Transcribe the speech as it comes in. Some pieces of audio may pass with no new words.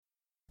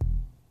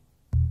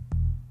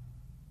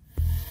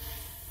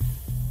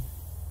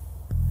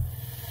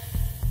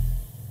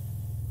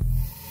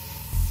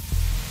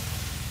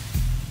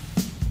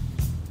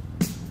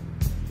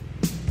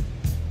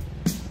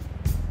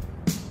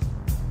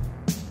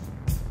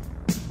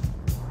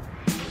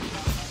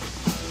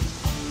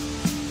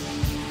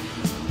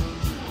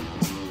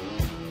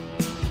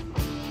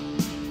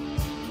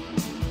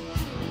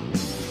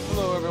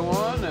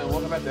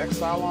to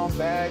Exile on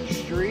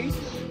Badstreet.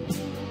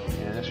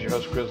 And this is your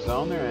host, Chris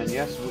Zoner. And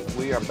yes,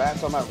 we are back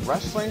talking about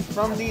wrestling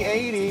from the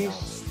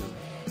 80s.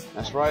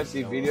 That's right,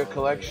 the video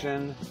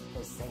collection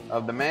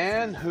of the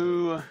man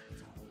who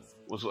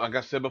was, like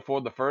I said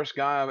before, the first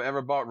guy I've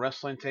ever bought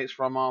wrestling tapes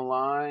from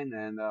online.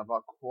 And I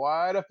bought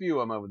quite a few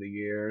of them over the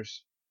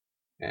years.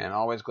 And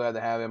always glad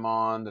to have him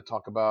on to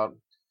talk about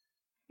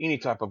any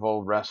type of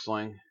old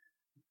wrestling.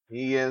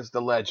 He is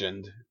the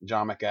legend,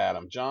 John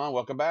McAdam. John,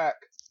 welcome back.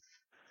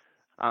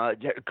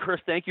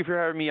 Chris, thank you for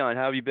having me on.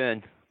 How have you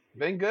been?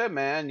 Been good,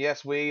 man.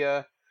 Yes, we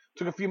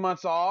took a few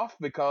months off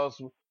because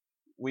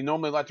we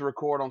normally like to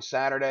record on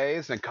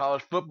Saturdays, and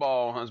college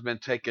football has been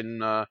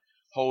taking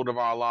hold of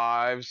our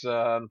lives in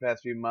the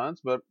past few months.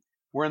 But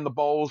we're in the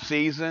bowl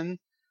season,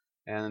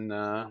 and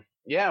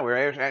we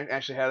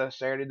actually had a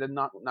Saturday to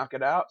knock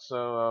it out,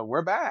 so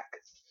we're back.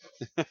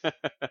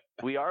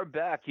 We are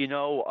back, and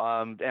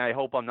I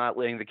hope I'm not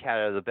letting the cat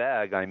out of the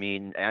bag. I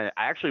mean, and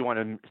I actually want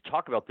to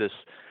talk about this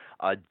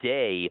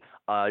day.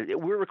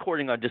 We're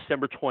recording on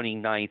December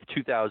 29th,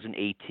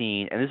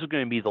 2018, and this is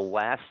going to be the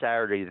last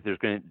Saturday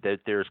that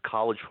there's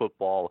college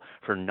football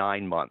for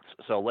 9 months.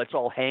 So let's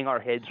all hang our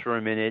heads for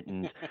a minute,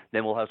 and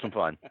then we'll have some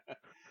fun.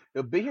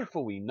 It'll be here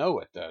before we know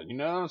it, though. You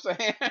know what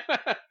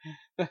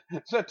I'm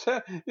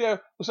saying?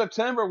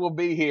 September will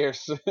be here.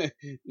 So,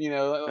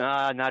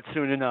 not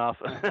soon enough.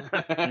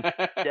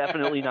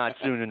 Definitely not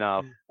soon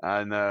enough.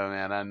 I know,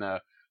 man. I know.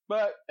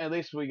 But at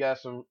least we got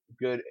some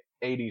good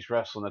 80s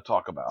wrestling to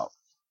talk about.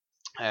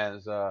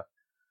 As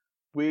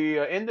we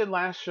ended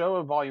last show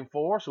of Volume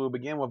 4, so we'll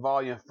begin with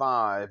Volume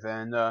 5.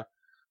 And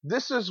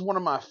this is one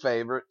of my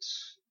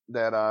favorites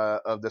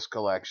of this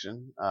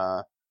collection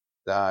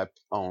that I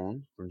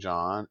own from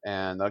John.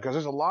 And because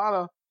there's a lot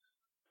of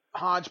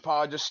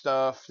hodgepodge of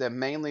stuff that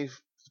mainly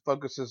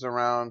focuses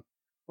around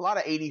a lot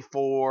of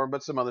 84,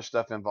 but some other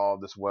stuff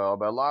involved as well.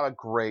 But a lot of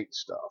great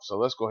stuff. So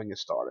let's go ahead and get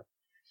started.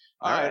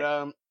 All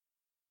right.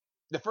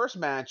 The first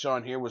match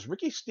on here was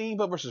Ricky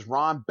Steamboat versus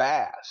Ron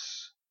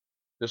Bass.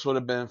 This would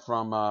have been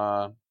from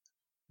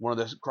one of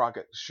the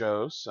Crockett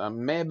shows.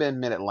 May have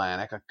been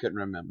Mid-Atlantic. I couldn't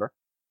remember.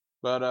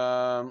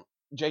 But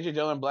J.J.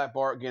 Dillon and Black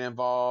Bart get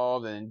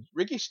involved, and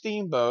Ricky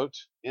Steamboat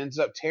ends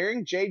up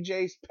tearing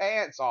J.J.'s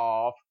pants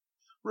off,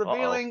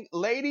 revealing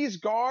ladies'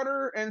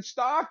 garter and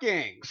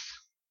stockings.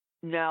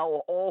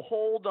 Now,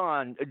 hold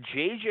on.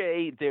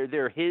 JJ,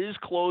 they're his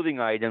clothing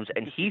items,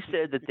 and he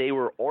said that they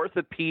were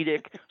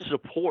orthopedic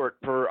support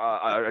for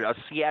a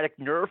sciatic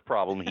nerve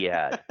problem he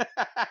had.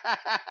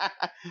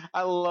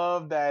 I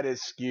love that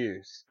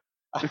excuse.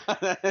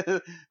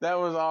 That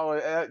was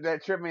always that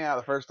tripped me out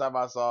the first time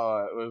I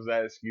saw it. Was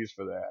that excuse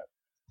for that?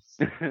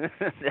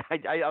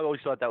 I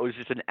always thought that was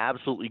just an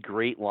absolutely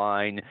great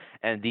line.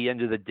 And at the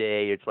end of the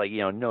day, it's like,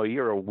 no,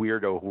 you're a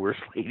weirdo who wears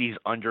ladies'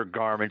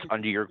 undergarments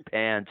under your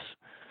pants.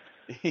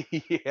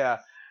 Yeah.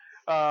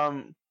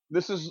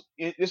 This is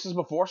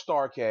before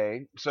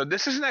Starrcade. So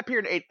this is in that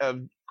period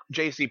of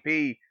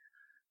JCP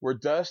where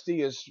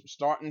Dusty is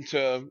starting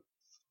to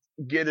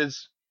get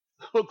his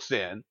hooks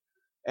in,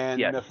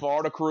 and the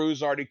Florida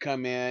crew's already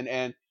come in,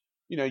 and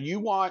you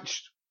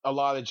watched a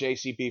lot of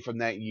JCP from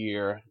that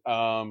year.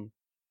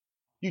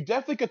 You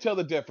definitely could tell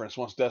the difference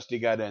once Dusty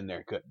got in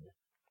there, couldn't you?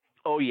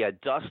 Oh, yeah.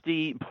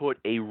 Dusty put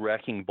a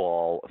wrecking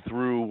ball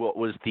through what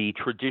was the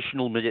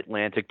traditional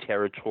Mid-Atlantic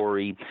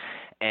territory.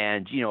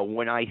 And,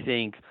 when I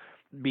think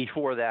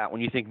before that,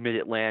 when you think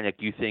Mid-Atlantic,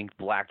 you think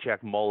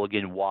Blackjack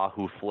Mulligan,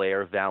 Wahoo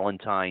Flair,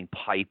 Valentine,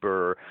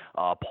 Piper,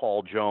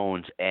 Paul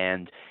Jones.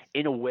 And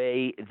in a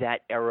way,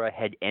 that era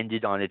had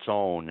ended on its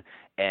own,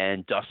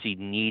 and Dusty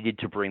needed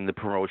to bring the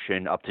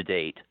promotion up to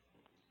date.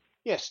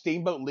 Yeah,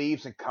 Steamboat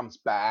leaves and comes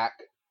back.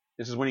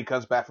 This is when he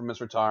comes back from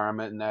his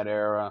retirement in that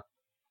era.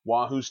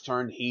 Wahoo's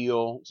turned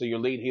heel. So your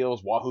lead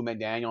heels, Wahoo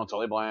McDaniel and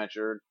Tully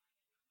Blanchard.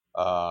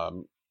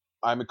 Ivan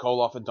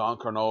Koloff and Don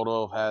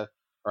Cornado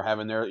are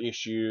having their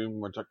issue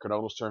when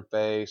Cornado's turned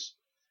face.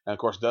 And of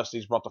course,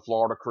 Dusty's brought the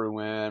Florida crew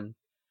in.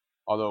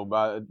 Although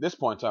by this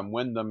point in time,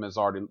 Wyndham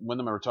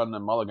and Return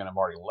and Mulligan have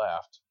already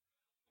left.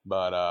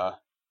 But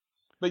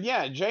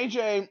yeah,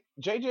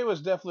 JJ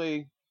was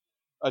definitely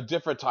a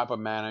different type of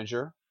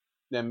manager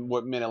than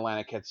what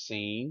Mid-Atlantic had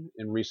seen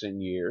in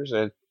recent years.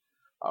 And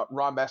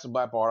Ron Bass and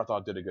Black Bart, I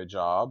thought, did a good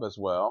job as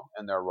well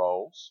in their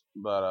roles.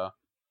 But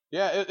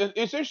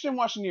it's interesting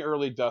watching the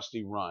early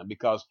Dusty run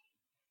because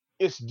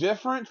it's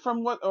different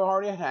from what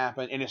already had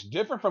happened, and it's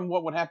different from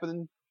what would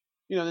happen,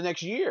 the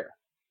next year.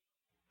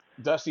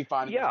 Dusty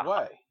finding his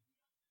way.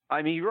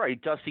 I mean, you're right.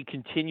 Dusty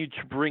continued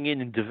to bring in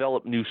and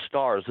develop new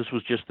stars. This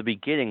was just the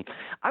beginning.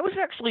 I was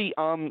actually,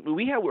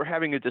 we're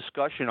having a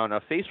discussion on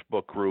a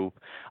Facebook group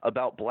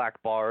about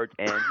Black Bart,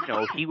 and,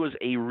 he was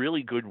a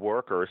really good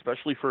worker,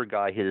 especially for a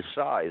guy his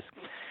size.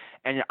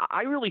 And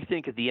I really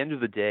think at the end of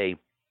the day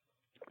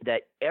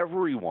that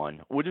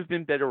everyone would have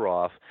been better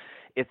off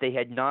if they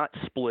had not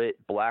split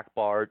Black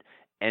Bart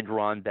and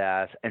Ron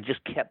Bass and just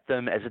kept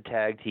them as a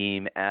tag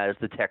team as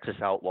the Texas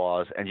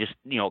Outlaws and just,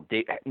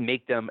 they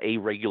make them a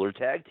regular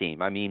tag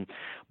team. I mean,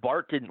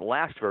 Bart didn't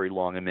last very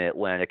long in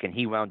Mid-Atlantic, and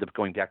he wound up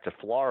going back to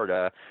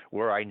Florida,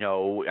 where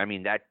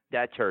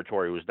that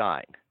territory was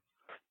dying.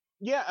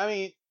 Yeah, I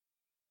mean,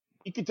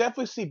 you could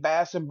definitely see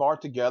Bass and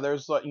Bart together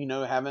as, like,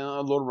 having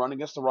a little run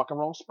against the Rock and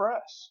Roll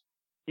Express.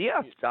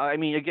 Yeah, I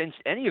mean, against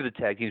any of the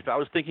tag teams. But I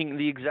was thinking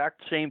the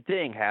exact same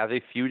thing. Have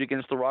a feud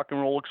against the Rock and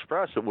Roll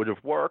Express. It would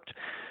have worked.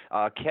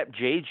 Keep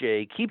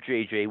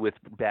JJ with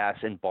Bass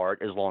and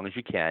Bart as long as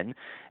you can.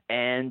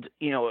 And,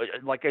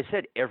 like I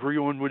said,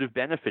 everyone would have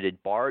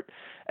benefited. Bart,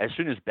 as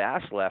soon as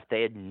Bass left,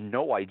 they had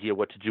no idea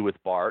what to do with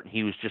Bart.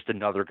 He was just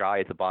another guy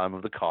at the bottom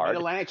of the card.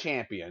 Mid-Atlantic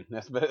champion.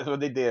 That's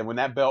what they did when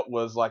that belt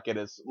was like at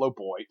its low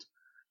point.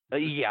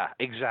 Yeah,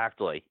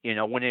 exactly.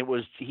 When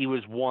he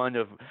was one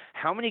of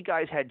how many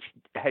guys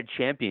had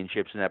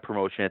championships in that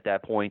promotion at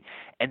that point,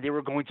 and they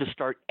were going to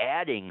start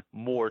adding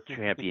more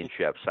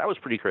championships. That was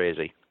pretty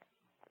crazy.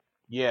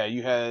 Yeah,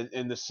 you had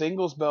in the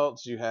singles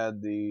belts, you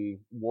had the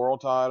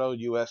world title,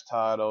 U.S.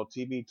 title,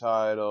 TV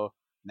title,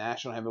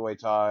 national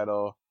heavyweight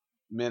title,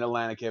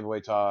 Mid-Atlantic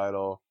heavyweight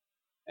title,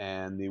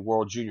 and the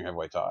world junior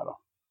heavyweight title.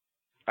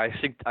 I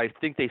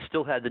think they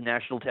still had the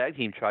national tag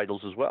team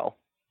titles as well.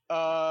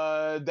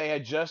 They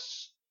had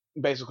just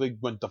basically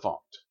went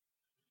defunct.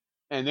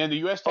 And then the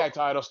U.S. tag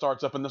title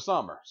starts up in the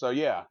summer. So,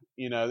 yeah,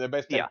 they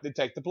basically they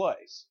take the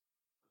place.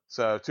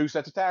 So, 2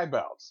 sets of tag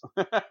belts.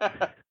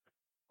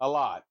 a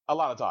lot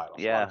of titles.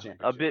 Yeah,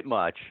 a bit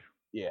much.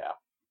 Yeah.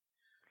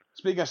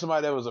 Speaking of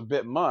somebody that was a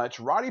bit much,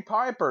 Roddy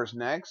Piper's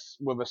next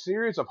with a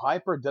series of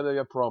hyper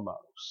WWF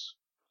promos.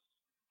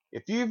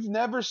 If you've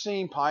never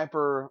seen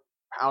Piper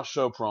house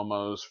show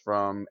promos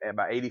from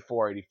about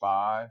 84,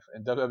 85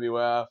 in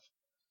WWF,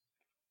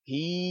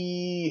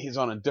 he is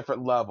on a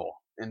different level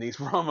in these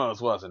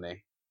promos, wasn't he?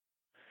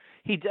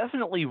 He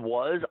definitely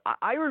was.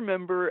 I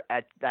remember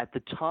at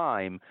the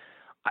time,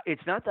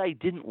 it's not that I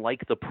didn't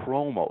like the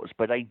promos,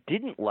 but I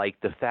didn't like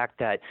the fact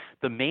that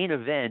the main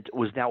event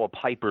was now a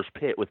Piper's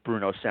Pit with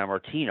Bruno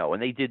Sammartino,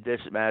 and they did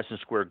this at Madison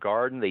Square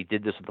Garden. They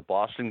did this at the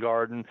Boston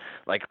Garden.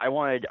 Like, I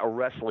wanted a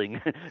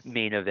wrestling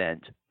main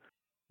event.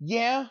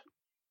 Yeah.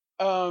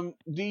 Do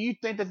you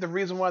think that the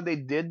reason why they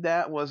did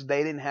that was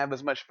they didn't have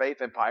as much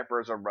faith in Piper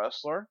as a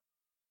wrestler?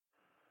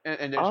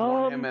 And they just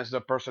wanted him as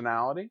a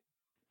personality?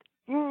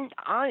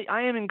 I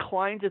am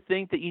inclined to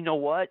think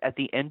that, at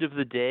the end of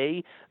the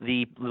day,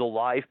 the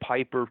live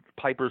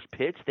Piper's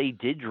Pits, they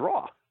did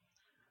draw.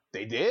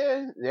 They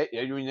did.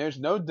 I mean, there's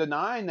no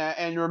denying that.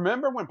 And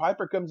remember, when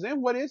Piper comes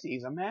in, what is he?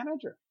 He's a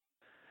manager.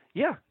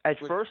 Yeah, at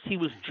first he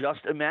was just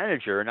a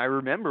manager, and I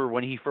remember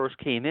when he first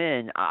came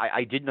in,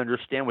 I didn't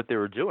understand what they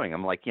were doing.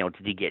 I'm like, did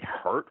he get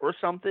hurt or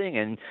something?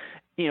 And,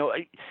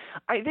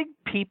 I think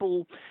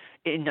people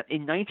in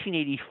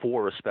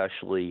 1984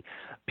 especially,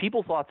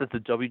 people thought that the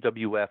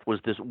WWF was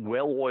this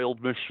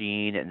well-oiled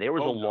machine, and there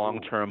was a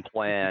long-term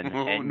plan,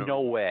 and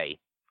no way.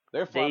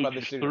 They're flying by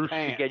the seat of their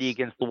pants. Spaghetti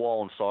against the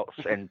wall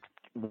and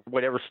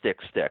whatever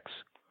sticks.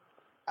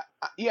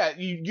 Yeah,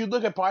 you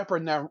look at Piper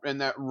in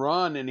that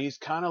run, and he's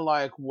kind of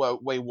like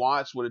what Way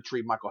Watts would have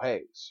treated Michael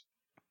Hayes.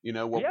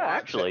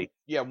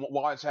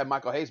 Watts had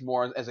Michael Hayes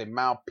more as a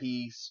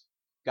mouthpiece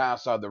guy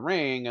outside the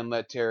ring and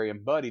let Terry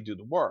and Buddy do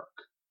the work.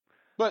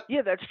 But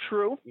yeah, that's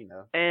true.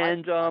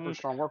 And Piper's a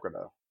strong worker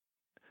though.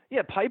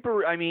 Yeah,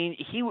 Piper. I mean,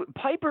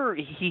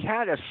 he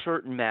had a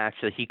certain match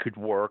that he could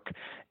work,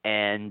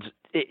 and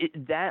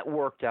that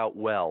worked out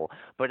well.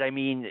 But I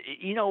mean,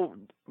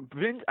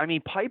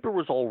 Piper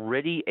was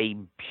already a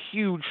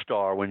huge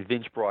star when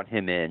Vince brought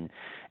him in,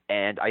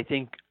 and I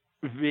think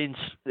Vince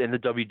and the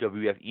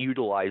WWF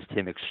utilized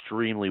him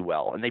extremely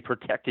well, and they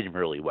protected him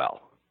really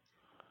well.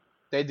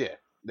 They did.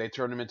 They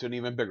turned him into an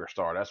even bigger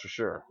star, that's for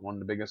sure. One of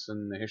the biggest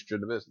in the history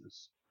of the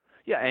business.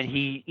 Yeah, and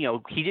he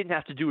didn't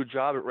have to do a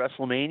job at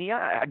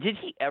WrestleMania. Did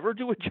he ever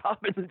do a job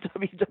in the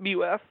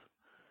WWF?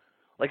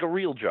 Like a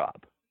real job?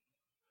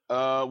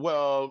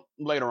 Well,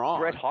 later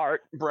on. Bret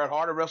Hart at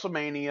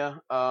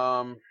WrestleMania.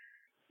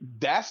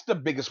 That's the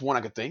biggest one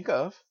I could think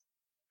of.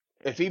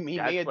 If he may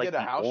have did a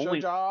house show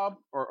job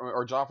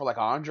or job for like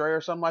Andre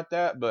or something like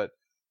that, but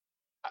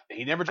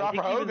he never jobbed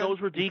for Hogan. Even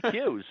those were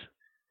DQs.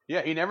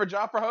 Yeah, he never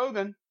jobbed for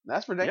Hogan.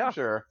 That's for damn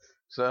sure.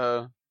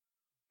 So,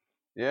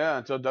 yeah,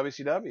 until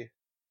WCW.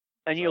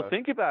 And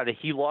think about it.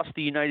 He lost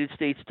the United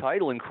States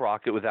title in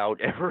Crockett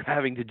without ever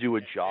having to do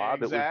a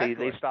job. Exactly.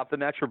 They stopped the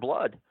match for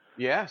blood.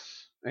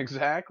 Yes,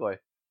 exactly.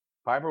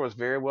 Piper was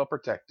very well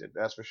protected.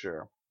 That's for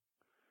sure.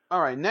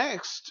 All right,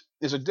 next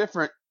is a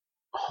different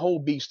whole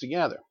beast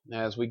together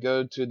as we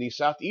go to the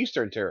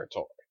Southeastern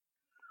Territory,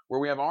 where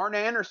we have Arn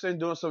Anderson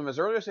doing some of his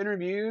earliest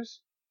interviews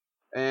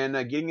and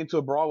getting into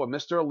a brawl with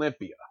Mr.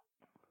 Olympia.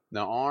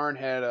 Now, Arn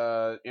had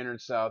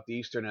entered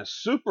Southeastern as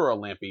Super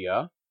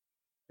Olympia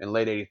in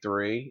late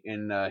 83,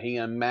 and he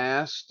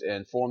unmasked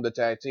and formed a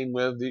tag team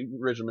with the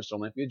original Mr.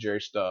 Olympia,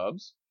 Jerry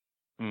Stubbs.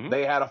 Mm-hmm.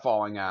 They had a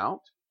falling out,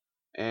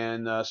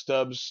 and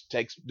Stubbs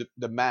takes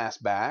the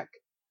mask back,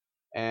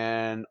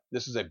 and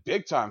this is a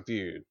big-time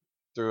feud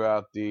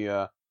throughout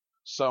the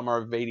summer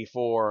of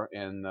 '84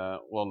 in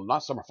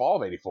not summer,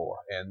 fall of '84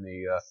 in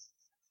the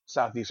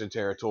Southeastern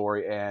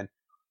Territory, and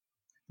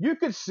you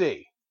could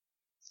see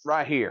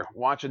right here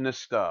watching this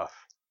stuff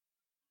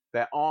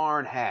that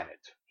Arn had it.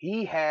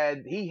 He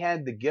had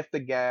the gift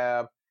of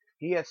gab.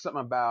 He had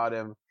something about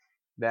him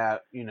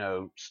that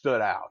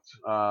stood out.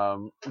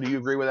 Do you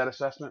agree with that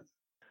assessment?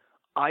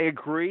 I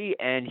agree,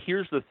 and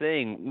here's the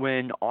thing: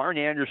 when Arn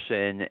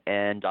Anderson,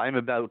 and I'm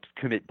about to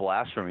commit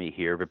blasphemy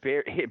here, but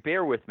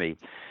bear with me.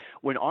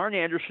 When Arn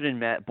Anderson and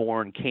Matt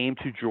Bourne came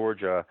to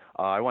Georgia,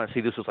 I want to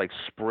say this was like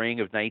spring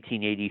of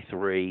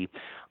 1983.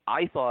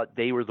 I thought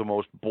they were the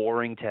most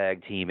boring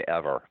tag team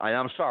ever.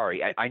 I'm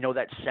sorry. I know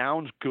that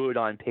sounds good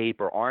on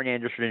paper, Arn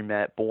Anderson and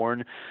Matt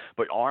Bourne,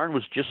 but Arn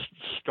was just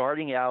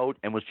starting out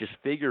and was just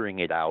figuring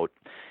it out.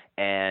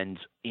 And,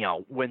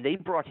 when they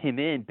brought him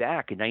in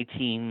back in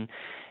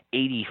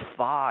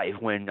 1985,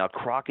 when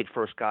Crockett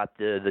first got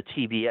the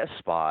TBS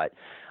spot,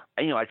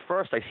 at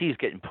first I see he's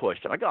getting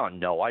pushed. I'm like, oh,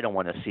 no, I don't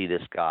want to see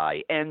this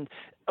guy. And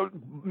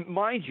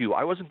mind you,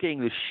 I wasn't getting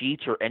the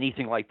sheets or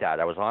anything like that.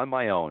 I was on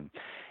my own.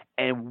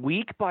 And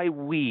week by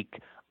week,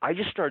 I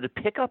just started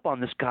to pick up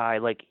on this guy.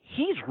 Like,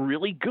 he's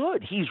really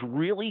good. He's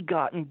really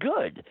gotten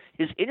good.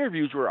 His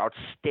interviews were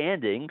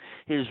outstanding.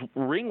 His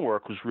ring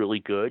work was really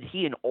good.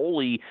 He and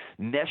Ole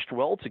meshed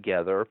well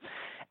together.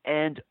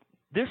 And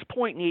this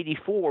point in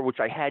 '84, which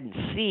I hadn't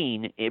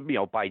seen,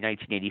 by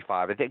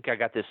 1985, I think I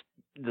got the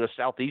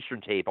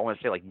Southeastern tape, I want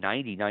to say like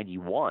 90,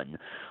 91.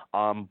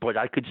 But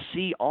I could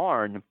see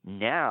Arn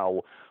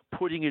now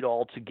putting it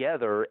all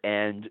together,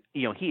 and,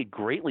 he had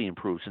greatly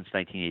improved since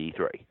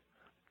 1983.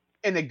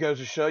 And it goes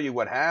to show you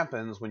what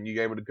happens when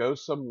you're able to go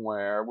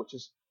somewhere which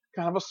is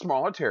kind of a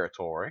smaller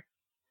territory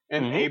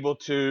and able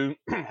to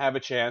have a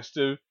chance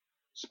to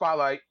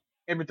spotlight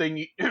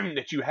everything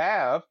that you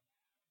have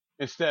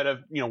instead of,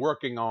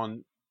 working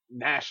on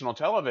national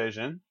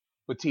television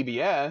with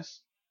TBS,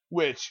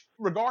 which,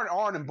 regarding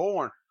Arn and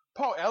Bourne,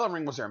 Paul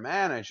Ellering was their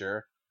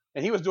manager,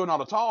 and he was doing all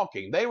the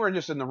talking. They were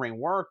just in the ring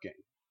working.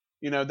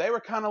 They were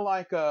kind of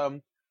like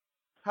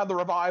how the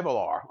Revival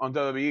are on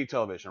WWE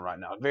television right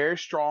now. Very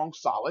strong,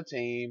 solid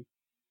team.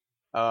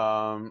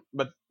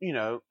 But,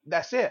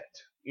 that's it.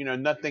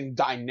 Nothing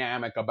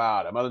dynamic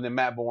about them other than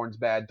Matt Bourne's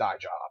bad dye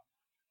job.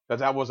 Because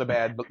that was a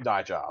bad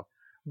dye job.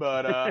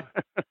 But,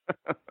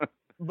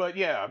 but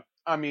yeah,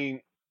 I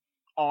mean,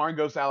 Arn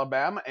goes to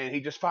Alabama, and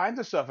he just finds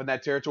himself in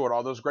that territory with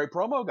all those great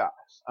promo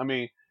guys. I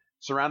mean,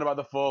 surrounded by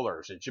the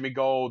Fullers and Jimmy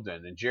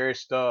Golden and Jerry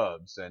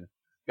Stubbs and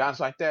guys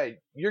like that.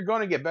 You're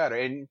going to get better.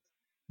 And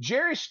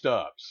Jerry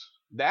Stubbs,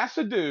 that's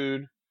a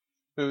dude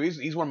who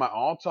he's one of my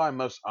all-time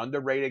most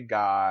underrated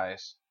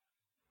guys.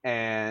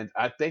 And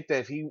I think that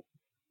if he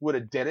would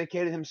have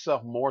dedicated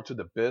himself more to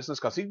the business,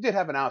 because he did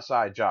have an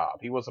outside job.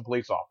 He was a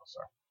police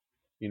officer,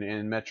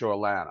 in Metro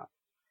Atlanta.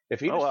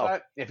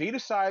 If he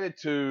decided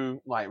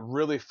to like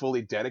really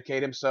fully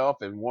dedicate himself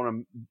and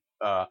want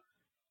to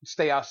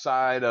stay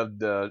outside of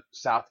the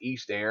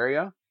Southeast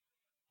area,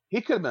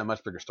 he could have been a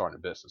much bigger star in the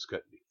business,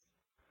 couldn't he?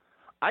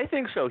 I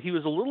think so. He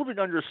was a little bit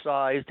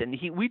undersized, and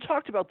we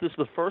talked about this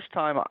the first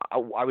time I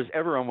was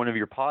ever on one of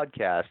your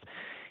podcasts.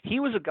 He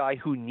was a guy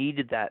who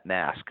needed that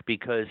mask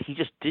because he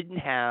just didn't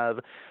have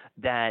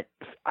that,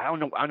 I don't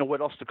know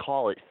what else to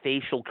call it,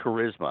 facial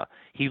charisma.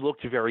 He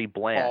looked very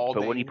bland.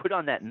 Balding. But when he put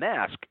on that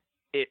mask,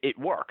 it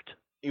worked.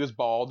 He was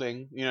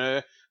balding.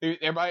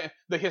 Everybody,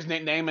 his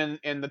nickname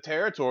in the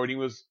territory, he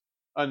was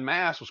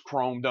unmasked, was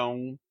Chrome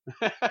Dome.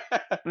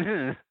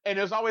 And it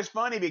was always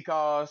funny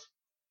because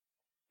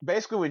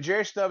basically when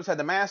Jerry Stubbs had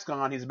the mask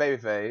on, he's a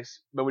babyface,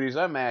 but when he's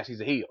unmasked,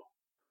 he's a heel.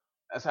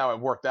 That's how it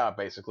worked out,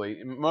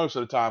 basically, most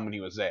of the time when he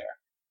was there.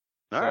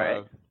 All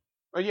right.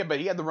 Well, yeah, but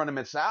he had to run him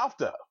Mid-South,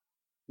 though.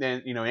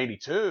 Then,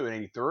 82 and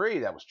 83,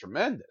 that was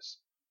tremendous.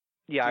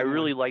 Yeah, I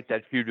really liked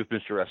that feud with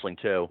Mr. Wrestling,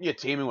 too. Yeah,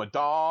 teaming with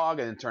Dog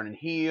and then turning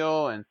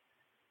heel and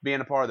being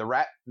a part of the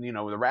Rat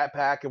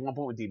Pack at one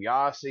point with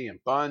DiBiase and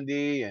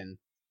Bundy. And,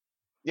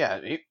 yeah,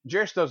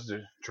 Jerry Stubbs is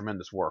a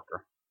tremendous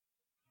worker.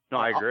 No,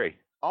 I agree.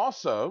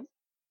 Also,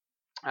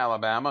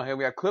 Alabama, here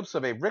we have clips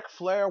of a Ric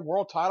Flair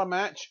world title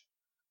match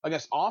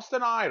against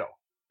Austin Idol.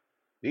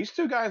 These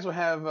two guys will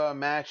have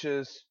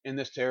matches in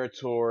this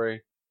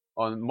territory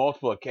on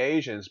multiple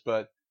occasions,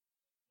 but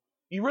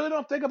you really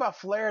don't think about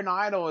Flair and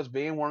Idol as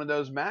being one of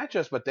those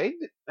matches, but they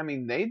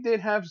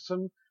did have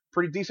some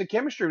pretty decent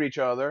chemistry with each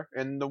other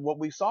in what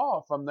we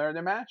saw from their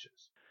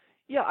matches.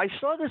 Yeah, I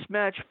saw this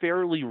match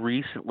fairly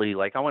recently,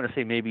 like I want to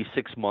say maybe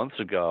 6 months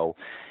ago,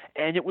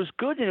 and it was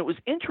good and it was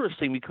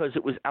interesting because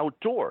it was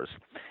outdoors.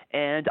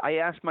 And I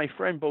asked my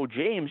friend Bo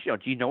James, do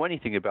you know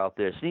anything about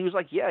this? And he was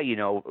like, yeah,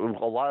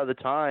 a lot of the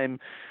time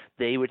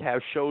they would have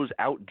shows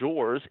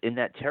outdoors in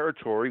that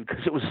territory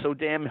because it was so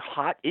damn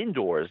hot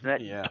indoors, and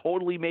that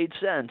totally made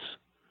sense.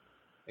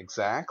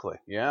 Exactly,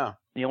 yeah.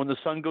 When the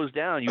sun goes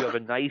down, you have a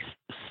nice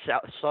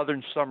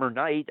southern summer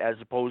night as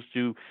opposed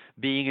to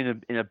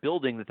being in a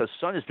building that the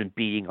sun has been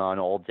beating on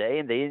all day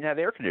and they didn't have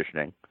air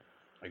conditioning.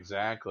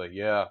 Exactly,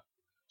 yeah.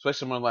 Especially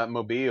someone like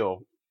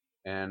Mobile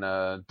and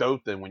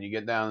Dothan, when you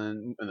get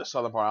down in the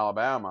southern part of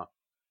Alabama,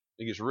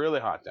 It gets really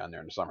hot down there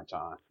in the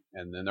summertime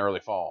and in the early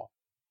fall.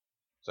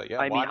 So yeah,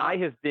 I why mean, not? I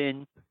have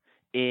been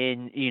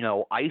in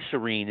ice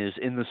arenas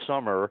in the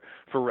summer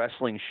for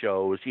wrestling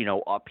shows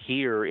up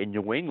here in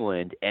New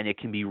England, and it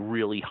can be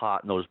really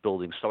hot in those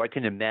buildings, so I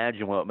can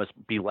imagine what it must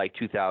be like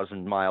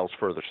 2,000 miles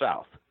further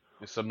south.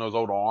 And some of those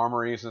old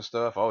armories and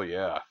stuff. Oh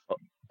yeah,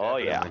 Oh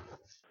yeah. definitely.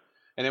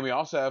 And then we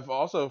also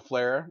have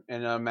Flair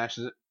in a match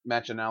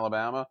in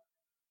Alabama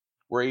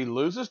where he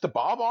loses to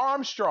Bob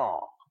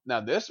Armstrong. Now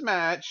this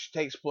match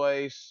takes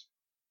place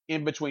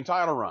in between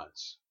title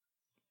runs,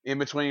 in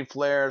between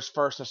Flair's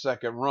first and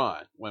second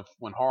run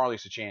when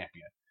Harley's the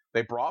champion.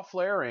 They brought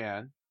Flair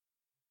in.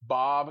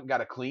 Bob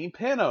got a clean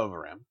pin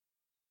over him,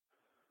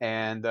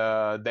 and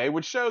they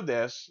would show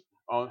this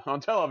on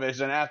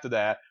television after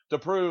that to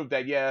prove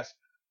that yes,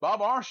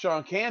 Bob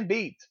Armstrong can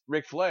beat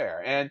Ric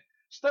Flair, and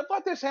stuff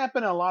like this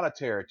happened in a lot of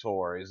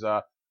territories.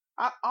 I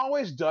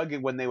always dug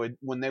it when they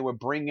would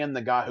bring in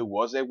the guy who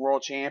was a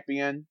world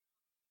champion,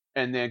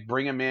 and then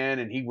bring him in,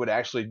 and he would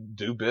actually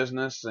do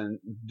business and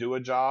do a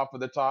job for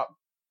the top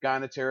guy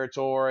in the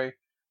territory.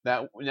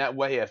 That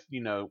way, if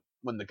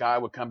when the guy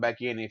would come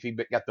back in, if he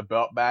got the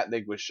belt back,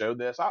 they would show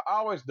this. I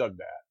always dug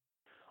that.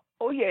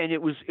 Oh yeah, and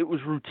it was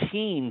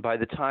routine by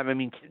the time. I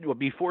mean,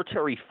 before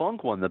Terry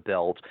Funk won the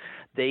belt,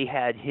 they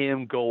had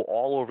him go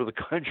all over the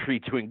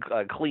country doing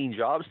clean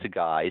jobs to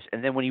guys,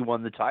 and then when he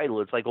won the title,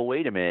 it's like, oh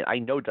wait a minute, I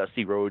know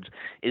Dusty Rhodes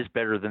is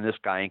better than this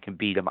guy and can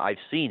beat him. I've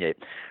seen it.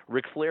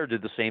 Ric Flair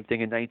did the same thing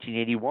in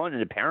 1981,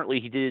 and apparently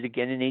he did it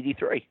again in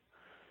 '83.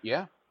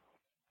 Yeah.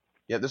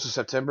 Yeah, this is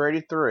September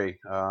 '83,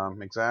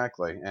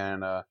 exactly.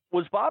 And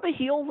was Bob a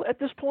heel at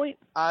this point?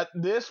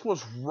 This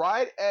was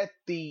right at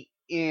the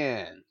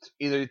end,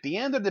 either at the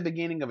end or the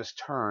beginning of his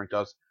turn.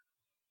 Because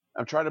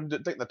I'm trying to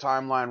think the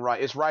timeline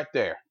right. It's right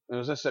there. It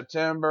was in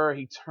September.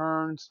 He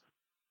turns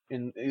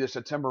in either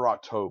September or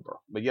October.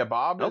 But yeah,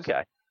 Bob is,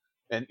 okay,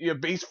 and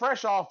he's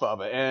fresh off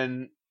of it.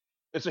 And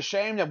it's a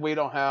shame that we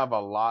don't have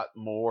a lot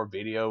more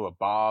video of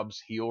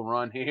Bob's heel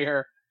run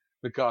here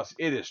because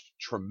it is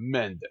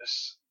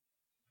tremendous.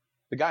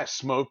 The guy's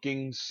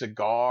smoking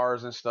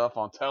cigars and stuff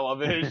on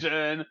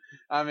television.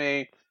 I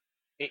mean,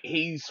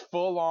 he's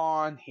full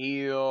on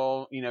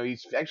heel.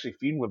 He's actually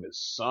feuding with his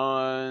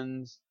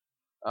sons.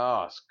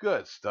 Oh, it's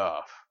good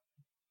stuff.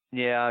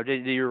 Yeah,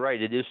 you're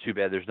right. It is too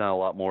bad there's not a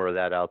lot more of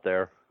that out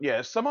there.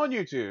 Yeah, some on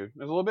YouTube.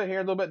 There's a little bit here,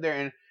 a little bit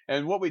there,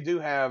 and what we do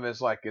have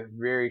is like a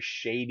very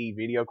shady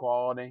video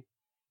quality.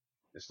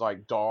 It's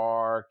like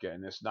dark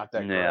and it's not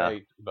that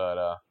great,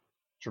 but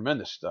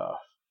tremendous stuff.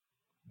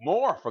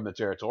 More from the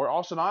territory.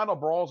 Austin Idol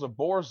brawls with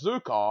Boris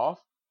Zukov,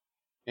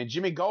 and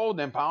Jimmy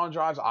Golden power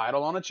drives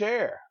Idol on a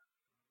chair.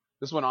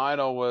 This one,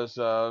 Idol was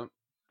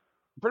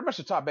pretty much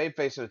the top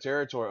babyface of the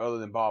territory, other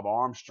than Bob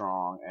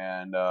Armstrong,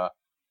 and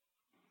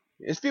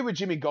his feud with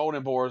Jimmy Golden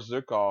and Boris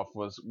Zukov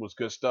was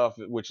good stuff,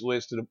 which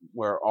leads to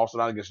where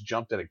Austin Idol gets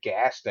jumped at a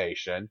gas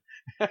station,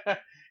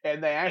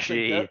 and they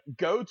actually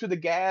go to the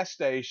gas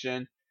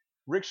station.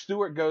 Rick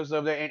Stewart goes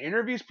over there and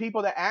interviews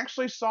people that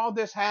actually saw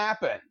this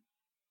happen.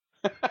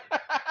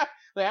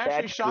 They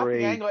actually shot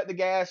the angle at the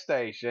gas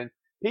station.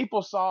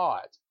 People saw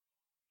it.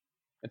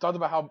 And talked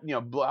about how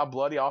how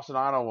bloody Austin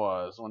Idol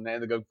was when they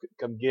had to go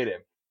come get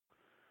him.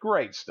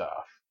 Great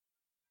stuff.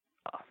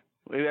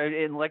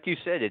 And like you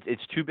said,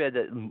 it's too bad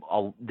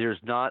that there's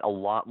not a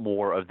lot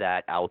more of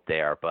that out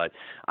there. But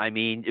I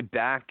mean,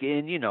 back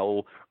in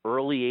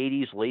early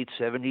 '80s, late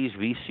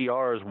 '70s,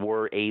 VCRs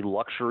were a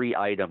luxury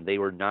item. They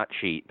were not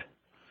cheap.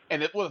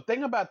 And the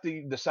thing about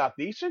the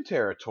Southeastern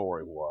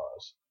Territory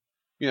was,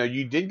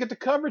 you didn't get the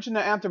coverage in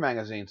the after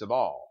magazines at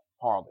all,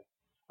 hardly.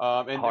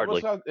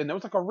 Hardly. There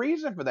was like a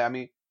reason for that. I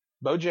mean,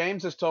 Bo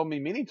James has told me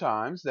many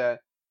times that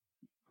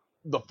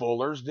the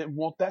Fullers didn't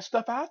want that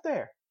stuff out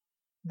there.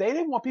 They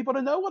didn't want people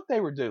to know what they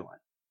were doing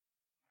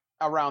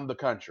around the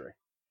country.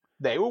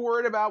 They were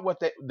worried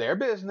about their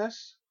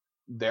business,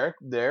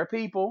 their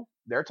people,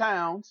 their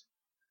towns,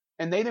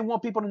 and they didn't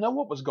want people to know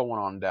what was going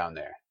on down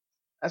there.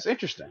 That's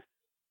interesting.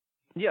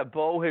 Yeah,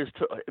 Bo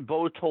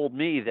told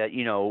me that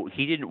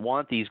he didn't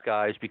want these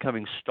guys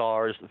becoming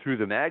stars through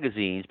the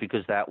magazines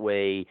because that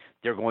way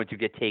they're going to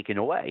get taken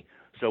away.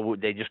 So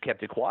they just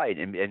kept it quiet,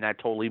 and that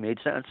totally made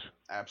sense.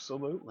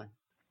 Absolutely.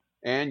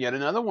 And yet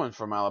another one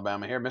from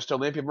Alabama here, Mr.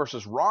 Olympia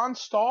versus Ron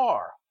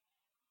Starr,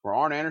 where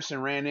Arn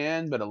Anderson ran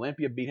in, but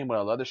Olympia beat him with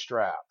a leather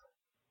strap.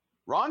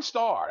 Ron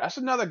Starr, that's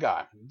another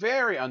guy,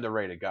 very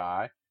underrated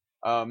guy.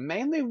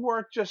 Mainly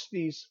worked just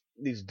these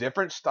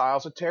different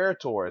styles of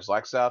territories,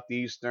 like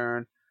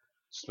Southeastern.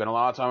 Spent a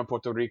lot of time in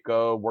Puerto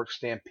Rico. Worked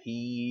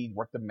Stampede.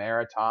 Worked the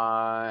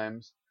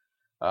Maritimes.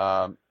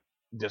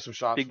 Did some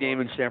shots. Big name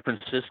in San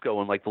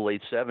Francisco in like the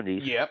late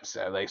 '70s. Yep,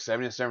 late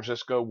 '70s in San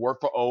Francisco. Worked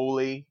for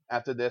Ole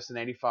after this in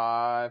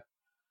 '85.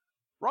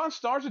 Ron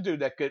Starr's a dude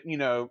that could,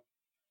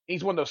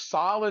 he's one of those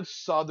solid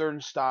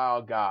Southern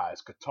style guys.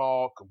 Could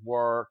talk, could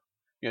work.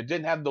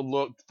 Didn't have the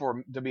look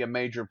to be a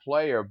major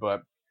player,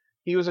 but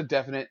he was a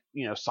definite,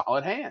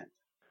 solid hand.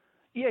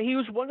 Yeah, he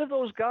was one of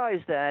those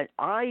guys that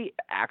I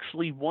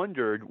actually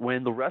wondered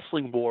when the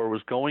wrestling war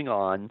was going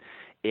on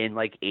in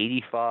like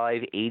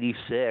 85,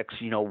 86.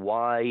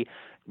 Why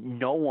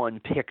no one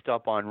picked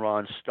up on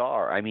Ron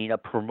Starr. I mean, a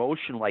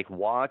promotion like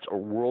Watts or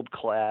World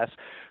Class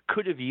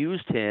could have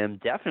used him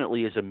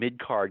definitely as a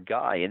mid-card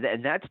guy.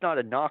 And that's not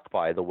a knock,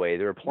 by the way.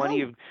 There are plenty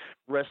No. of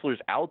wrestlers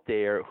out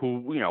there who,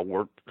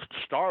 were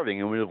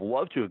starving and would have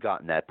loved to have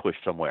gotten that push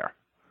somewhere.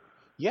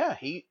 Yeah,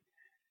 he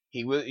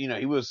was,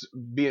 he was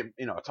being,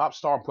 a top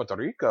star in Puerto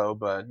Rico,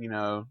 but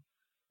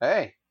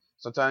hey,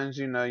 sometimes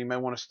you may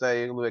want to stay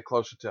a little bit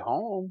closer to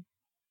home.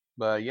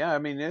 But yeah, I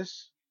mean,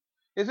 it's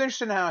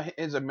interesting how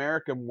his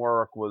American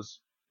work was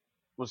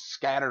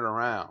scattered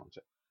around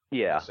in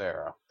Yeah. this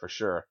era for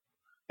sure.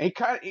 He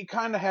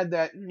kind of had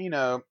that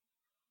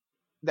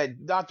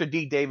that Dr.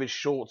 D. David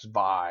Schultz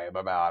vibe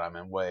about him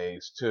in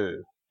ways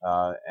too.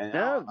 And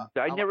No,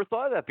 I never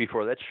thought of that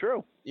before. That's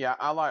true. yeah,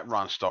 I like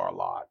Ron Starr a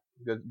lot.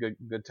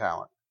 Good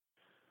talent.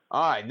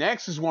 All right,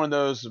 next is one of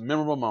those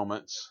memorable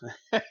moments.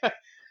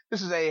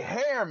 This is a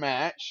hair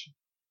match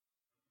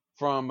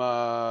from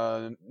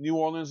New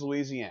Orleans,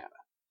 Louisiana.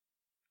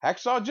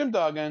 Hacksaw Jim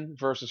Duggan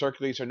versus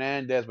Hercules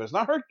Hernandez, but it's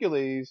not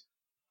Hercules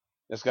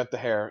that's got the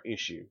hair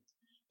issue.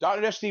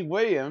 Dr. Death Steve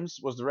Williams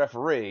was the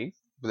referee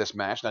for this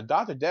match. Now,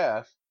 Dr.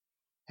 Death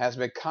has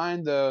been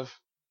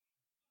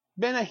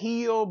been a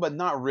heel, but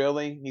not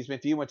really. He's been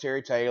feuding with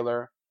Terry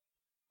Taylor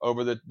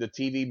over the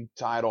TV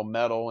title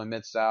medal in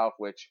Mid-South,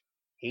 which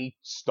he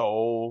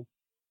stole.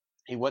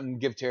 He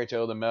wouldn't give Terry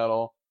Taylor the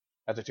medal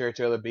after Terry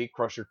Taylor beat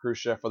Crusher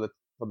Khrushchev for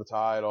the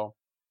title.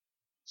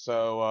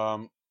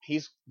 So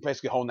he's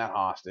basically holding that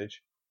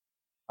hostage.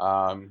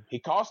 He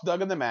costs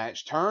Duggan the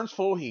match, turns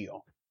full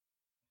heel.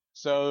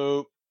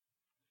 So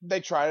they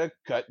try to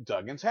cut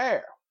Duggan's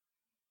hair.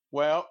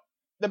 Well,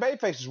 the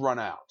babyfaces run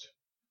out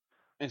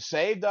and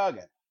save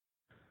Duggan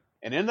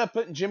and end up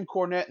putting Jim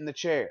Cornette in the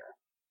chair.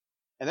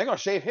 And they're going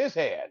to shave his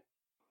head.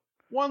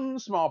 One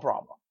small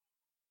problem.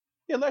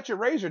 The electric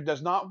razor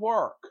does not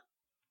work.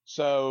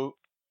 So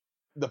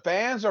the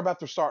fans are about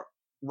to start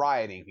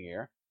rioting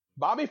here.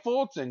 Bobby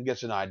Fulton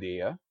gets an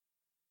idea.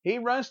 He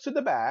runs to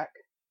the back,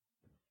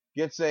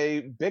 gets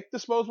a big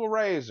disposable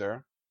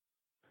razor,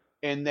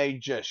 and they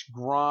just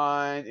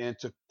grind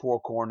into poor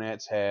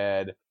Cornette's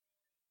head.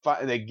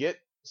 They get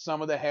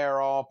some of the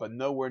hair off, but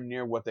nowhere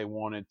near what they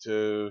wanted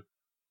to.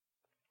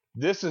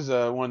 This is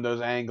one of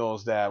those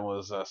angles that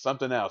was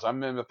something else. I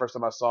remember the first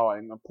time I saw it,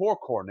 and poor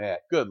Cornette.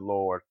 Good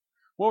Lord.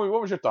 What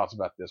was your thoughts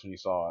about this when you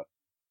saw it?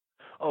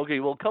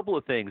 Okay, well, a couple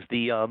of things.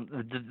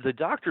 The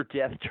Doctor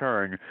Death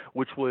turn,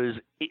 which was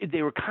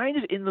they were kind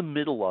of in the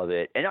middle of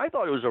it, and I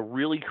thought it was a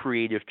really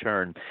creative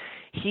turn.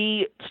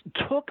 He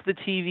took the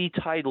TV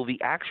title, the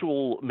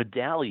actual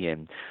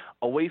medallion,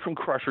 away from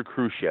Crusher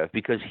Khrushchev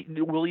because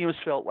Williams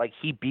felt like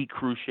he beat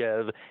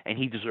Khrushchev and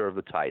he deserved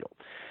the title.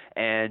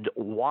 And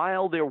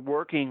while they're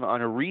working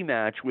on a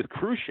rematch with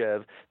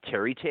Khrushchev,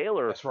 Terry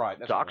Taylor, That's right.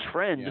 Doc's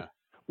friend,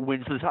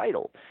 wins the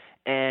title.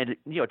 And,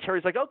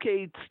 Terry's like,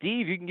 okay,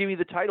 Steve, you can give me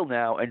the title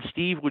now. And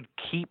Steve would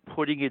keep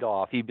putting it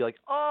off. He'd be like,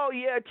 oh,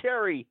 yeah,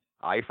 Terry,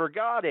 I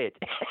forgot it.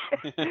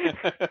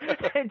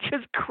 And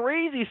just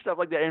crazy stuff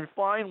like that. And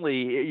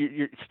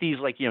finally, Steve's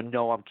like,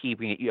 no, I'm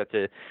keeping it. You have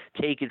to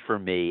take it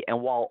from me.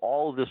 And while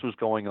all of this was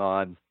going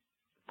on,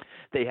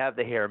 they have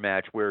the hair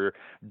match where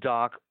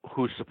Doc,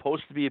 who's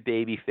supposed to be a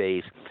baby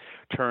face,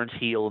 turns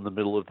heel in the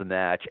middle of the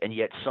match, and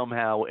yet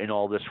somehow in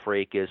all this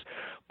fracas,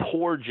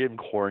 poor Jim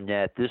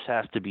Cornette, this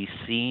has to be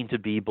seen to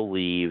be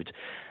believed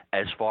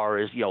as far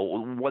as,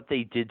 what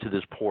they did to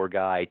this poor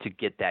guy to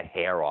get that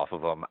hair off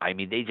of him. I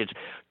mean, they just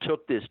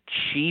took this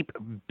cheap,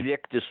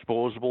 Bic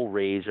disposable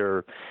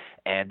razor,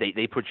 and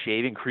they put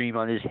shaving cream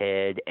on his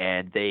head,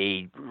 and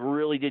they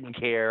really didn't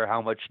care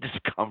how much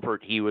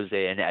discomfort he was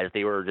in as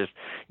they were just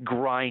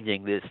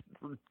grinding this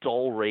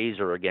dull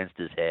razor against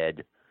his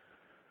head.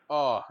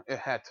 Oh, it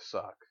had to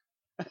suck.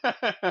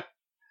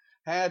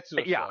 Had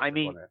to. Yeah, I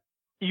mean,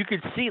 you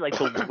could see like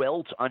the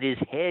welt on his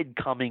head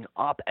coming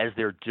up as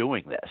they're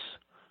doing this.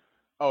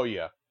 Oh,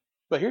 yeah.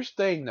 But here's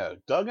the thing, though.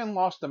 Duggan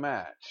lost the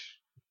match.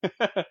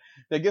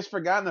 That gets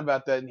forgotten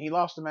about that, and he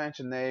lost the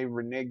match, and they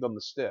reneged on the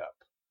step.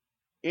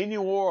 In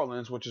New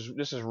Orleans,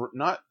 this is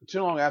not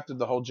too long after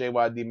the whole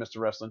JYD Mr.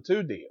 Wrestling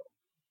 2 deal.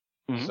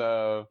 Mm-hmm.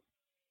 So,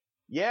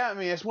 yeah, I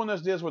mean, it's one of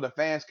those deals where the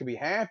fans could be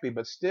happy,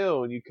 but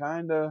still, you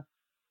kind of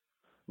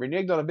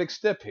reneged on a big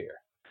step here.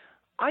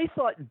 I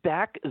thought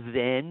back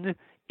then,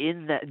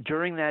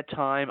 during that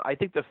time, I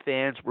think the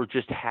fans were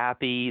just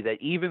happy that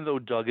even though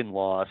Duggan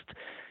lost,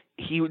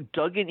 he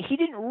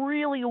didn't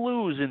really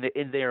lose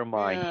in their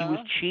mind. Yeah, he was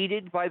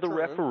cheated by the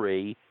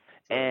referee.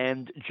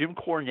 And Jim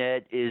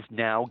Cornette is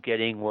now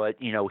getting what,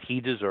 he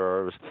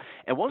deserves.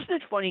 And wasn't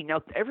it funny?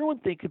 Now, everyone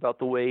think about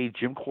the way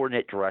Jim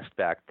Cornette dressed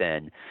back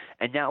then.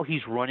 And now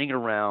he's running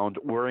around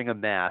wearing a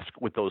mask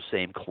with those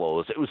same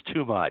clothes. It was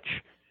too much.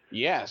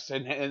 Yes,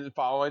 and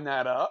following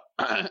that up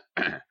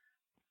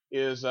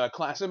is a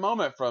classic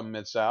moment from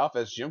Mid-South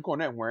as Jim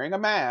Cornette, wearing a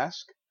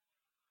mask,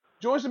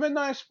 joins the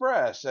Midnight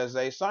Express as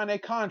they sign a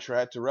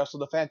contract to wrestle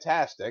the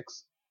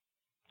Fantastics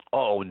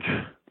Oh,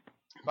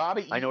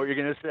 Bobby Eaton. I know what you're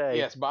going to say.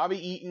 Yes, Bobby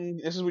Eaton.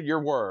 This is what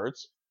your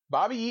words.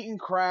 Bobby Eaton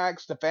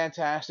cracks the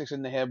Fantastics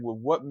in the head with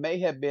what may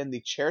have been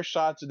the chair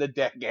shots of the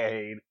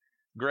decade.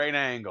 Great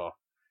angle.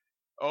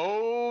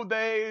 Oh,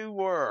 they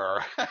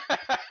were.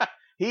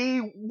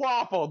 He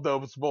waffled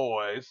those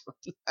boys.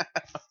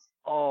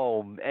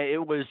 Oh,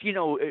 it was,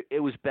 it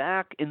was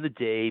back in the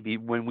day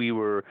when we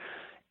were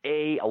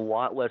A, a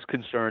lot less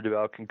concerned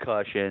about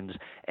concussions,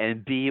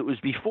 and B, it was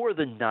before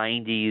the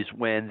 90s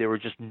when there were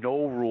just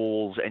no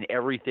rules and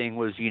everything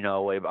was,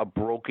 a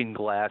broken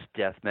glass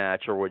death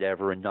match or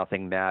whatever and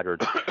nothing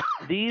mattered.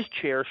 These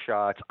chair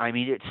shots, I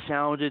mean, it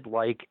sounded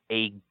like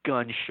a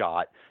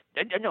gunshot.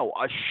 No,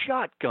 a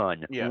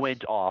shotgun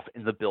went off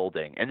in the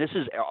building. And this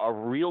is a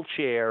real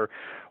chair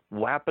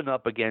whapping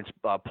up against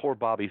poor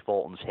Bobby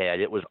Fulton's head.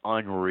 It was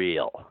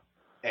unreal.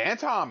 And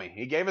Tommy.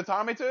 He gave it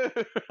Tommy, too.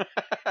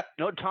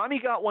 No, Tommy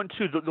got one,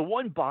 too. The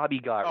one Bobby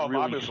got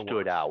really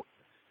stood out.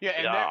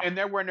 Yeah, and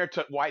they're wearing their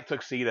white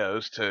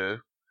tuxedos, too,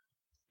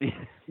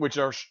 which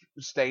are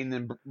stained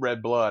in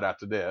red blood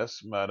after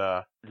this. But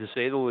to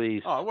say the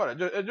least. Oh,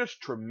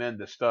 just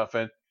tremendous stuff.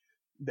 And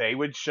they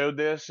would show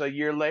this a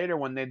year later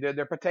when they did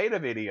their potato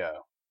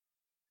video.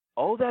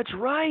 Oh, that's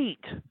right.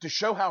 To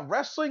show how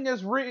wrestling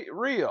is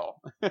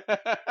real.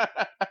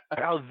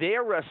 How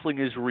their wrestling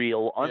is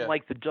real,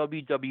 unlike the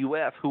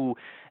WWF, who,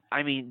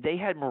 I mean, they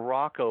had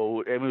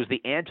Morocco, it was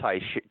the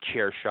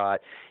anti-chair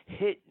shot,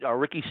 hit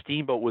Ricky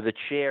Steamboat with a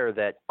chair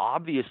that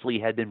obviously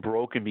had been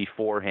broken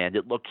beforehand.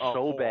 It looked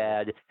so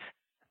bad.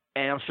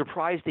 And I'm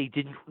surprised they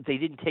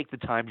didn't take the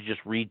time to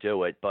just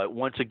redo it. But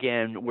once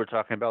again, we're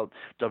talking about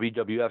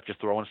WWF just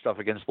throwing stuff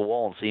against the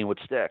wall and seeing what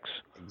sticks.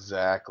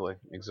 Exactly.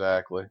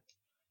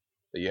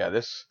 But yeah,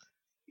 this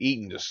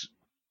Eaton just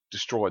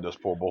destroyed those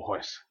poor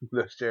boys.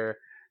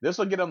 This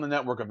will get on the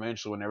network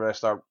eventually whenever they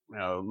start,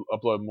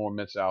 uploading more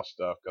Mid-South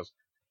stuff, because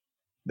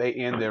they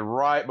ended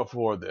right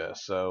before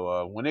this.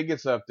 So when it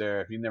gets up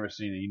there, if you've never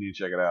seen it, you need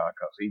to check it out,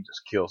 because he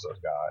just kills those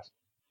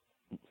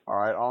guys. All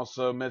right,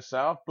 also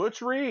Mid-South,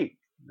 Butch Reed,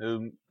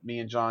 who me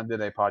and John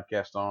did a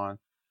podcast on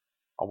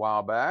a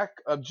while back,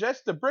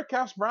 objects to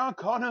Brickhouse Brown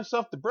calling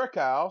himself the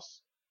Brickhouse.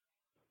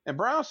 And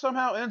Brown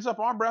somehow ends up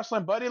arm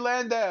wrestling Buddy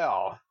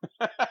Landell.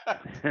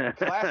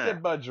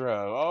 Classic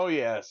Budrow. Oh,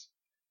 yes.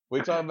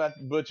 We talked about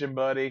Butch and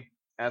Buddy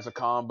as a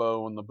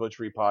combo on the Butch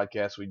Reed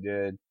podcast we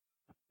did.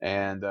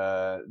 And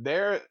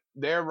they're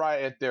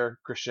right at their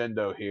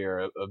crescendo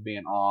here of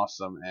being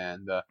awesome.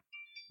 And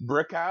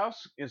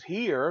Brickhouse is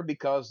here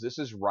because this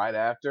is right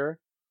after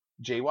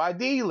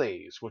JYD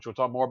leaves, which we'll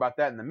talk more about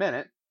that in a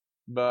minute.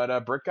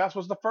 But Brickhouse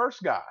was the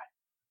first guy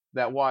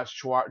that Watts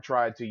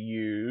tried to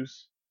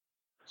use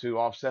to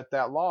offset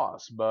that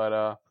loss.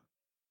 But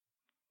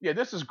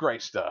this is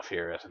great stuff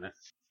here, isn't it?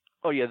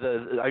 Oh yeah,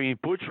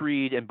 Butch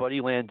Reed and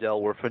Buddy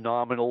Landell were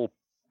phenomenal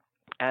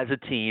as a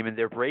team, and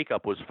their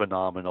breakup was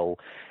phenomenal.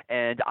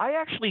 And I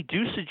actually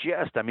do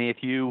suggest, if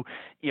you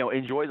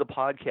enjoy the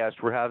podcast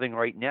we're having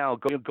right now,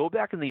 go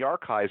back in the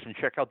archives and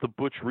check out the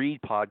Butch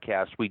Reed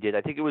podcast we did.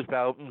 I think it was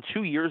about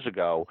 2 years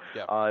ago.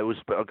 Yep. It was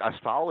a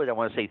solid, I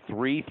want to say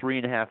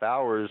 3.5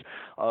 hours,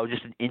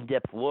 just an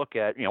in-depth look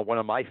at one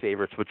of my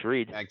favorites, Butch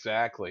Reed.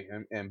 Exactly,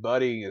 and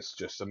Buddy is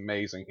just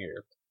amazing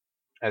here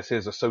as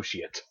his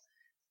associate.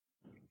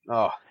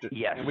 Oh,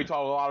 yes. And we talk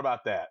a lot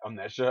about that on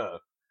that show.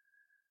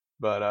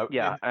 But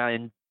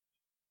and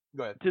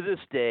go ahead. To this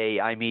day,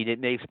 it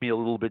makes me a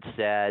little bit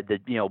sad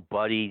that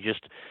Buddy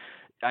just.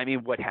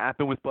 What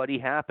happened with Buddy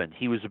happened.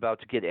 He was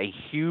about to get a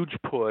huge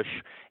push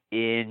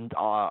in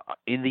the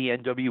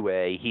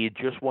NWA. He had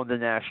just won the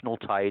national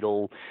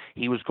title.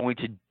 He was going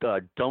to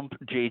dump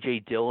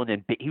J.J. Dillon,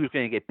 and he was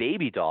going to get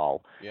Baby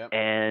Doll. Yep.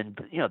 And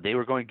they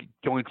were going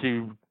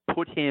to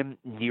put him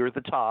near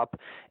the top.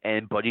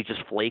 And Buddy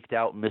just flaked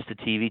out and missed a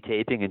TV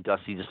taping, and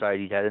Dusty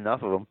decided he'd had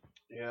enough of him.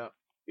 Yeah.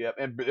 Yep,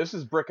 and this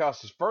is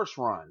Brickhouse's first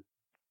run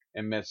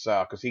in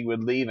Mid-South, because he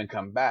would leave and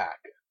come back.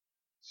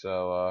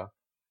 So,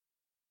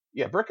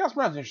 Brickhouse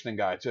Brown's an interesting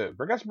guy, too.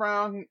 Brickhouse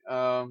Brown,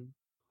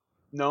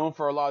 known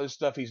for a lot of the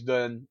stuff he's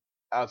done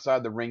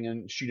outside the ring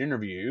and shoot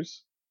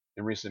interviews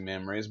in recent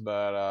memories,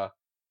 but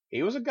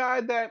he was a guy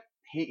that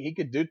he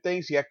could do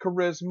things. He had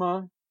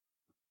charisma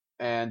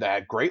and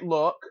had great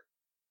look,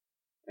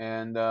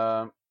 and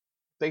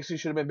thinks he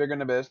should have been bigger in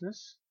the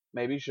business.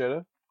 Maybe he should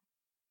have.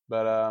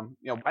 But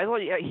I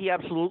thought he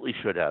absolutely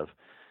should have.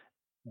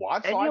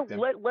 Watts liked him.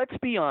 Let's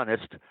be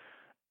honest.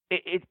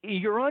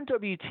 You're on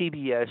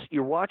WTBS.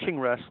 You're watching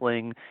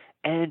wrestling,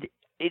 and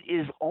it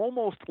is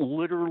almost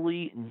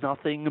literally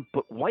nothing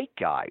but white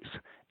guys.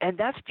 And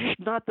that's just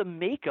not the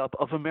makeup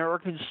of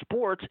American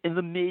sports in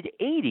the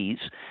mid-'80s.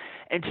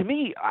 And to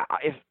me,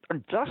 if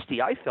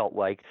Dusty, I felt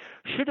like,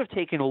 should have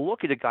taken a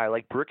look at a guy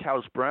like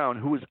Brickhouse Brown,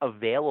 who was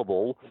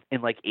available in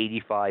like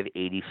 85,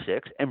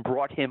 86, and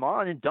brought him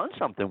on and done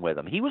something with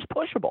him. He was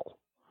pushable.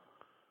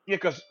 Yeah,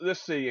 because let's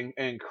see,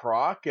 in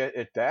Croc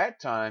at that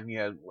time, he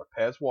had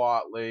Pez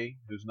Watley,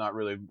 who's not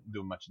really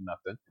doing much of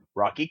nothing.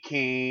 Rocky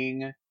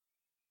King.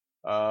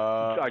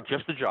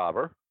 Just a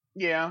jobber.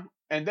 Yeah.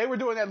 And they were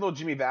doing that little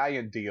Jimmy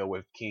Valiant deal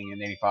with King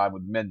in '85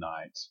 with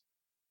Midnights.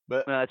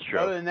 But That's true.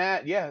 other than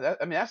that, yeah,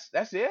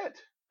 that's it.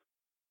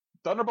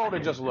 Thunderbolt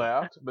had just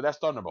left, but that's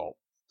Thunderbolt.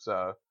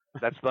 So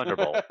That's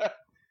Thunderbolt.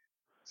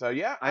 So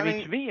yeah, I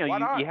mean, to me, why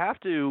not? you have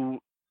to.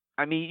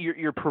 I mean,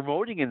 you're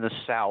promoting in the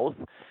South,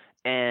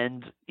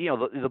 and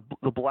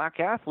the black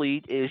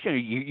athlete is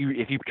you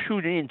if you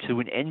tune into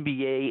an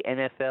NBA,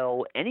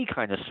 NFL, any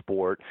kind of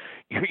sport,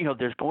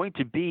 there's going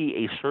to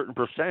be a certain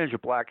percentage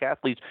of black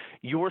athletes.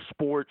 Your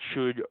sport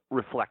should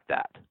reflect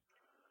that.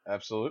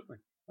 Absolutely.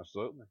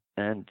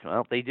 And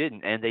well, they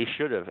didn't, and they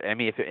should have. I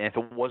mean, if it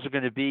wasn't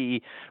going to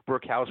be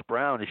Brookhouse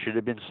Brown, it should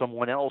have been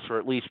someone else, or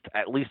at least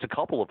a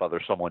couple of other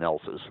someone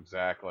else's.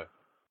 Exactly.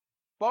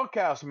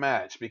 Bunkhouse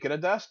match. Speaking of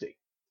Dusty,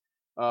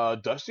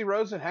 Dusty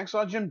Rhodes and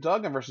Hacksaw Jim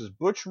Duggan versus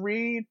Butch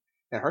Reed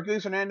and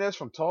Hercules Hernandez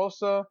from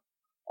Tulsa,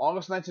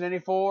 August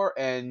 1984.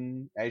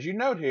 And as you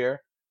note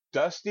here,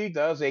 Dusty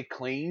does a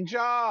clean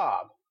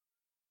job.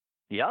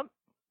 Yep.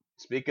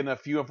 Speaking of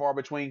few and far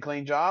between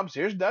clean jobs,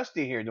 here's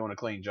Dusty here doing a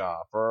clean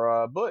job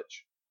for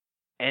Butch.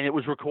 And it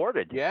was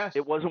recorded. Yes.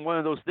 It wasn't one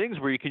of those things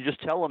where you can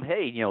just tell them,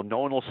 hey, no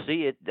one will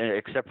see it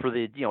except for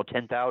the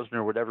 10,000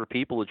 or whatever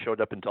people that showed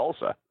up in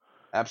Tulsa.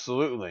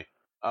 Absolutely.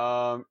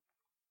 The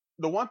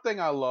one thing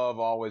I love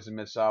always in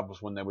Mid-South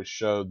was when they would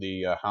show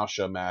the house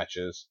show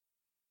matches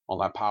on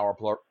that Power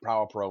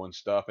Pro and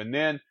stuff. And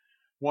then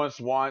once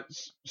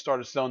Watts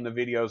started selling the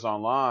videos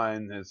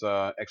online, his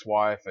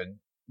ex-wife and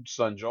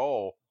son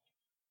Joel,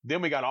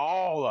 then we got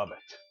all of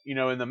it,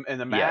 in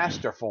the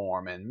master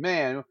form. And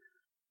man,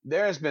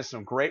 there has been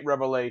some great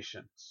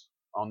revelations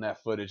on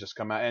that footage that's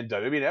come out. And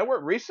WWE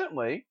Network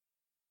recently,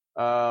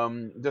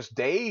 just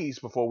days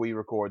before we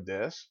record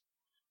this,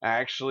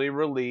 actually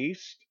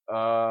released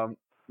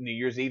New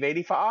Year's Eve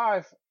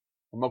 '85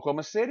 from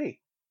Oklahoma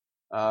City.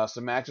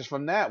 Some matches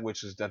from that,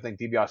 which is I think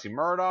DiBiase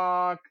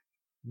Murdoch,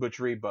 Butch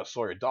Reed but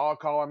Sawyer Dog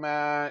Collar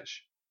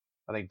match.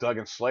 I think Doug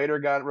and Slater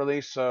got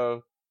released.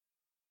 So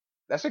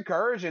that's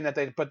encouraging that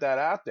they put that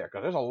out there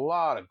because there's a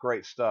lot of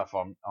great stuff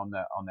on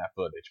that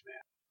footage, man.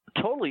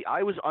 Totally.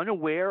 I was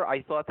unaware.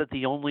 I thought that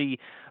the only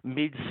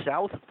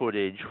Mid-South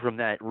footage from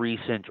that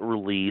recent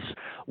release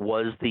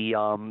was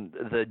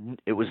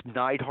it was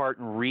Neidhart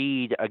and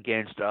Reed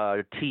against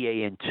TA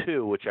and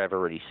 2, which I've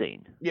already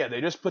seen. Yeah,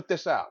 they just put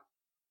this out.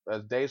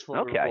 Days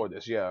before we record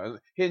this. Yeah,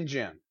 Hidden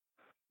Gem.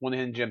 One of the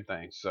Hidden Gem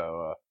things.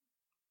 So,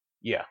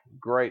 yeah,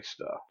 great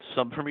stuff.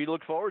 Something for me to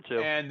look forward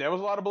to. And there was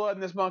a lot of blood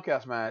in this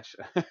bunkhouse match.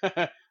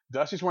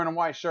 Dusty's wearing a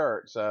white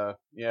shirt, so,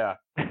 yeah.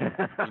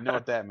 You know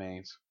what that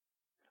means.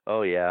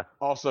 Oh, yeah.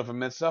 Also from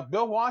Mid-South,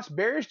 Bill Watts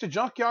buries the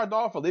Junkyard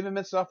Dog for leaving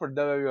Mid-South for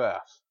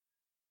WWF.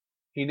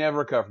 He never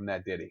recovered from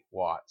that, did he,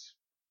 Watts?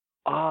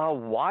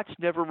 Watts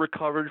never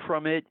recovered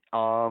from it.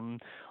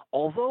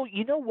 Although,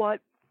 you know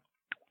what?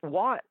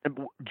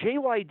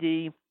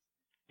 JYD,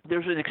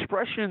 there's an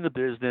expression in the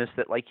business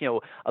that,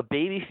 a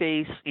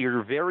babyface,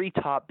 your very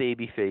top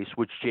babyface,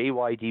 which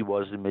JYD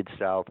was in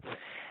Mid-South,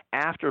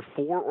 after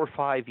 4 or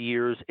 5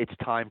 years, it's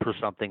time for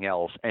something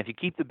else. And if you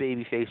keep the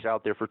babyface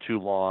out there for too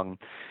long,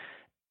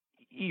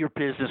 your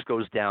business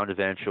goes down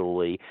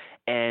eventually.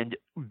 And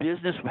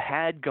business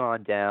had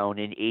gone down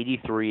in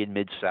 '83 in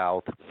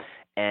Mid-South,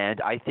 and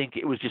I think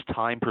it was just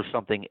time for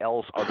something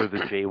else other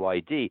than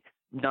JYD.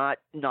 Not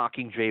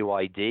knocking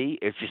JYD,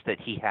 it's just that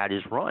he had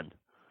his run.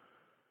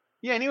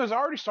 Yeah, and he was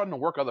already starting to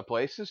work other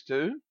places,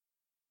 too.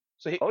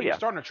 So he was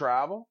starting to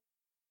travel.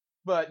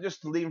 But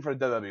just leaving for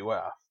the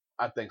WWF,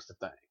 I think's the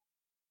thing.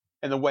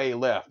 And the way he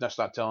left, that's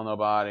not telling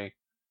nobody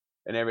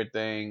and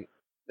everything.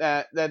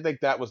 I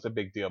think that was the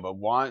big deal. But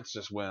Watts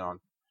just went on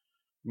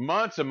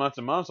months and months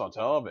and months on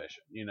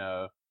television,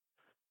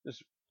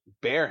 just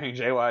burying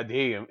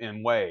JYD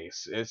in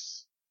ways.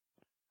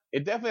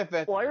 It definitely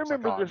affected him. Well, I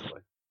remember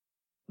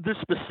this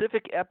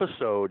specific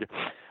episode,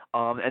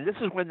 and this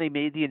is when they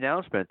made the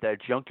announcement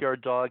that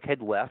Junkyard Dog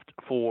had left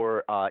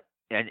for a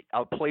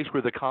place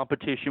where the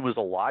competition was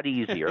a lot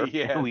easier.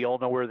 Yes. We all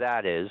know where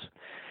that is.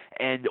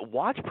 And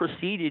Watts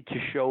proceeded to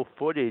show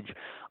footage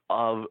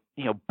of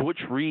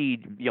Butch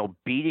Reed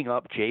beating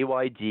up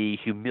JYD,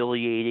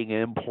 humiliating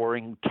him,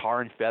 pouring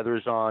tar and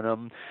feathers on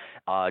him,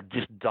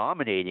 just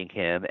dominating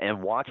him.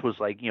 And Watts was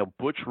like,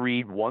 Butch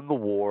Reed won the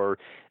war.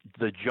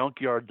 The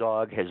Junkyard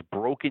Dog has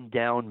broken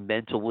down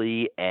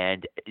mentally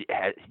and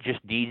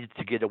just needed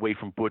to get away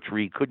from Butch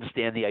Reed. Couldn't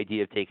stand the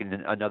idea of taking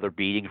another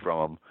beating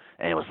from him.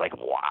 And it was like,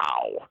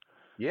 wow.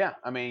 Yeah,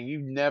 I mean, you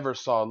never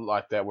saw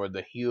like that where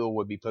the heel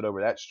would be put over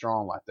that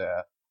strong like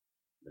that.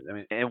 I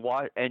mean,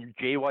 and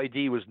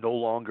JYD was no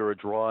longer a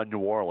draw in New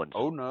Orleans.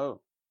 Oh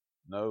no.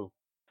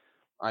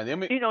 I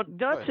mean,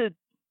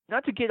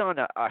 not to get on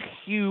a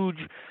huge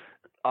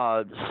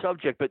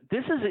subject, but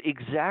this is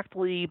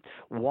exactly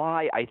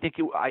why I think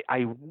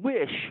I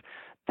wish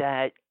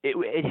that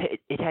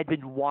it had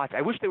been Watts.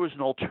 I wish there was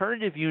an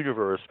alternative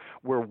universe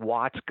where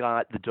Watts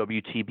got the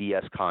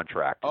WTBS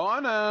contract. Oh, I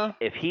know.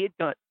 If he had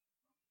done,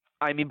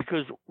 I mean,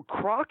 because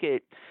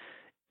Crockett.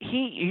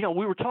 We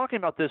were talking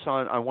about this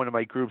on one of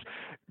my groups.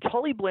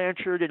 Tully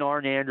Blanchard and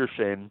Arn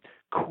Anderson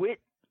quit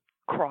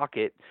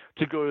Crockett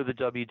to go to the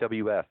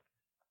WWF.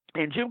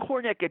 And Jim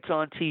Cornette gets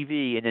on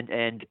TV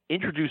and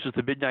introduces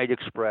the Midnight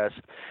Express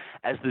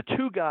as the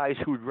two guys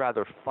who would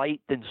rather fight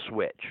than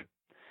switch.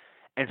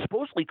 And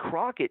supposedly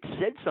Crockett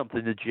said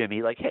something to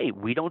Jimmy like, hey,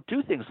 we don't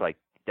do things like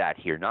that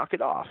here. Knock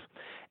it off.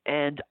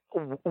 And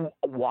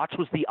Watts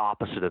was the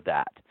opposite of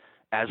that,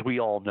 as we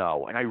all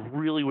know. And I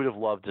really would have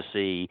loved to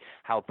see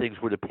how things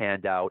would have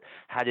panned out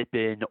had it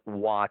been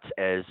Watts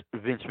as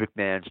Vince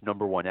McMahon's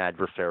number one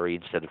adversary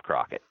instead of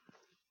Crockett.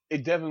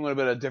 It definitely would have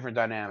been a different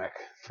dynamic,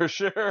 for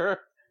sure.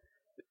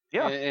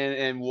 Yeah.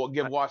 And we'll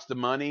give Watts the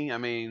money. I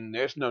mean,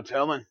 there's no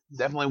telling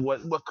definitely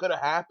what could have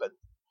happened,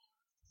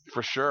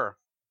 for sure.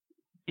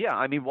 Yeah,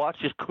 I mean, Watts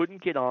just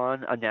couldn't get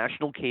on a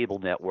national cable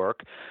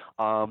network.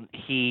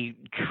 They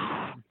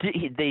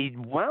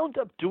wound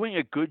up doing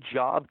a good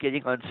job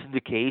getting on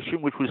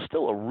syndication, which was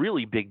still a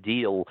really big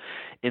deal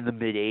in the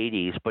mid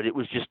 '80s. But it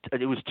was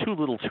too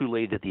little, too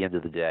late at the end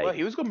of the day. Well,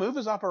 he was going to move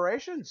his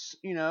operations.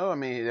 I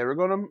mean, they were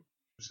going to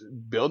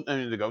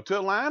to go to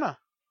Atlanta.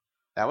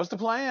 That was the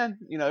plan.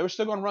 They were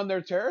still going to run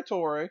their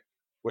territory,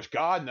 which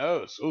God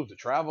knows, to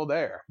travel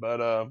there.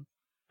 But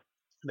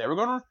they were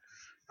going to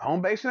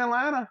home base in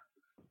Atlanta.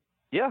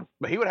 Yeah.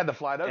 But he would have to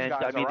fly those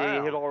guys around.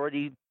 They had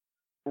already,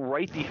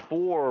 right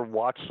before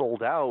Watts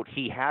sold out,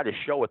 he had a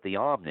show at the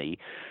Omni,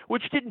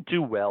 which didn't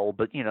do well,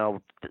 but,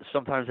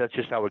 sometimes that's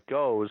just how it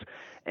goes.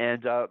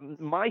 And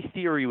my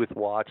theory with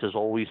Watts has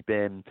always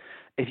been,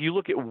 if you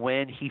look at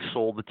when he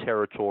sold the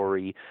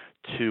territory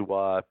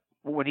to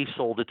when he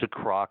sold it to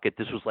Crockett,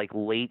 this was like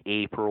late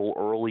April,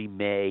 early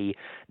May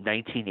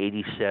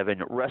 1987.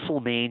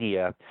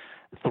 WrestleMania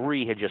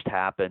 3 had just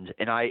happened,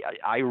 and I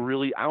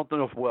don't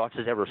know if Watts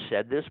has ever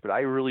said this, but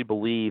I really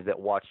believe that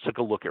Watts took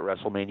a look at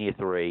WrestleMania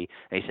 3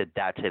 and he said,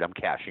 "That's it, I'm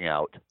cashing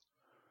out."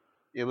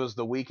 It was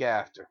the week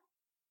after.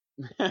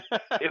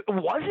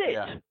 Was it?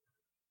 Yeah.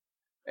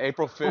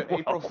 April 5th,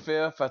 April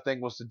 5th, I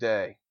think, was the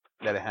day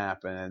that it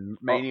happened, and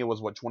Mania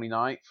was what,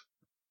 29th?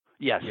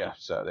 Yes. Yeah.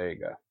 So there you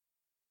go.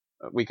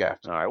 A week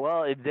after. All right.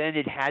 Well, then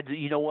it had to.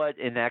 You know what?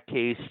 In that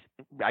case,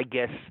 I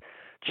guess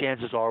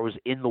chances are it was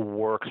in the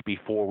works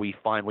before we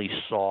finally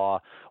saw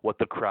what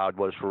the crowd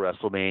was for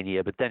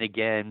WrestleMania. But then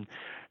again,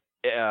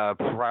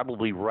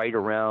 probably right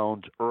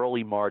around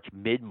early March,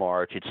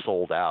 mid-March, it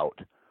sold out.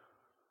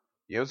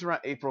 Yeah, it was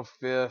around April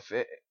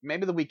 5th,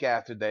 maybe the week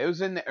after that. It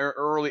was in the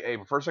early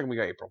April, first, second week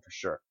of April, for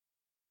sure.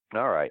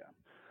 All right.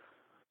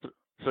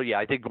 So, yeah,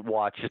 I think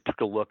Watts just took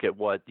a look at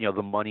what,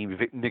 the money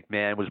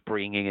McMahon was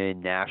bringing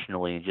in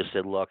nationally and just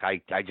said, look, I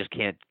just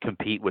can't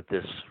compete with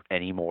this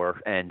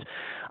anymore. And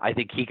I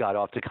think he got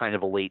off to kind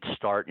of a late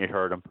start, and it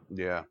hurt him.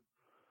 Yeah.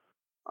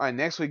 All right,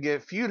 next we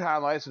get feud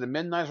highlights of the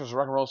Midnights vs.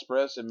 Rock and Roll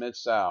Express in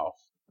Mid-South.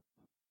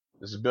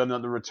 This is building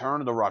up the return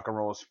of the Rock and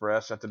Roll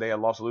Express after they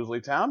had lost a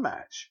Lose Town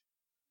match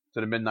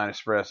to the Midnight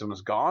Express and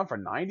was gone for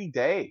 90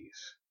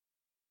 days.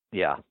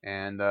 Yeah.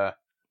 And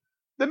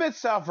the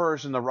Mid-South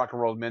version of the Rock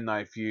and Roll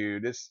Midnight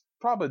feud is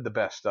probably the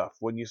best stuff,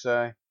 wouldn't you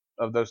say,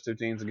 of those two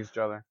teams against each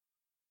other?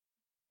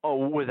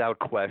 Oh, without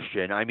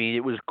question. I mean,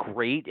 it was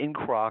great in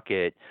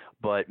Crockett,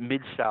 but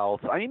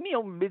Mid-South,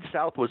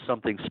 Mid-South was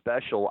something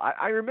special.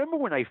 I remember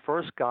when I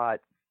first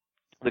got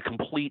the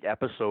complete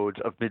episodes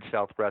of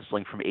Mid-South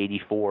Wrestling from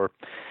 '84,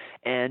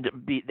 and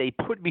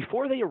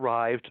before they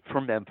arrived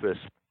from Memphis,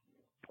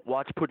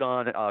 Watts put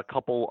on a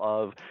couple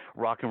of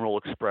Rock and Roll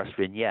Express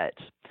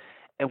vignettes.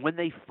 And when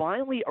they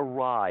finally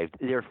arrived,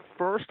 their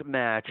first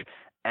match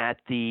at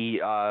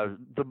the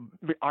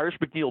Irish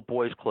McNeil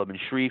Boys Club in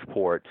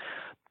Shreveport,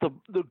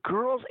 the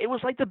girls, it was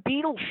like the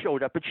Beatles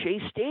showed up at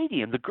Shea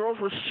Stadium. The girls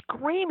were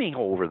screaming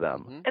over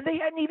them, and they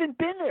hadn't even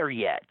been there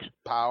yet.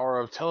 Power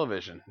of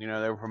television. They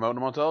were promoting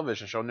them on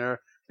television, showing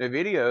their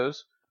videos,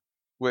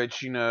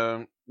 which,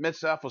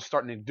 Mid-South was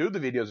starting to do the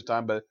videos at the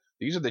time, but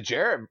these are the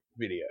Jarrett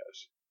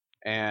videos.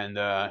 And,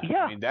 I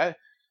mean,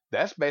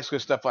 that's basically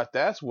stuff like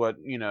that's what,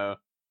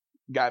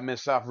 got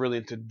Mid-South really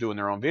into doing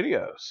their own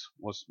videos,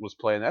 was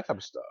playing that type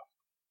of stuff.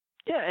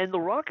 Yeah, and the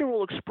Rock and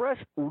Roll Express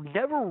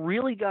never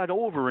really got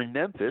over in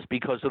Memphis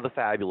because of the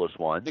Fabulous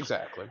Ones.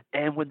 Exactly.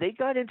 And when they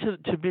got into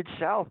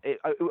Mid-South,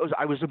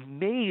 I was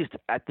amazed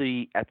at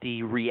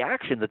the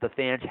reaction that the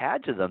fans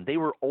had to them. They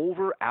were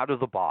over out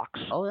of the box.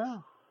 Oh yeah.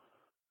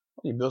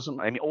 You build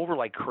over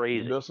like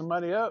crazy. You build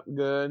somebody up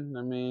good.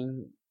 I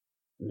mean,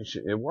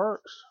 it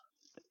works.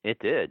 It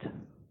did.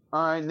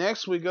 All right,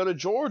 next we go to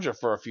Georgia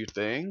for a few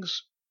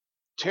things.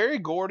 Terry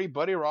Gordy,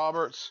 Buddy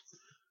Roberts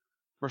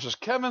versus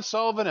Kevin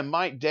Sullivan and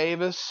Mike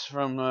Davis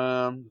from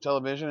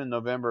television in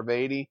November of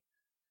 '80.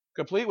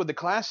 Complete with the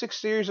classic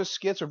series of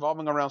skits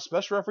revolving around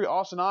special referee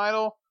Austin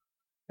Idol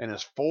and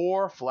his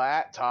 4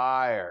 flat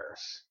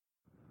tires.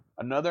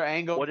 Another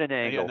angle. What an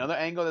angle. Another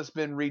angle that's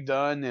been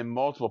redone in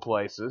multiple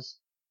places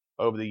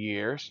over the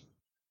years.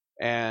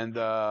 And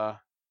the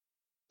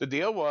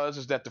deal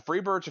is that the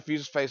Freebirds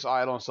refused to face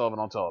Idol and Sullivan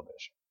on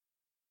television.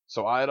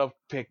 So Idol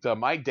picked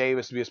Mike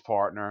Davis to be his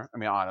partner.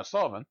 Idol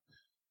Sullivan.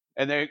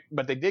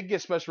 But they did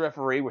get special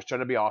referee, which turned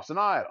to be Austin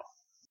Idol.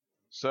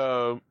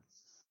 So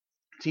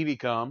TV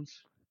comes.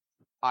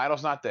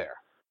 Idol's not there.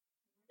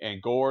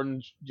 And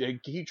Gordon, they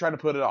keep trying to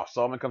put it off.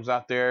 Sullivan comes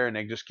out there, and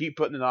they just keep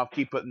putting it off,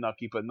 keep putting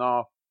it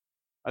off,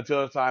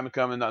 until the time to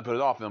come and not put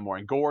it off no more.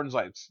 And Gordon's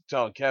like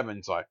telling Kevin,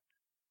 it's like,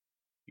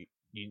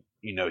 you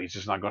know, he's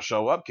just not going to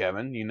show up,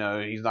 Kevin. You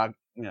know, he's not,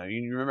 you know,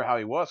 you remember how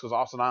he was, because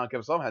Austin Idol and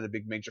Kevin Sullivan had a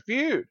big major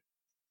feud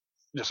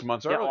just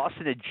months earlier.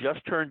 Austin had just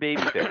turned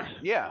babyface.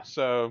 Yeah,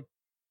 so,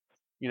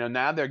 you know,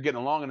 now they're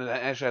getting along and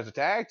actually as a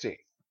tag team.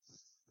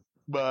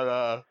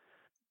 But,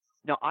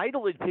 now,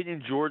 Idol had been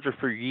in Georgia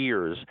for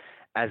years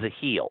as a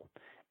heel,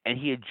 and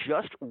he had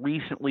just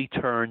recently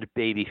turned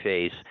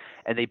babyface,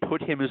 and they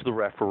put him as the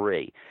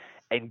referee.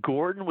 And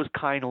Gordon was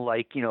kind of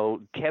like, you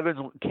know,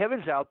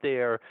 Kevin's out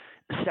there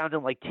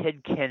sounding like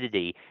Ted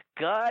Kennedy.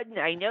 God,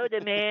 I know the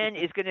man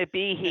is going to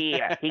be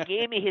here. He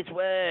gave me his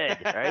word,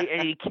 right?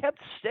 And he kept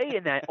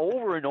saying that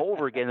over and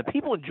over again. The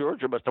people in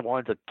Georgia must have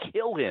wanted to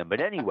kill him. But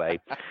anyway,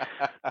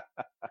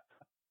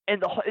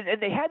 and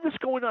they had this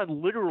going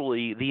on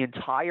literally the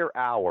entire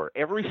hour.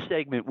 Every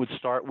segment would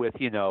start with,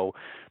 you know,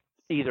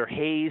 either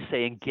Hayes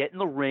saying, get in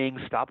the ring,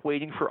 stop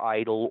waiting for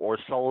Idol, or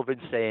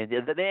Sullivan saying,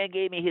 the man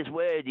gave me his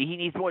word, he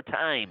needs more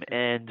time.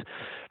 And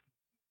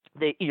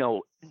they, you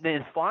know,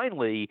 then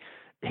finally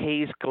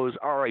Hayes goes,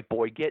 all right,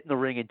 boy, get in the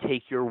ring and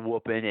take your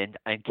whooping.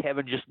 And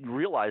Kevin just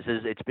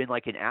realizes it's been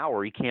like an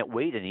hour. He can't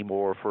wait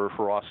anymore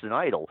for Austin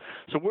Idol.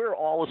 So we're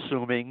all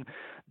assuming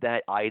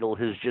that Idol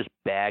has just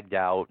bagged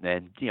out,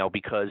 and, you know,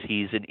 because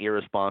he's an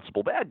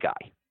irresponsible bad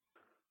guy.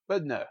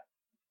 But no.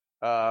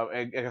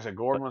 And like I said,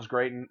 Gordon was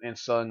great in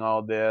selling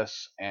all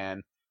this,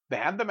 and they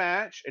had the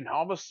match, and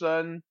all of a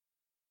sudden,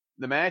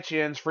 the match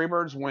ends,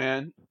 Freebirds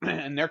win,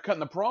 and they're cutting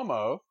the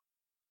promo.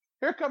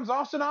 Here comes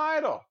Austin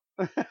Idol,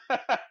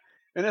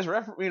 in his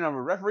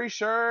referee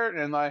shirt,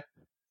 and like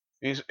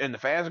and the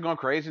fans are going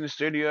crazy in the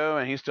studio,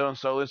 and he's telling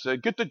Sullivan,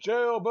 said, "Get to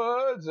jail,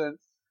 buds, and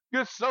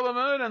get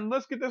Sullivan, and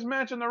let's get this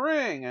match in the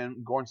ring."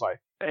 And Gordon's like,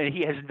 and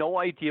he has no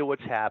idea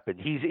what's happened.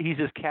 He's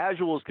as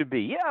casual as can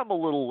be. Yeah, I'm a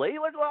little late,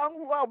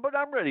 but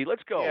I'm ready.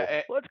 Let's go.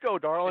 Yeah, Let's go,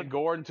 darling. And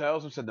Gordon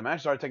tells him, said, the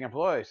match started taking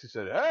place. He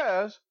said, it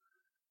has.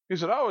 He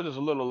said, I was just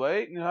a little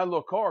late and had a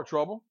little car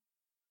trouble.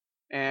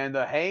 And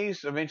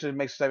Hayes eventually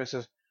makes a statement,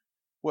 says,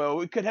 well,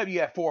 we could have you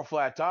at 4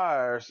 flat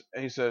tires.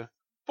 And he said,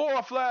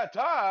 4 flat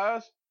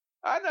tires?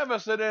 I never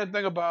said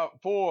anything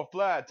about 4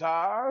 flat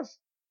tires.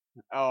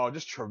 Oh,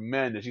 just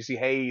tremendous. You see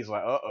Hayes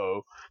like,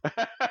 uh-oh.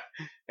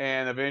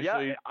 And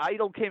eventually... Yeah,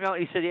 Idol came out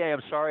and he said, yeah,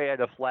 I'm sorry I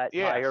had a flat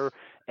tire.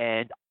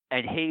 And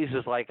Hayes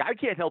is like, I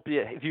can't help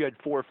you if you had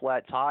 4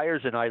 flat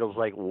tires. And Idol's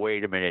like,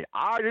 wait a minute.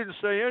 I didn't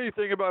say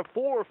anything about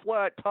 4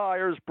 flat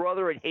tires,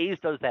 brother. And Hayes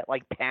does that,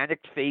 like,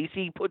 panicked face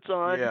he puts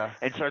on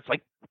and starts,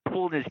 like,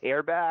 pulling his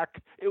hair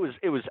back. It was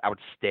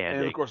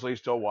outstanding. And, of course,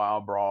 leads to a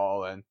wild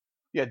brawl. And,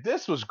 yeah,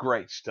 this was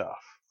great stuff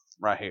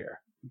right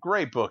here.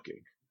 Great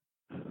booking.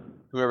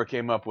 Whoever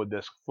came up with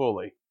this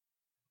fully.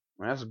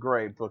 I mean, that's a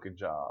great booking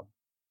job.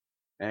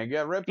 And it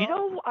got ripped off. You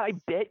know, I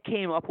bet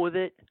came up with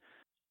it.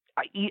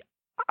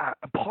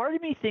 Part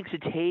of me thinks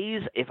it's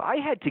Hayes. If I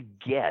had to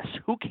guess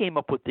who came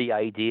up with the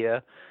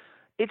idea,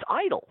 it's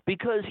Idol,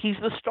 because he's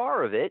the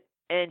star of it,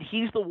 and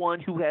he's the one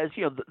who has,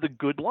 you know, the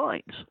good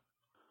lines.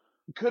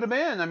 Could have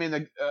been. I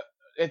mean,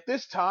 at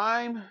this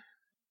time,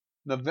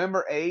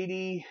 November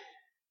 80,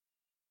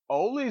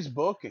 Ole's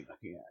booking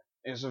again.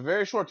 It's a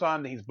very short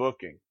time that he's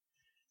booking.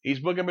 He's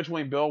booking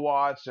between Bill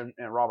Watts and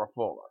Robert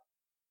Fuller.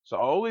 So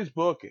Ole's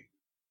booking.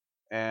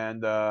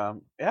 And, I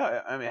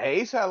mean,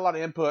 Hayes had a lot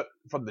of input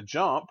from the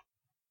jump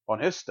on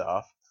his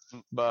stuff.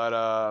 But,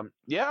 I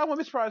wouldn't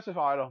be surprised if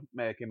Idol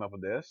may have came up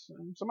with this.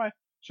 Somebody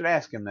should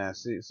ask him that,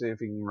 see if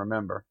he can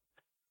remember.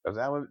 Because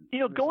that would... You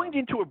know, going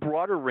into a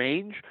broader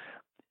range,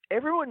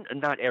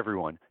 not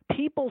everyone,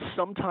 people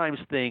sometimes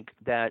think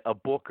that a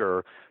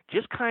booker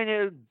just kind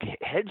of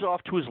heads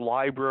off to his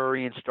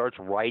library and starts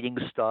writing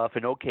stuff,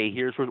 and okay,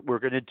 here's what we're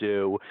going to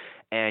do,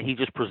 and he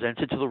just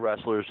presents it to the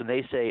wrestlers, and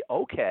they say,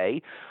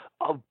 okay.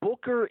 A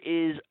booker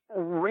is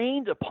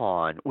rained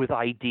upon with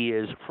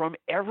ideas from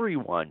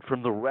everyone,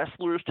 from the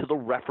wrestlers to the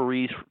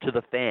referees to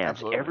the fans.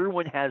 Absolutely.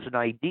 Everyone has an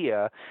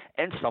idea,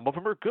 and some of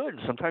them are good.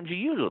 Sometimes you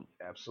use them.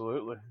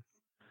 Absolutely.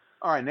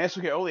 All right, next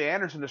we get Ole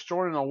Anderson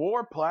destroying an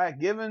award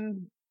plaque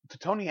given to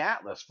Tony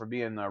Atlas for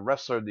being the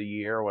Wrestler of the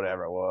Year or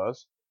whatever it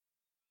was.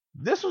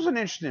 This was an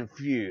interesting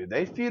feud.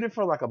 They feuded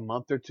for like a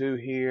month or two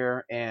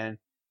here, and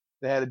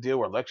they had a deal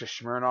where Alexis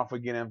Smirnoff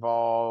would get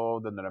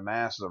involved, and then the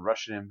mask was a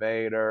Russian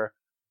invader,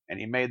 and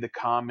he made the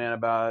comment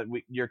about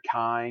your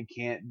kind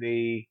can't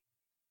be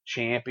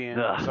champion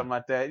or something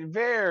like that.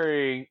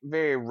 Very,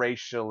 very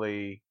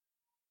racially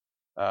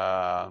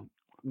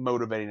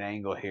motivating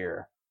angle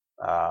here.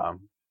 I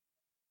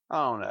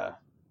don't know.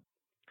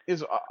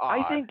 It's odd.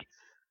 I think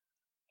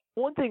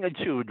one thing,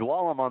 too,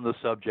 while I'm on the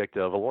subject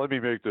of, let me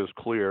make this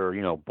clear,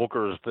 you know,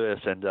 Booker's this,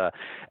 and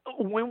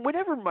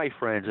whenever my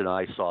friends and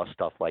I saw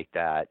stuff like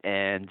that,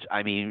 and,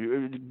 I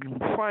mean,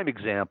 prime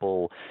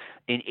example,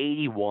 in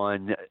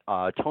 81,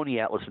 Tony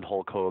Atlas and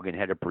Hulk Hogan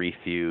had a brief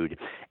feud,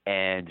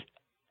 and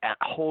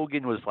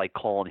Hogan was, like,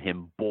 calling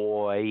him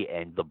boy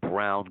and the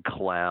brown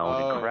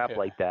clown and crap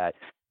like that.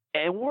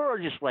 And we're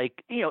just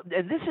like,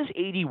 and this is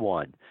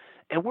 81.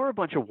 And we're a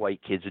bunch of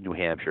white kids in New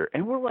Hampshire.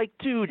 And we're like,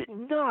 dude,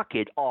 knock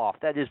it off.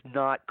 That is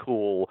not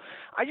cool.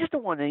 I just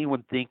don't want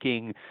anyone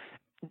thinking,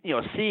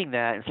 seeing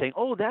that and saying,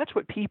 oh, that's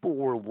what people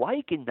were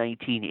like in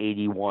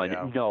 1981.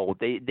 Yeah. No,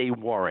 they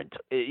weren't.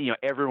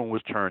 Everyone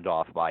was turned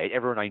off by it.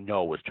 Everyone I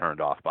know was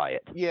turned off by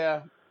it.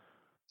 Yeah.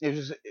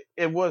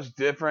 It was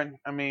different.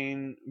 I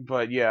mean,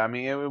 but yeah, I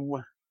mean,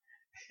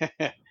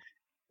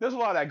 there's a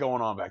lot of that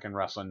going on back in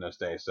wrestling those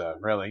days, so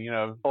really,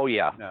 Oh,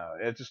 yeah. no,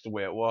 it's just the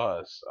way it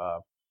was.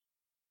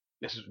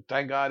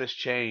 Thank God it's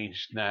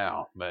changed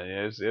now, but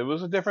it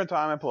was a different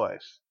time and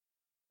place.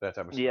 That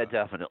type of stuff. Yeah,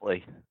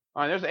 definitely.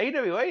 All right, there's an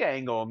AWA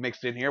angle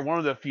mixed in here, one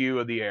of the few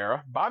of the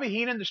era. Bobby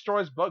Heenan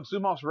destroys Buck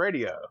Zumoff's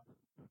radio.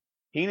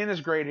 Heenan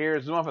is great here.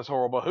 Zumoff is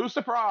horrible. Who's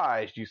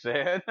surprised, you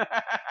said?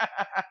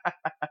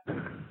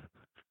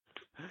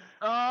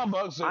 Oh,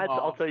 Buck Zumoff.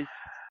 I'll tell you,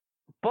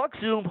 Buck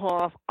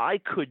Zumhoff, I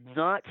could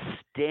not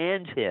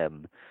stand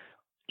him.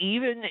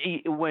 Even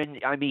when,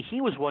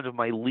 he was one of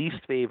my least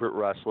favorite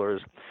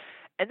wrestlers.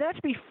 And that's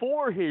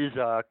before his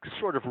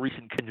sort of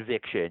recent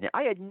conviction.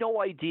 I had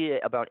no idea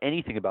about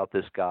anything about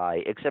this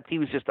guy, except he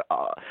was just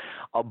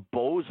a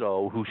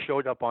bozo who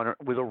showed up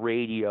with a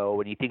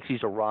radio, and he thinks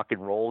he's a rock and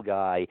roll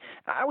guy.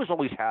 I was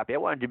always happy. I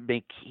wanted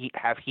to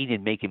have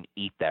Heenan make him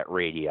eat that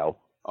radio.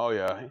 Oh,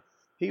 yeah.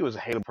 He was a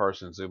hateable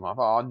person, Zumoff.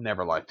 Oh, I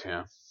never liked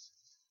him.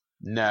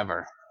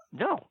 Never.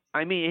 No.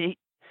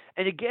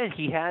 And again,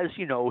 he has,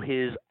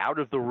 his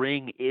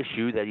out-of-the-ring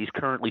issue that he's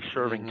currently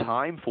serving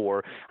time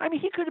for.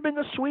 He could have been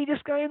the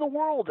sweetest guy in the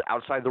world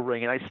outside the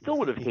ring, and I still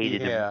would have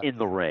hated him in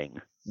the ring.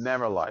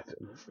 Never liked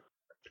him.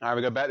 All right,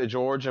 we go back to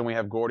Georgia, and we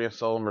have Gordy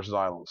Sullivan versus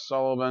Island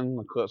Sullivan,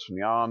 the clips from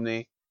the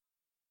Omni.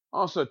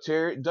 Also,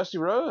 Dusty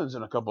Rhodes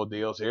in a couple of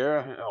deals here.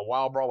 A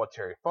wild brawl with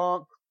Terry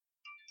Funk.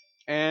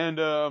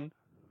 And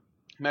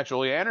match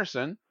Ole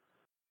Anderson,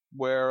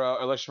 where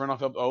Alexis Renoff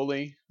helped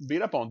Ole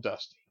beat up on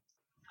Dusty.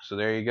 So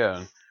there you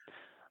go.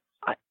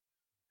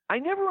 I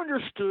never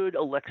understood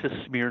Alexis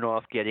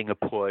Smirnoff getting a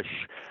push.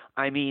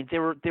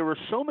 There were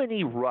so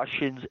many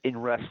Russians in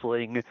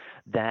wrestling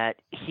that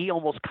he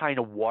almost kind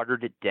of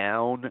watered it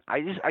down. I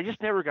just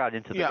never got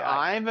into the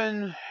guy.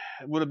 Ivan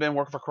would have been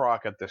working for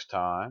Crockett this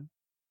time.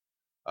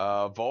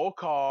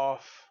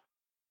 Volkov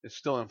is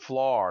still in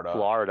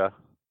Florida.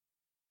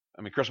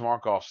 Chris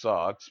Markoff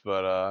sucks,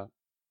 but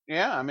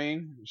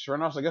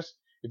Smirnoff, I guess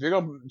if you're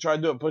gonna try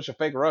to push a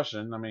fake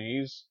Russian,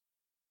 he's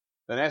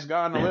the next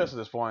guy on the list at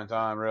this point in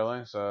time,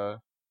 really. So,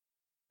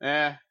 he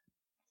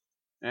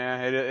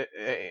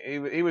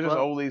was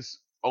just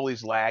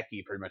Ole's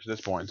lackey pretty much at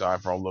this point in time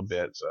for a little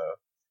bit. So,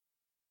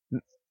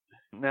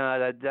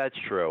 no, that's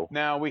true.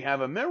 Now we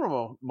have a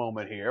memorable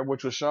moment here,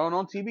 which was shown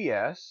on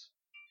TBS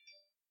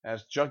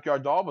as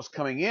Junkyard Dog was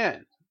coming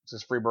in.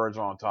 Since Freebirds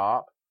are on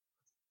top,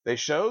 they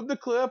showed the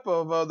clip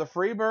of the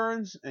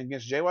Freebirds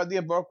against JYD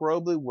and Buck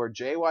Robley, where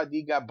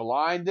JYD got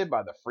blinded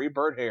by the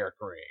Freebird hair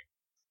cream.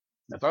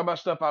 Now, talk about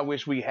stuff I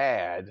wish we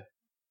had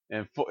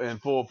in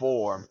full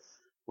form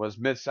was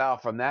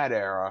Mid-South from that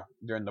era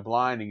during the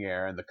blinding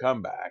era and the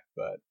comeback.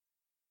 But,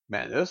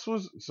 man, this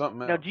was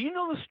something else. Now, do you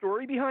know the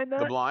story behind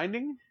that? The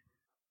blinding?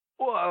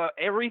 Well,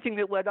 everything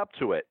that led up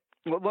to it.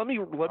 Let me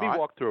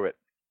walk through it.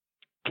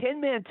 Ken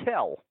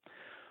Mantell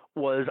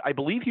I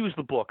believe he was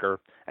the booker,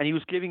 and he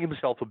was giving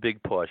himself a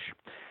big push.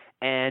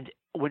 And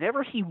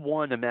whenever he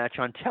won a match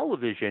on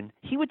television,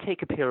 he would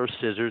take a pair of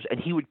scissors and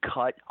he would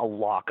cut a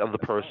lock of the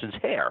person's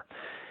hair.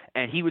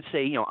 And he would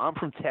say, I'm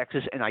from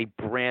Texas and I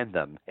brand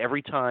them.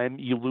 Every time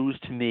you lose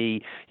to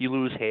me, you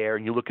lose hair,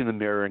 and you look in the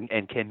mirror,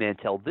 and Ken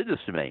Mantell did this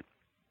to me.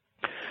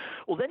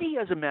 Well, then he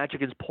has a match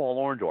against Paul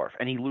Orndorff,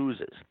 and he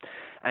loses.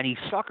 And he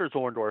suckers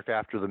Orndorff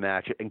after the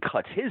match and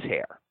cuts his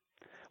hair.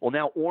 Well,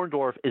 now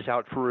Orndorff is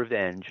out for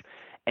revenge,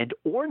 and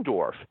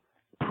Orndorff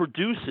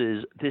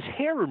produces this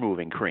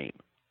hair-removing cream.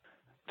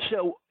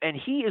 So, and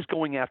he is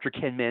going after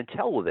Ken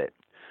Mantell with it.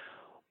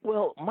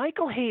 Well,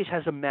 Michael Hayes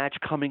has a match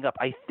coming up.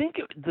 I think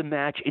the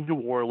match in New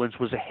Orleans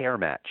was a hair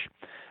match.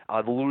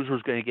 The loser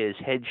was going to get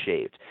his head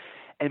shaved.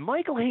 And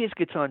Michael Hayes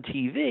gets on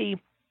TV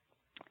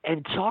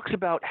and talks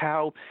about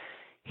how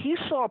he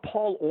saw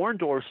Paul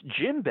Orndorff's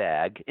gym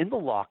bag in the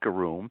locker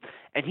room,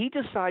 and he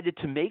decided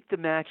to make the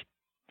match,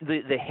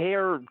 the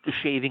hair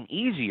shaving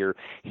easier.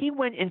 He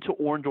went into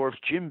Orndorff's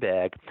gym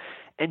bag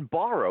and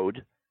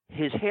borrowed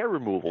his hair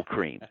removal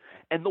cream.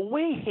 And the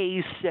way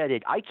Hayes said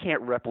it, I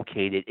can't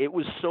replicate it. It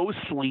was so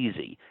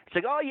sleazy. It's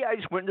like, oh, yeah, I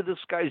just went into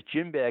this guy's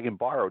gym bag and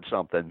borrowed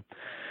something.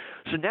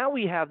 So now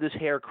we have this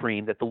hair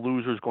cream that the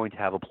loser is going to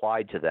have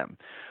applied to them.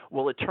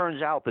 Well, it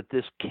turns out that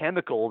this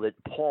chemical that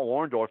Paul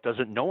Orndorff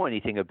doesn't know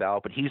anything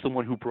about, but he's the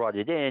one who brought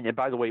it in. And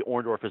by the way,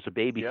 Orndorff is a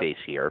babyface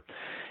here.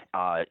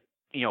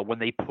 When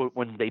they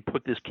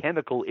put this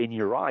chemical in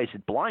your eyes,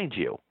 it blinds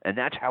you, and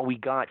that's how we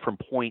got from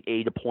point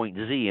A to point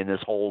Z in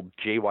this whole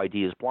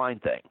JYD is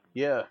blind thing.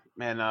 Yeah,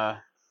 man.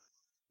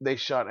 They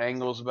shot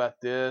angles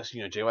about this.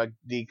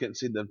 JYD couldn't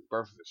see the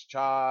birth of his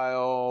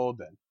child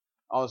and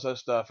all this other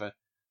stuff. And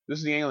this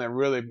is the angle that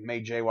really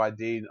made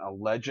JYD a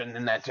legend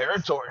in that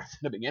territory,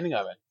 the beginning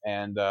of it.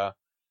 And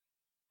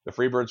the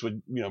Freebirds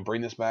would,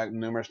 bring this back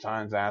numerous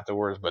times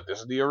afterwards, but this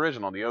is the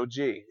original, the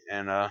OG.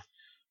 And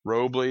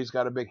Robley's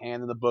got a big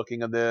hand in the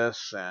booking of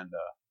this, and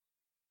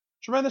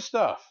tremendous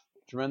stuff.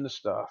 Tremendous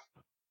stuff.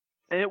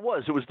 And it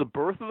was the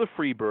birth of the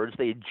Freebirds.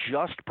 They had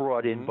just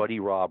brought in Buddy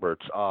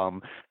Roberts.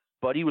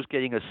 Buddy was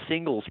getting a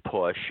singles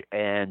push,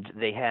 and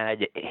they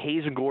had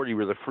Hayes and Gordy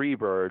were the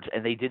Freebirds,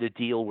 and they did a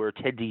deal where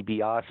Ted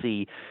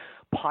DiBiase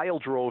pile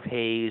drove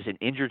Hayes and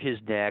injured his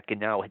neck, and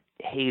now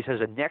Hayes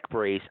has a neck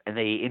brace, and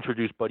they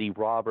introduced Buddy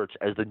Roberts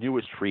as the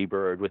newest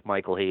Freebird with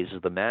Michael Hayes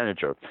as the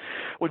manager.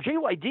 When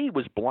JYD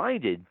was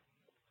blinded,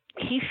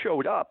 he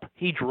showed up.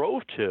 He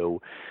drove to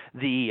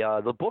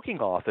the booking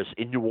office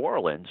in New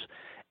Orleans,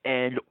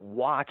 and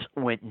Watts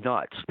went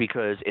nuts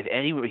because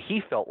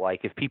he felt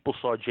like if people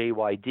saw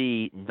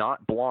JYD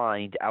not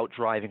blind out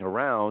driving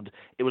around,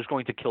 it was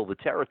going to kill the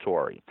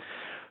territory.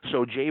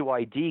 So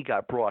JYD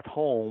got brought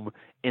home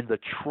in the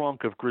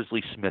trunk of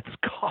Grizzly Smith's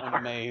car.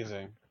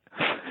 Amazing.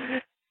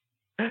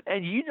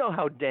 And you know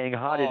how dang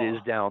hot it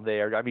is down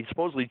there. I mean,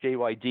 supposedly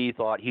JYD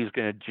thought he was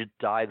going to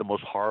die the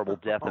most horrible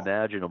death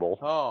imaginable.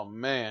 Oh,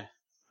 man.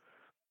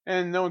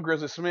 And knowing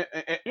Grizzly Smith,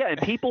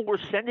 and people were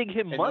sending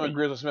him money. Knowing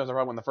Grizzly Smith, I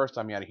remember the first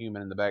time he had a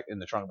human in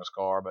the trunk of his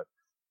car, but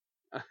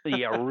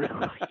yeah,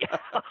 really.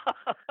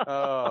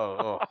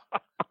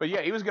 But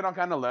yeah, he was getting all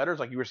kind of letters,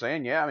 like you were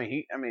saying. Yeah, I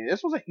mean,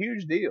 this was a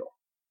huge deal.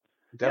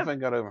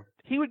 Definitely got over.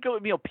 He would go.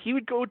 He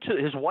would go to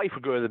his wife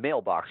would go to the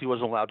mailbox. He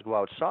wasn't allowed to go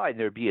outside. And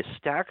there'd be a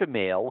stack of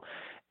mail.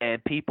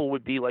 And people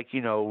would be like, I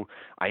know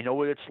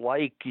what it's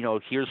like.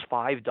 Here's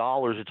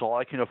 $5. It's all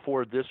I can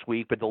afford this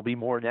week, but there'll be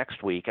more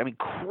next week. I mean,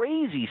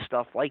 crazy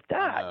stuff like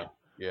that.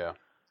 Yeah.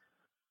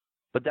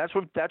 But that's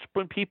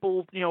when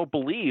people,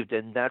 believed,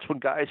 and that's when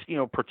guys,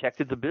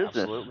 protected the business.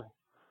 Absolutely.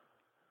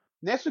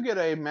 Next, we get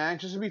a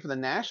match. This will be for the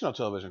national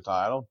television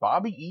title: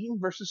 Bobby Eaton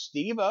versus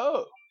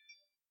Steve-O.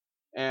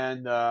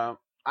 And I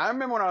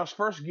remember when I was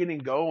first getting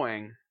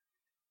going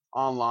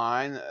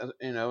online,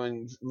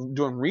 and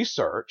doing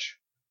research.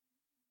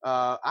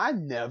 I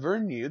never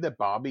knew that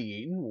Bobby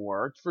Eaton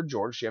worked for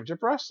George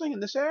Championship Wrestling in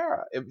this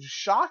era. It was a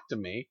shock to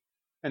me.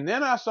 And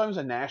then I saw him as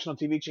a national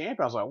TV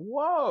champion. I was like,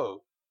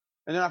 whoa.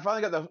 And then I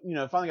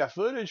finally got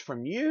footage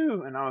from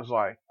you, and I was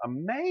like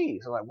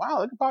amazed. I was like,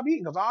 wow, look at Bobby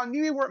Eaton. Because I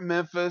knew he worked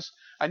Memphis.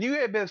 I knew he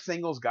had been a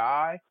singles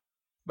guy,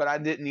 but I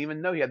didn't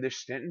even know he had this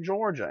stint in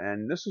Georgia.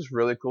 And this is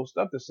really cool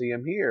stuff to see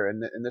him here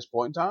in this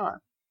point in time.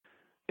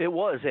 It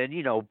was. And,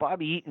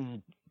 Bobby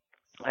Eaton,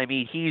 I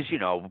mean, he's,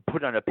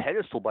 put on a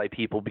pedestal by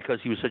people because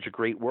he was such a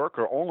great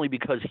worker, only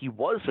because he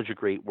was such a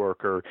great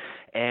worker,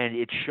 and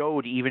it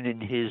showed even in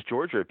his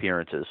Georgia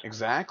appearances.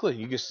 Exactly.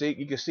 You could see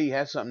he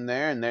had something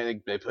there, and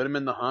they put him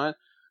in the hunt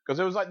because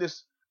there was like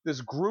this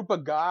group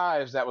of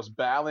guys that was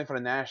battling for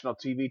the national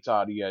TV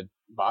title. You had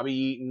Bobby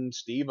Eaton,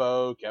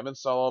 Steve-O, Kevin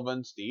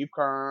Sullivan, Steve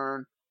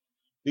Kern.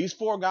 These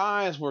four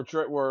guys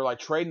were like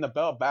trading the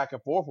belt back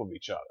and forth with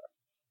each other,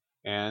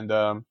 and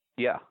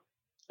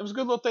it was a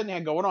good little thing they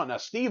had going on. Now,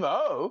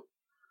 Steve-O,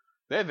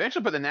 they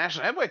eventually put the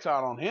national heavyweight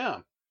title on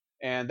him.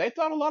 And they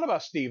thought a lot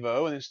about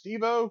Steve-O. And then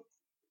Steve-O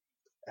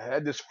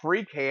had this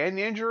freak hand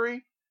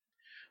injury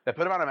that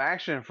put him out of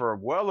action for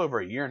well over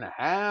a year and a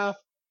half.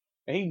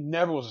 And he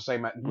never was the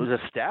same. It was a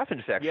staph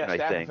infection, I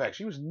think. Yeah, staph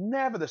infection. He was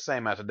never the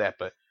same after that.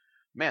 But,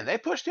 man, they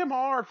pushed him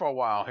hard for a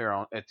while here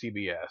at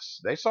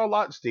TBS. They saw a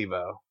lot in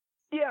Steve-O.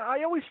 Yeah,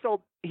 I always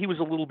felt he was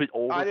a little bit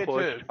overpushed. I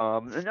did too.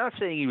 I'm not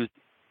saying he was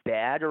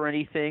bad or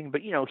anything,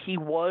 but he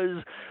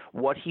was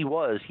what he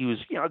was. He was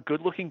a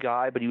good-looking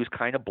guy, but he was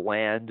kind of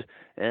bland,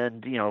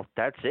 and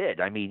that's it.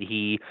 I mean,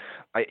 he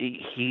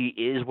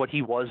is what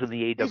he was in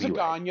the AWA. He's a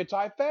Gagne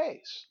type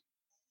face.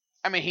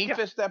 I mean, he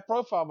fits that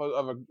profile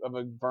of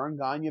a Vern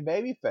Gagne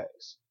baby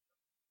face,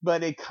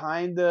 but it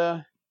kind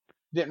of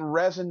didn't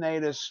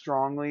resonate as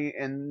strongly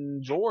in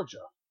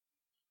Georgia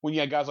when you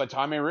had guys like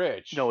Tommy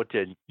Rich. No, it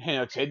didn't.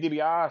 Ted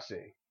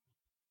DiBiase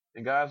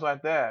and guys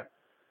like that.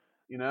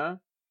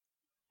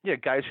 Yeah,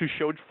 guys who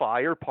showed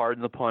fire,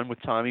 pardon the pun, with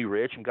Tommy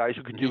Rich, and guys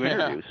who could do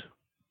interviews.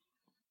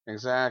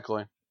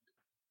 Exactly.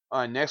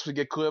 All right, next we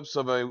get clips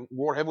of a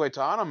World Heavyweight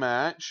title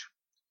match.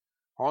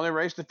 Harley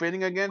Race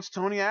defending against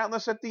Tony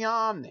Atlas at the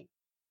Omni.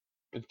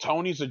 And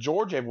Tony's the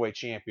Georgia Heavyweight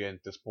Champion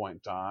at this point in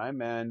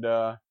time. And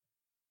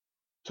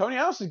Tony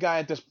Atlas is the guy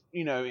at this,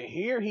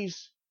 here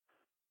he's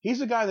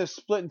the guy that's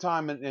splitting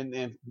time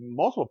in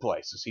multiple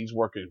places. He's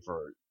working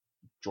for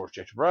Georgia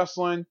Championship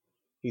Wrestling.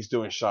 He's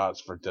doing shots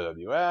for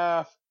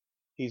WWF.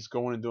 He's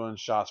going and doing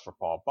shots for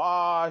Paul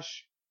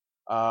Bosch.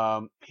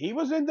 He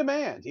was in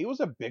demand. He was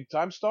a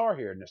big-time star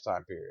here in this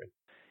time period.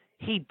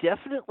 He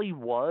definitely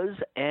was.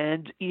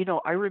 And,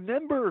 I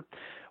remember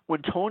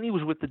when Tony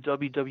was with the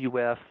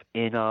WWF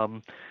in,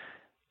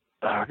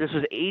 this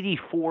was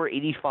 84,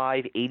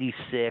 85,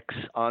 86.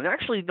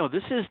 Actually, no,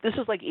 this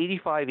is like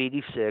 85,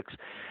 86.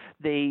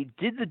 They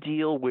did the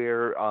deal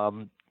where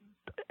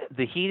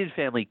the Heenan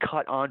family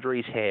cut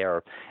Andre's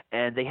hair,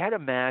 and they had a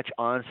match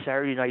on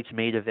Saturday night's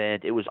main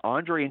event. It was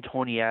Andre and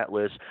Tony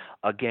Atlas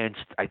against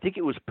I think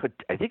it was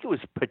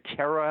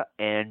Patera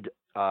and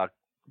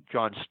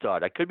John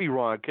Studd. I could be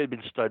wrong. It could have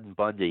been Studd and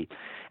Bundy.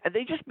 And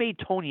they just made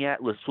Tony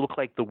Atlas look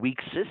like the weak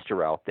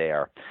sister out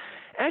there.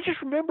 And I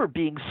just remember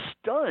being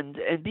stunned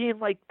and being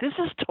like, this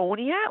is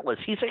Tony Atlas.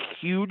 He's a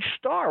huge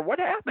star. What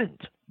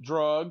happened?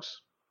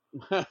 Drugs.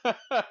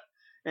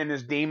 And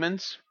his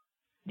demons.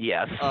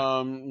 Yes.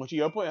 Which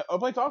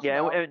Opley talks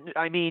about. And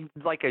I mean,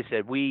 like I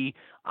said,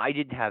 I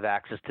didn't have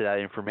access to that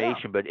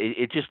information, but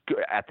it just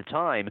at the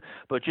time,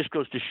 but it just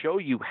goes to show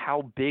you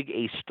how big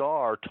a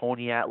star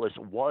Tony Atlas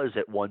was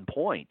at one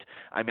point.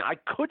 I mean, I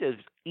could have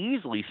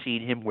easily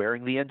seen him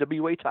wearing the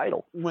NWA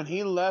title. When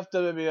he left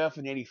WWF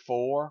in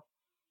 '84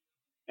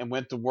 and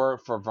went to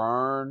work for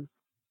Vern,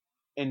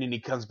 and then he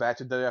comes back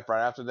to WWF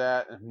right after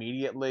that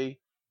immediately,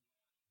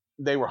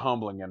 they were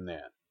humbling him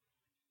then.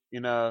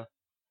 You know?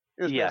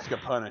 It was basically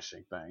a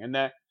punishing thing,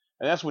 and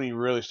that's when he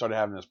really started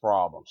having his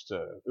problems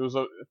too. It was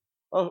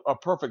a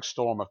perfect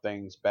storm of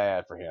things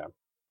bad for him.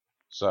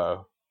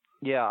 So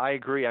yeah, I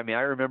agree. I mean,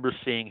 I remember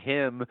seeing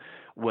him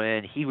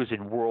when he was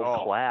in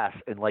World Class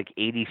in like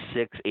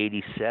 '86,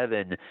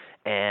 '87,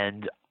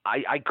 and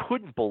I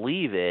couldn't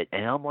believe it.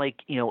 And I'm like,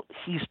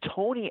 he's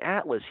Tony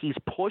Atlas. He's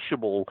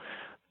pushable,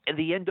 and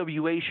the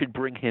NWA should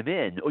bring him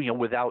in,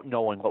 without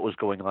knowing what was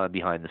going on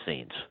behind the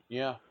scenes.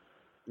 Yeah,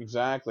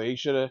 exactly.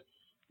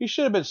 He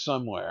should have been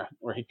somewhere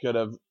where he could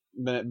have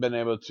been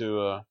able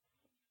to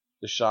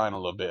shine a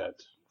little bit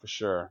for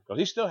sure. Because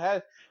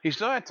he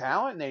still had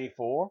talent in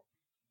 '84.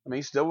 I mean,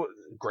 he's still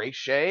in great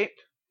shape,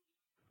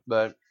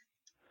 but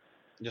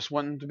just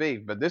wasn't to be.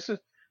 But this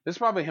is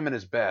probably him at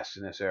his best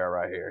in this era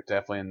right here.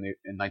 Definitely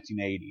in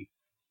 1980,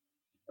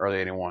 early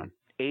 '81.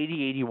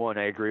 80, 81.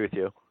 I agree with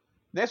you.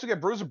 Next we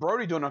get Bruiser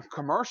Brody doing a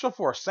commercial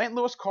for a St.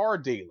 Louis car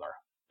dealer.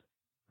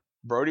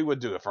 Brody would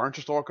do a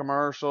furniture store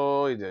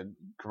commercial. He did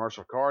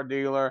commercial car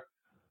dealer.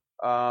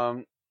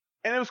 And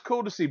it was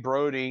cool to see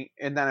Brody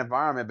in that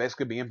environment,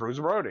 basically being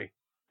Bruiser Brody.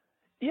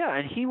 Yeah,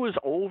 and he was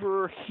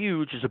over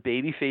huge as a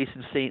babyface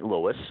in St.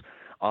 Louis.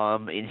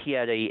 And he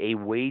had a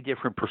way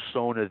different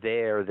persona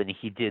there than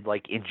he did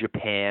like in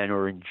Japan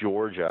or in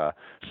Georgia.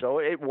 So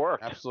it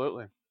worked.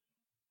 Absolutely.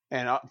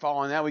 And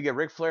following that, we get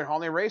Ric Flair and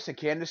Harley Race in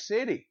Kansas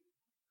City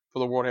for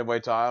the World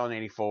Heavyweight title in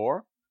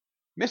 '84.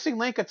 Missing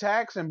Link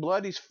attacks and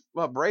Bloody's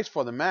brace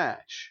for the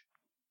match.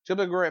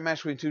 Typically a great match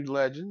between two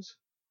legends.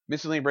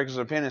 Missing Link breaks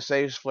a pin and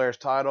saves Flair's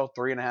title,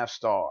 3.5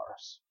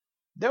 stars.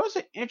 There was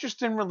an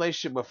interesting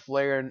relationship with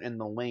Flair and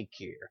the Link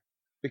here,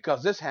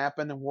 because this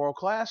happened in World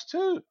Class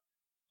too.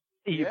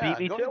 You beat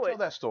me to it. Tell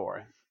that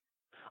story.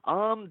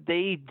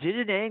 They did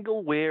an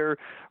angle where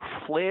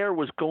Flair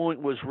was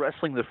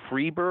wrestling the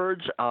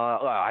Freebirds.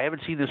 I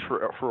haven't seen this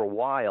for a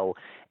while,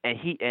 and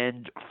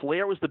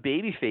Flair was the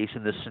babyface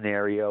in this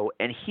scenario,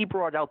 and he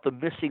brought out the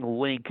missing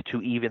link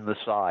to even the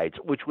sides,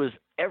 which was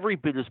every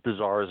bit as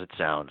bizarre as it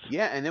sounds.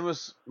 Yeah, and it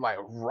was like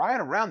right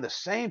around the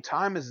same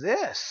time as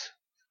this.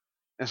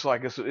 It's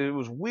like it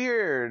was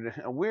weird,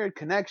 a weird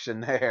connection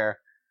there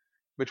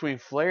between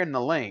Flair and the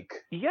Link.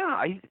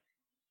 Yeah,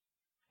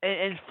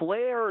 And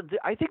Flair,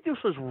 I think this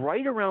was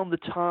right around the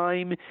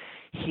time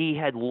he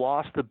had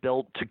lost the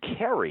belt to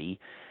Kerry,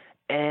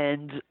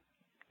 and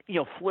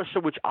Flair,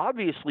 which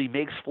obviously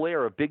makes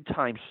Flair a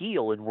big-time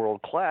heel in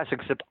World Class,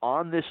 except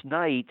on this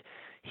night,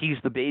 he's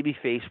the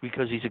babyface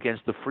because he's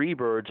against the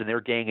Freebirds, and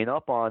they're ganging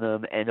up on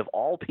him, and of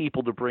all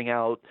people to bring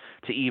out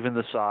to even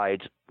the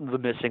sides, the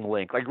missing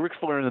link. Like Ric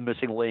Flair and the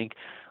missing link,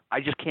 I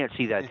just can't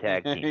see that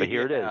tag team, but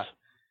here it is.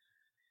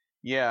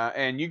 Yeah,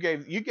 and you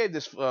gave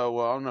this. Well,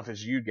 I don't know if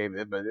it's you gave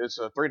it, but it's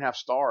 3.5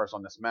 stars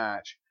on this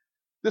match.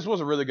 This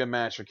was a really good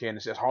match for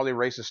Kansas. It's Harley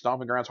Race is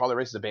stomping grounds. Harley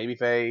Race is a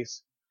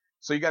babyface,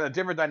 so you got a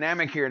different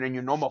dynamic here than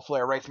your normal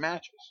Flair Race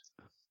matches.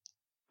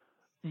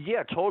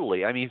 Yeah,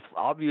 totally. I mean,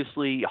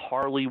 obviously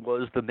Harley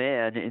was the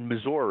man in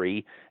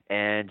Missouri,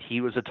 and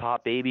he was a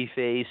top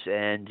babyface,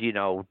 and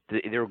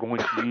they were going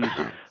to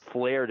use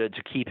Flair to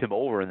keep him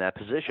over in that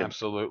position.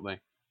 Absolutely.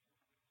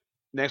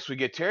 Next, we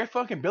get Terry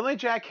Funk and Billy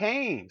Jack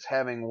Haynes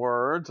having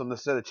words on the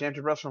set of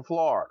Championship Wrestling from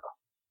Florida.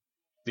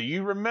 Do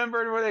you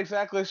remember what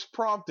exactly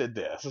prompted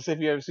this? Let's see if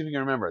you can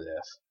remember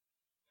this.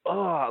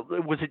 Oh,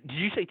 did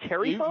you say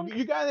Terry Funk?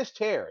 You got this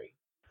Terry.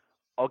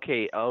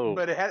 Okay. Oh,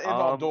 but it had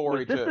involved Dory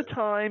was this too. The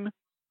time?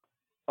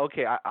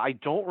 Okay, I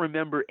don't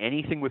remember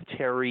anything with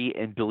Terry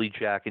and Billy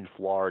Jack in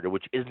Florida,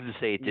 which isn't to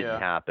say it didn't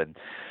happen.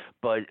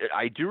 But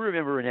I do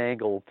remember an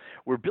angle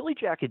where Billy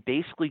Jack had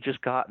basically just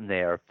gotten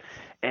there,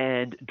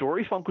 and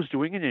Dory Funk was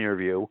doing an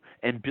interview,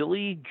 and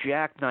Billy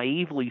Jack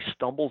naively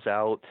stumbles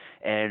out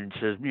and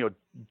says,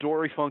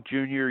 Dory Funk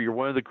Jr., you're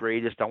one of the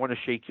greatest. I want to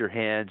shake your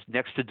hand.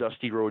 Next to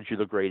Dusty Rhodes, you're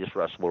the greatest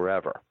wrestler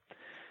ever.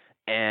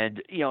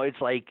 And, it's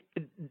like,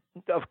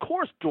 of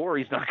course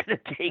Dory's not going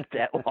to take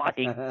that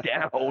lying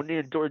down.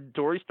 And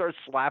Dory starts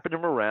slapping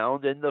him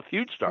around, and the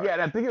feud starts. Yeah,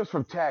 and I think it was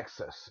from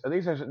Texas. I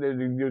think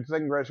the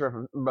second greatest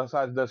wrestler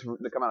besides Dusty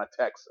to come out of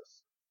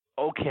Texas.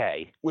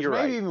 Okay. Which you're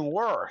may right. be even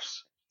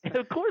worse. And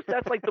of course,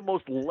 that's like the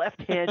most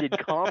left-handed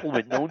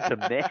compliment known to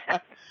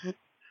man.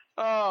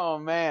 Oh,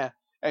 man.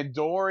 And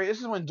Dory, this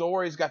is when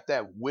Dory's got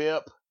that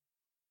whip.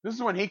 This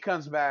is when he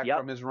comes back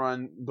from his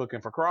run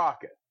booking for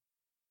Crockett.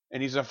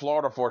 and he's in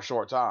Florida for a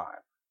short time.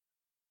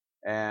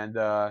 And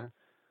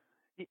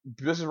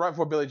this is right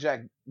before Billy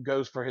Jack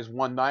goes for his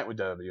one night with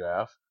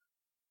WWF.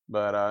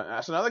 But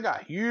that's another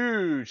guy,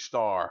 huge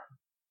star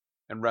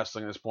in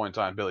wrestling at this point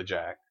in time, Billy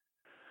Jack.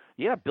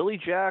 Yeah, Billy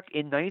Jack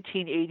in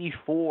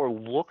 1984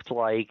 looked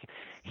like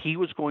he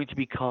was going to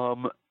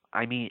become,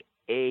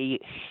 a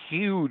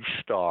huge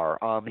star.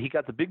 He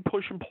got the big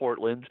push in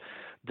Portland.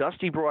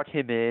 Dusty brought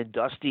him in.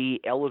 Dusty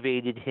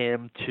elevated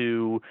him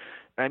to,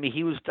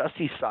 he was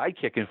Dusty's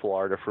sidekick in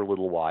Florida for a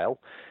little while.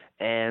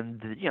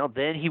 And,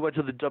 then he went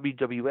to the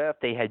WWF.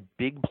 They had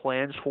big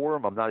plans for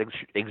him. I'm not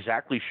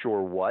exactly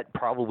sure what.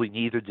 Probably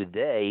neither did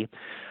they.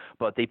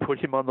 But they put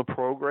him on the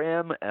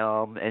program,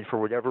 and for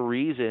whatever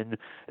reason,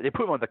 they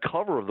put him on the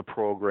cover of the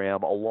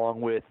program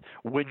along with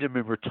Wyndham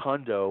and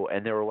Rotundo,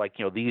 and they were like,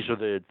 these are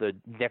the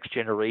next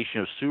generation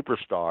of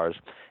superstars.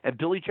 And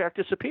Billy Jack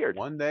disappeared.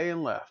 One day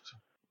and left.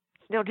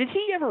 Now, did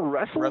he ever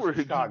wrestle, or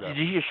did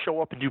he just show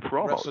up and do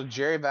promos? Wrestled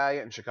Jerry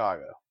Valiant in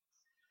Chicago.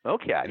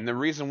 Okay. And the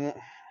reason...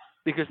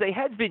 Because they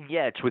had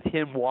vignettes with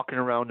him walking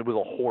around with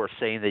a horse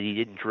saying that he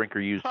didn't drink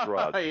or use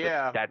drugs.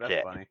 Yeah, that's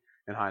it. Funny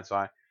in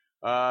hindsight.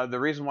 The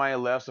reason why he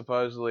left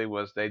supposedly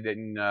was they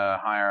didn't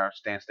hire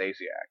Stan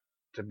Stasiak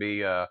to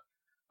be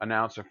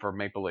announcer for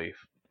Maple Leaf.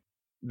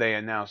 They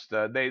announced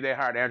they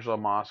hired Angela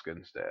Mosca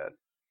instead.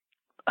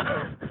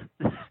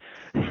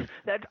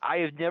 That I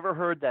have never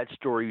heard that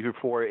story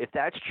before. If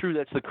that's true,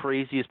 that's the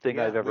craziest thing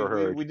I've ever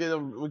heard. We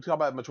talked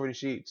about it between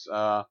sheets.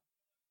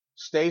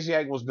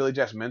 Stasiak was Billy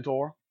Jack's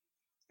mentor,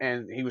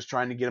 and he was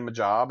trying to get him a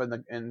job in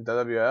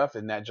WWF,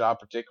 in that job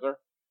in particular,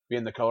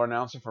 being the color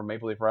announcer for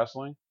Maple Leaf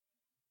Wrestling.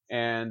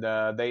 And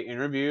they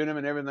interviewed him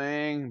and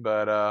everything,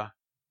 but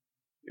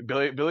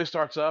Billy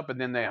starts up, and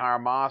then they hire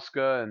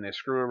Mosca, and they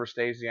screw over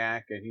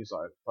Stasiak, and he's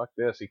like, "Fuck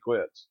this," he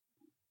quits.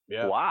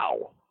 Yeah.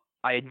 Wow.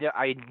 I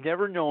had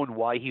never known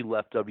why he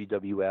left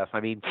WWF.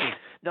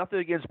 Nothing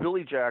against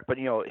Billy Jack, but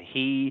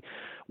he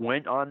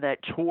went on that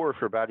tour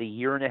for about a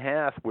year and a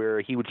half,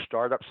 where he would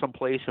start up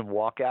someplace and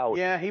walk out.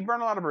 Yeah, he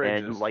burned a lot of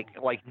bridges, and like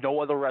no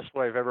other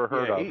wrestler I've ever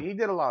heard of. He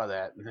did a lot of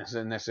that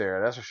in this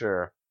era, that's for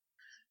sure.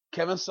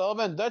 Kevin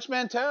Sullivan, Dutch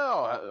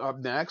Mantel up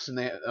next, and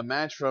a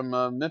match from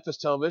Memphis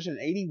Television,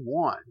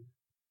 81.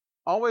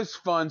 Always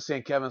fun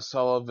seeing Kevin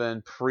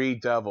Sullivan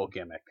pre-Devil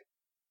gimmick.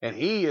 And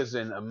he is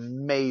in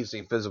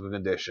amazing physical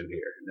condition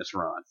here in this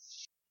run.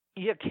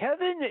 Yeah,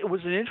 Kevin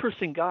was an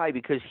interesting guy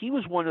because he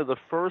was one of the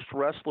first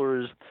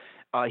wrestlers.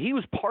 He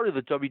was part of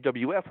the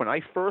WWF when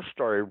I first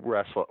started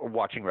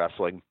watching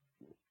wrestling.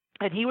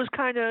 And he was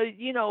kind of,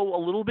 a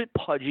little bit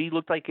pudgy,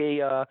 looked like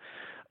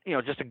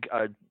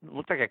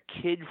looked like a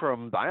kid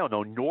from, I don't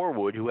know,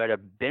 Norwood who had a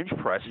bench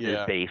press in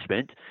his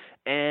basement.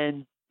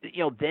 And,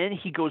 then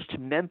he goes to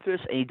Memphis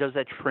and he does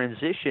that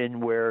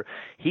transition where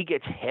he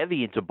gets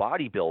heavy into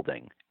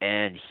bodybuilding.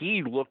 And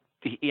he looked,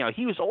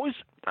 he was always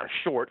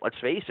short, let's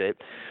face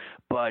it,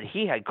 but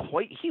he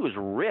was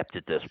ripped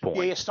at this point.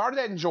 Yeah, he started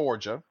that in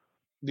Georgia,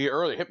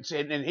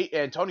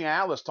 and Tony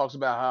Atlas talks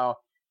about how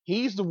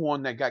he's the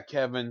one that got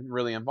Kevin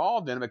really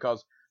involved in it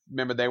because,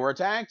 remember, they were a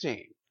tag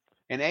team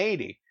in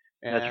 80.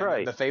 And that's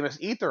right. The famous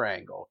ether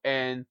angle.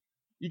 And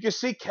you can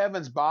see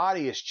Kevin's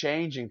body is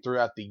changing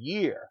throughout the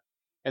year.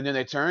 And then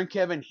they turn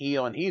Kevin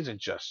heel, and he's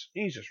just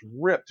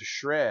ripped to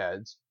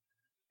shreds.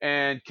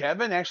 And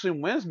Kevin actually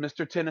wins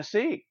Mr.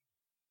 Tennessee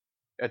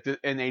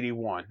in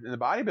 81 in the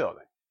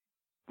bodybuilding.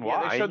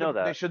 Wow, I didn't know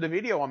that. They showed the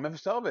video on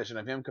Memphis Television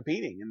of him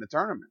competing in the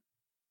tournament.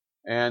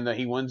 And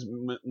he wins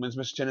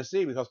Mr.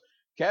 Tennessee because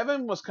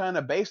Kevin was kind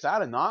of based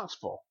out of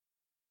Knoxville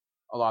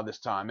a lot of this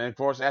time. And, of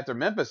course, after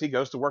Memphis, he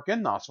goes to work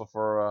in Knoxville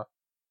for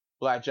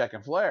Blackjack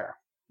and Flair.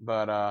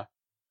 But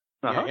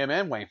him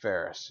and Wayne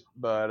Ferris.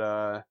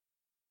 But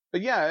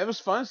yeah, it was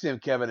fun seeing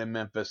Kevin in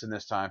Memphis in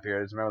this time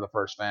period. Remember the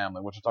First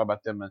Family, which we'll talk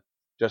about them in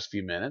just a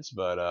few minutes.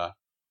 But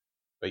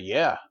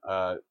yeah,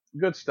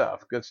 good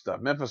stuff.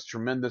 Memphis,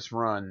 tremendous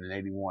run in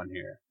 81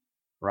 here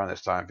around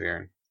this time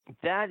period.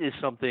 That is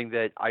something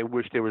that I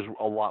wish there was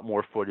a lot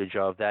more footage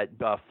of, that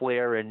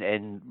Flair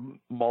and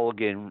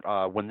Mulligan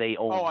when they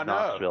owned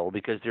Knoxville,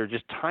 because they're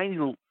just tiny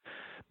little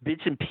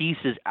bits and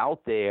pieces out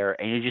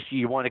there, and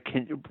you want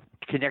to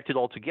connect it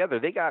all together.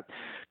 They got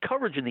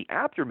coverage in the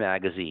After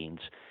magazines,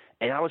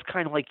 and I was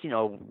kind of like,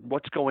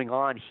 what's going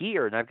on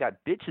here? And I've got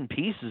bits and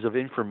pieces of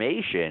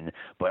information,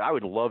 but I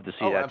would love to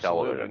see that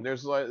absolutely. television.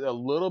 There's like a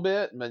little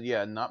bit, but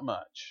yeah, not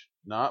much.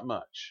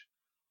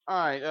 All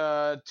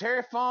right,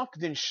 Terry Funk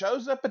then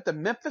shows up at the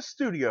Memphis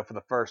studio for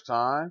the first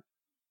time,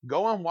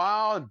 going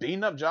wild and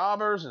beating up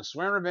jobbers and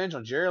swearing revenge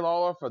on Jerry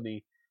Lawler for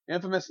the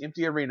infamous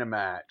empty arena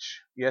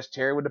match. Yes,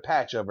 Terry with the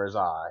patch over his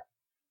eye.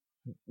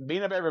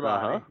 Beating up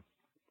everybody.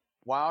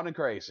 Wild and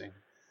crazy.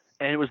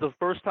 And it was the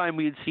first time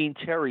we had seen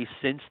Terry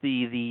since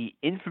the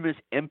infamous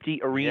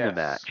empty arena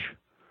match.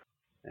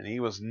 And he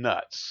was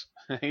nuts.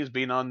 He was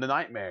beating on the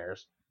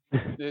Nightmares.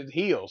 The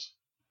heels.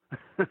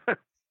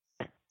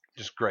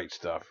 Just great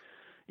stuff.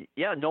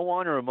 Yeah, no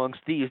honor amongst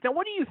thieves. Now,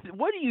 what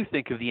do you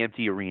think of the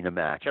empty arena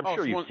match? I'm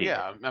sure you've seen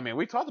it. Yeah,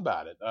 we talked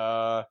about it.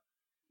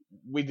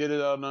 we did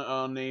it on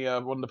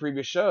one of the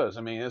previous shows.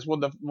 I mean, it's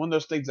one of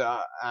those things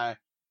that I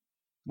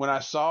when I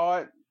saw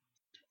it,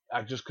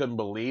 I just couldn't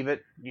believe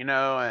it,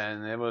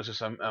 and it was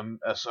just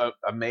a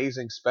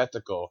amazing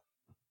spectacle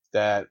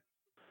that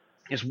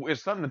it's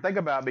something to think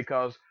about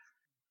because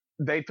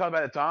they talked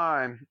about a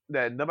time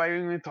that nobody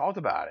even talked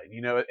about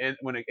it.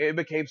 When it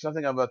became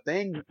something of a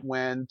thing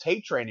when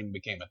tape trading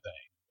became a thing.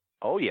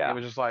 Oh yeah. It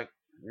was just like,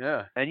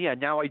 yeah. And yeah,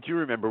 now I do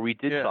remember we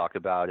did talk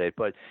about it,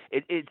 but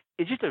it's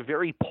just a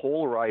very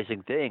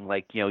polarizing thing.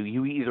 Like,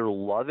 you either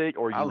love it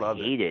or you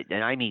hate it.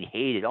 And I mean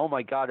hate it. Oh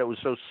my God, it was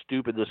so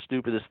stupid, the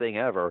stupidest thing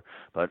ever.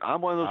 But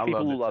I'm one of those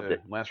people who loved it.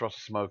 Lance Russell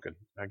smoking.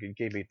 You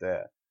can't beat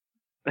that.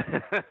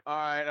 All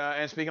right,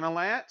 and speaking of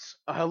Lance,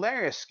 a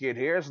hilarious skit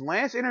here is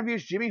Lance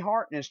interviews Jimmy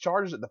Hart and his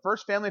charges at the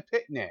first family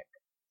picnic.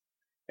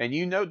 And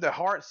you note that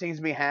Hart seems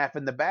to be half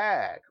in the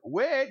bag,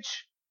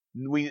 which,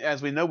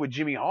 as we know with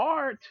Jimmy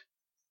Hart,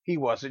 he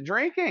wasn't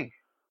drinking.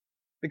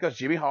 Because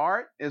Jimmy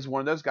Hart is one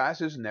of those guys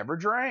who's never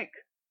drank.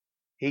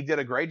 He did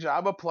a great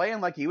job of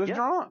playing like he was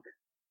drunk.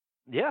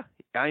 Yeah.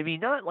 I mean,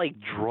 not like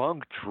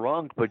drunk,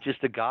 but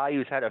just a guy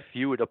who's had a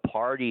few at a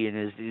party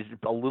and is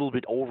a little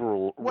bit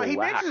relaxed. Well, he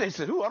mentioned it. He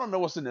said, I don't know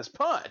what's in this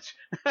punch.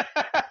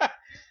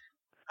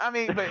 I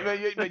mean,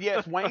 but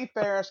yes, Wayne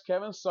Ferris,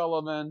 Kevin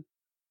Sullivan,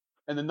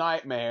 and the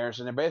Nightmares,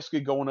 and they're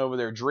basically going over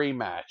their dream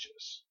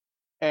matches.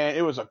 And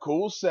it was a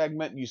cool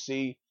segment. You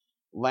see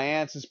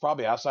Lance is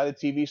probably outside the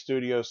TV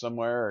studio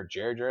somewhere, or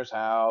Jerry's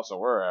house,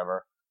 or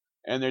wherever.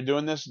 And they're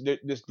doing this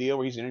deal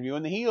where he's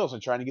interviewing the heels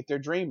and trying to get their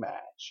dream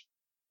match.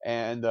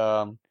 And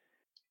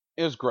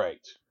it was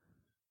great.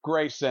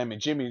 Great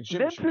segment. Jimmy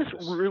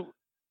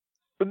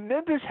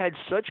Memphis had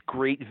such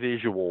great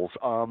visuals.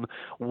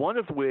 One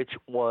of which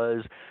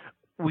was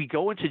we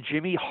go into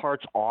Jimmy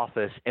Hart's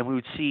office and we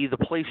would see the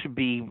place would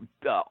be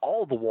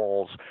all the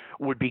walls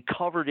would be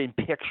covered in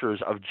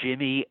pictures of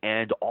Jimmy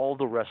and all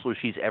the wrestlers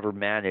he's ever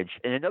managed.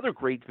 And another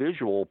great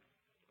visual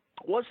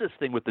was this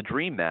thing with the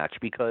dream match,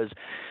 because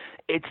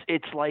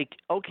it's like,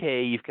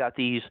 okay, you've got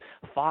these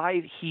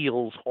 5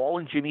 heels all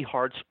in Jimmy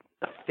Hart's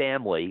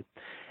family,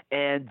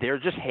 and they're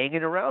just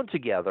hanging around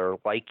together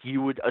like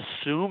you would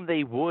assume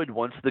they would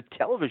once the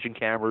television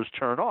cameras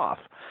turn off.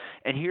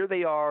 And here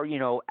they are,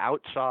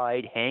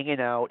 outside, hanging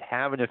out,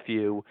 having a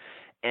few,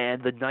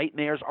 and the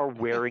Nightmares are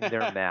wearing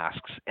their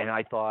masks. And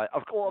I thought,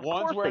 of course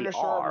one's wearing a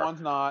shirt,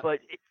 one's not. But,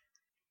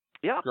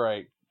 yeah.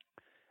 Great.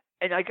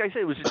 And like I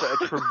said, it was just a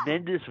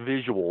tremendous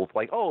visual.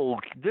 Like, oh,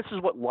 this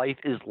is what life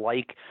is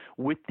like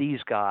with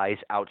these guys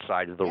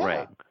outside of the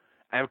ring.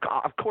 And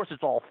of course,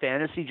 it's all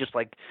fantasy, just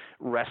like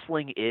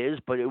wrestling is,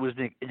 but it was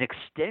an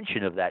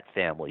extension of that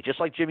family,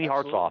 just like Jimmy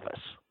Hart's office.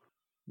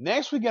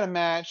 Next, we get a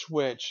match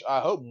which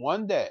I hope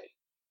one day,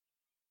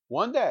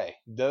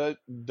 the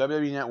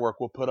WWE Network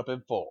will put up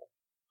in full.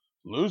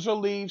 Loser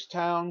leaves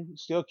town,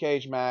 steel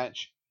cage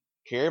match.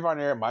 Kerry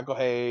Von Erich, Michael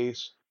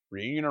Hayes,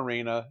 Reunion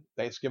Arena,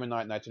 Thanksgiving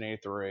night,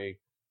 1983.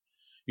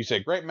 You say,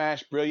 great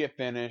match, brilliant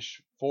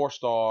finish, 4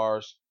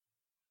 stars.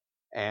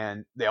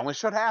 And they only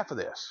showed half of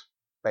this,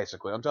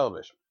 basically, on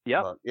television.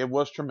 Yeah. It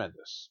was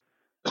tremendous.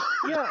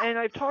 Yeah, and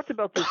I've talked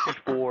about this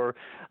before.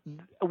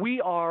 We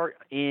are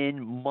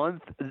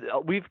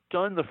we've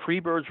done the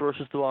Freebirds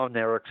versus the Von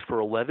Erichs for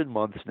 11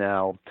 months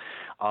now.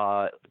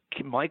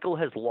 Michael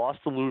has lost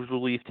the Loser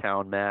Leave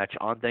Town match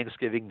on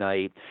Thanksgiving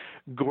night.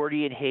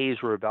 Gordy and Hayes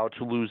were about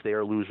to lose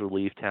their Loser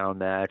Leave Town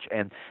match.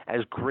 And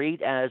as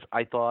great as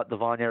I thought the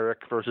Von Erich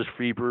versus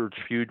Freebirds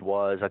feud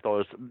was, I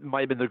thought it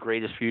might have been the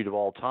greatest feud of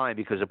all time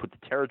because it put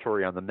the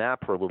territory on the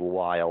map for a little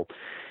while.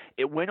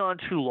 It went on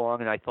too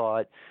long, and I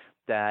thought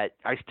that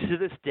to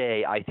this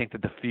day, I think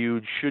that the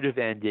feud should have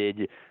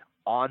ended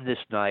on this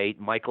night.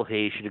 Michael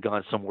Hayes should have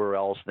gone somewhere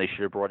else, and they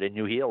should have brought in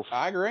new heels.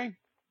 I agree.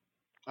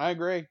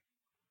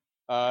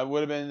 It would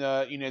have been,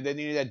 they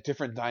needed that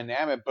different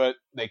dynamic, but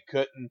they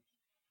couldn't.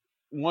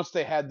 Once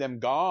they had them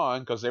gone,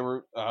 because they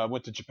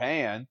went to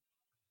Japan,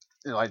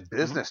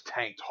 business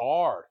tanked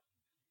hard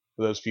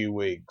for those few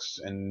weeks,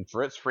 and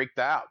Fritz freaked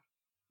out.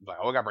 Like,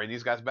 I gotta bring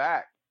these guys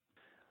back.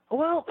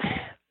 Well,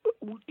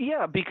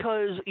 yeah,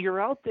 because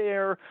you're out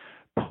there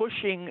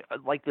pushing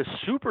like the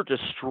Super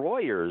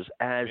Destroyers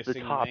as the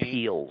top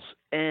heels,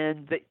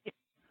 and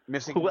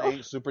Missing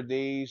Link, Super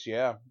D's,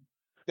 yeah,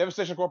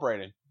 Devastation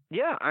Incorporated.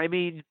 Yeah, I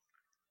mean,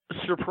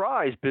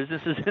 surprise,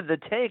 business is in the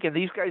tank, and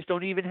these guys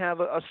don't even have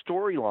a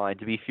storyline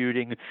to be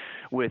feuding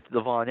with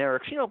the Von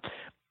Erichs.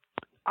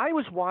 I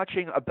was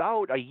watching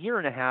about a year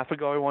and a half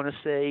ago, I want to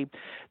say,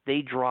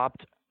 they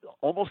dropped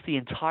almost the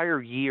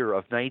entire year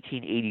of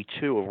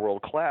 1982 of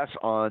World Class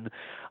on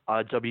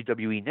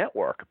WWE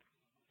Network.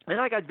 And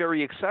I got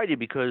very excited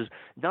because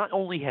not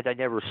only had I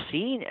never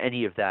seen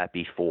any of that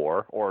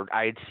before, or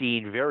I had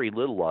seen very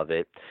little of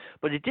it,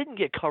 but it didn't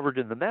get covered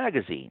in the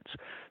magazines.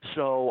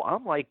 So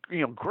I'm like,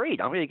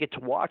 great, I'm going to get to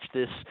watch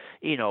this,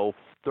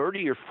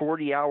 30 or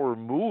 40-hour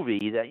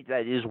movie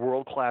that is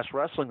world-class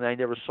wrestling that I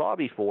never saw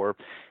before,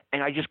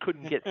 and I just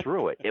couldn't get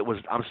through it.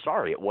 I'm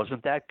sorry, it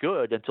wasn't that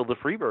good until the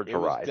Freebirds arrived. It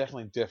was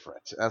definitely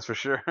different, that's for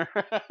sure.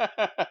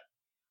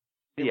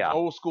 It was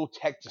old school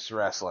Texas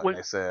wrestling,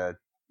 they said.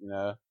 You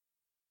know.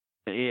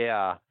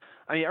 Yeah.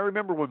 I mean, I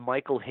remember when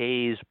Michael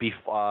Hayes,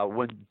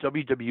 when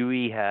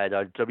WWE had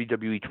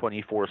WWE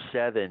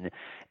 24/7,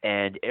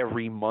 and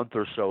every month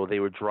or so they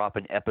would drop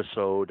an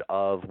episode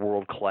of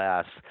World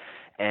Class,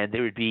 and they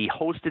would be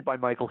hosted by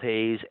Michael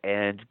Hayes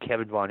and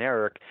Kevin Von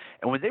Erich.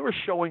 And when they were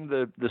showing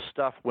the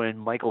stuff when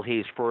Michael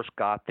Hayes first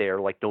got there,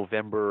 like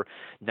November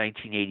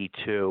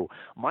 1982,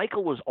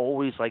 Michael was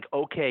always like,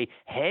 "Okay,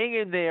 hang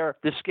in there.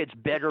 This gets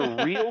better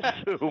real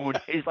soon."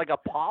 He's like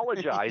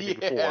apologizing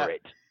for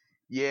it.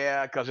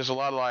 Yeah, because there's a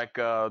lot of like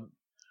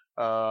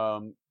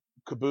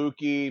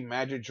Kabuki,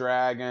 Magic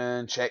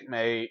Dragon,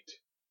 Checkmate,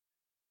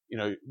 you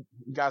know,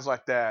 guys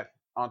like that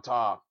on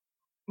top.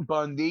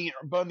 Bundy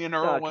and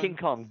Irwin. King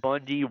Kong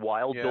Bundy,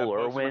 Wild Bill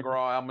Irwin.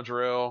 McGraw,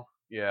 Almadrill.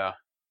 Yeah.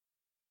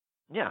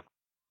 Yeah.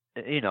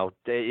 You know,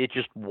 it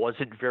just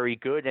wasn't very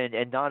good.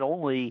 And not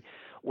only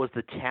was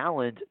the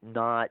talent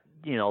not,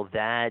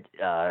 that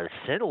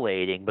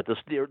scintillating, but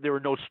there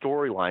were no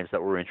storylines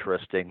that were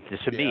interesting,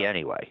 to me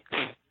anyway.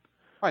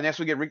 All right, next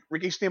we get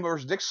Ricky Steamboat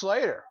versus Dick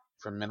Slater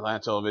from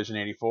Mid-Atlantic Television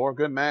 84.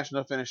 Good match,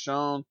 no finish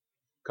shown,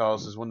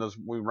 because it's one of those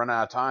we run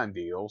out of time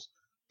deals.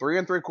 3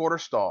 3/4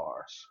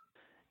 stars.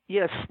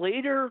 Yeah,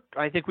 Slater,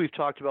 I think we've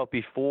talked about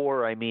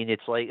before. I mean,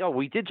 it's like,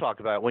 we did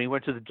talk about it when he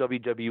went to the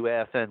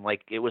WWF, and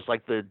like it was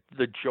like the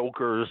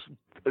Joker's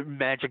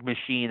magic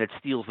machine that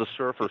steals the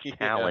surfer's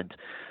talent.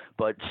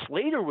 But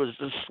Slater was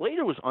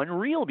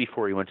unreal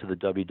before he went to the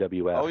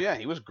WWF. Oh yeah,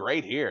 he was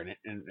great here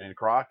in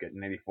Crockett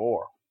in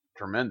 '84.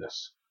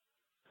 Tremendous.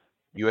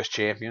 U.S.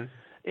 champion.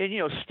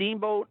 And,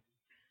 Steamboat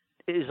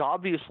is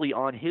obviously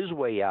on his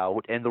way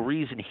out, and the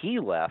reason he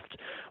left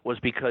was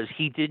because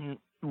he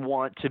didn't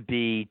want to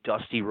be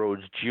Dusty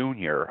Rhodes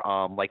Jr.,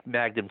 like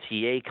Magnum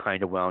TA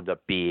kind of wound up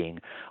being.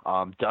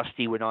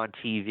 Dusty went on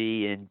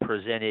TV and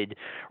presented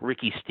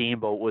Ricky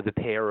Steamboat with a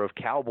pair of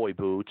cowboy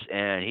boots,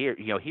 and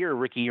here,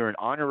 Ricky, you're an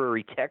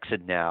honorary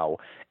Texan now.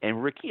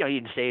 And Ricky, he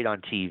didn't say it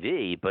on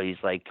TV, but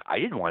he's like, I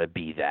didn't want to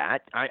be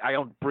that. I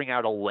don't bring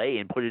out a lei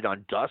and put it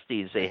on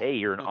Dusty and say, hey,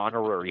 you're an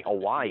honorary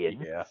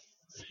Hawaiian.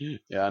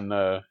 Yeah, I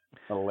know.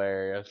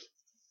 Hilarious.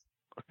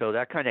 So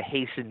that kind of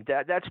hastened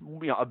that. That's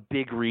a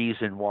big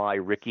reason why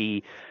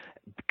Ricky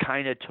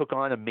kind of took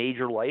on a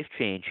major life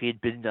change. He had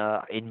been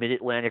in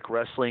Mid-Atlantic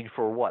Wrestling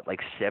for 8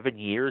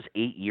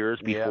 years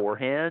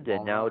beforehand,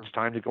 and now it's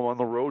time to go on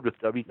the road with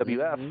WWF.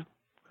 Mm-hmm.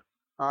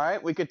 All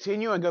right, we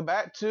continue and go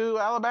back to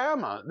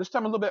Alabama. This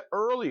time a little bit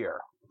earlier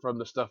from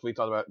the stuff we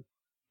talked about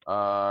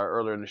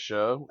earlier in the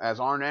show, as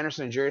Arn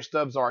Anderson and Jerry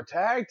Stubbs are a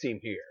tag team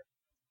here.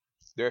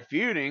 They're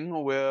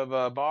feuding with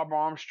Bob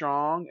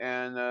Armstrong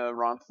and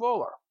Ron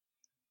Fuller.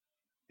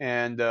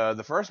 And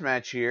the first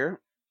match here,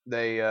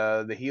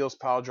 the heels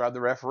pile drive the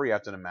referee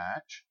after the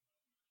match.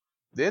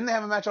 Then they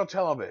have a match on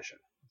television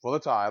for the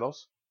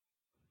titles.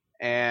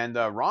 And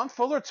Ron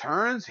Fuller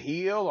turns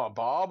heel on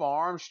Bob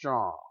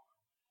Armstrong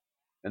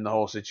in the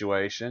whole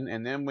situation.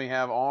 And then we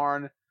have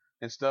Arn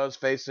and Stubbs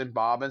facing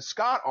Bob and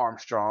Scott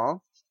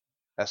Armstrong,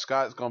 as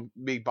Scott's going to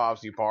be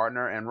Bob's new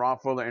partner, and Ron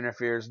Fuller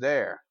interferes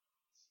there.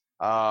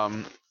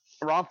 Ron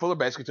Fuller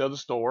basically tells the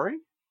story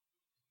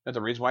that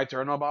the reason why he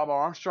turned on Bob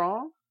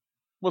Armstrong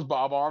was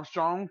Bob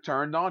Armstrong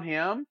turned on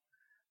him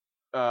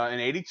in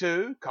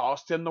 '82,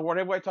 cost him the World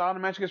Heavyweight title in a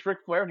match against Ric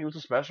Flair, and he was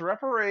a special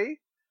referee.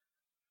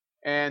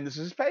 And this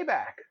is his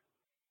payback.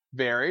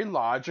 Very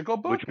logical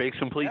booking. Which makes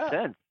complete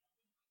sense.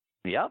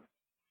 Yep.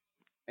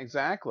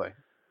 Exactly.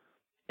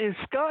 Is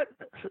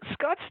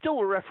Scott's still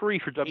a referee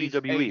for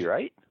WWE,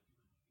 right?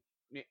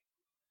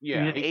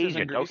 Yeah, he's an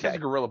agent. He's in a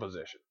gorilla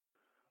position.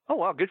 Oh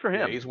wow, good for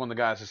him. Yeah, he's one of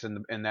the guys that's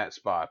in that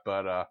spot.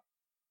 But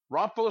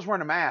Ron Fuller's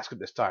wearing a mask at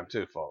this time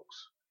too,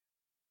 folks.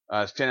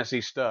 It's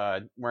Tennessee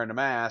Stud wearing a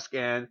mask,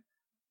 and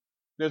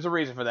there's a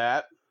reason for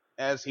that,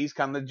 as he's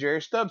kind of the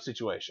Jerry Stubbs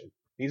situation.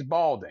 He's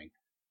balding.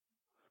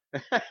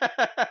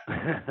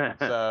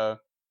 So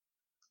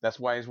that's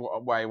why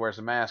he wears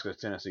a mask as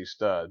Tennessee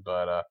Stud.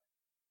 But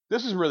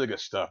this is really good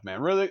stuff, man.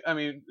 Really, I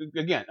mean,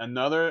 again,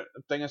 another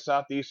thing in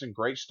Southeastern,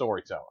 great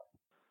storytelling.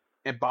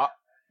 And Bob.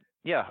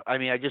 Yeah, I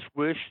mean, I just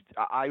wish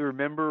I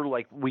remember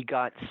we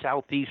got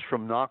Southeast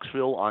from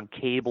Knoxville on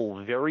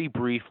cable very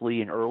briefly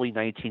in early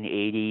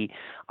 1980.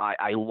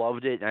 I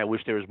loved it, and I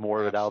wish there was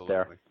more of it out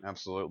there.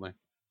 Absolutely.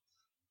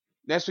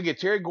 Next, we get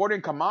Terry Gordy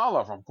and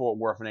Kamala from Fort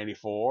Worth in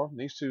 '84.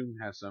 These two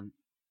had some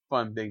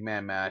fun big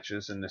man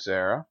matches in this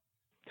era.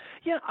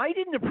 Yeah, I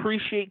didn't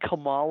appreciate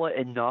Kamala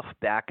enough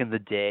back in the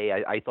day.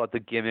 I thought the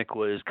gimmick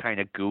was kind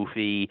of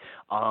goofy.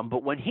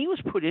 But when he was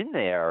put in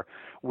there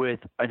with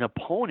an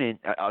opponent,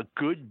 a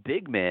good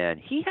big man,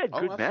 he had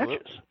good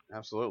matches.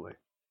 Absolutely.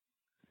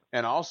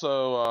 And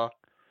also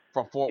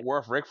from Fort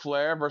Worth, Ric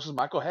Flair versus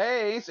Michael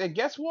Hayes. And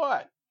guess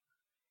what?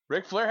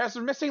 Ric Flair has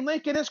a missing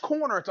link in his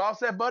corner to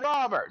offset Bud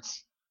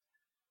Roberts.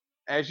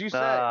 As you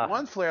said,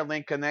 one Flair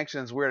link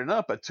connection is weird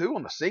enough, but two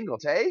on the single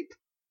tape?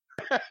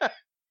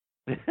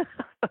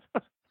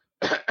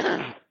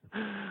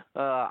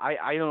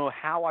 I don't know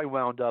how I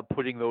wound up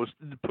putting those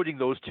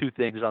two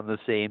things on the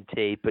same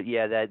tape, but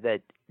yeah,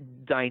 that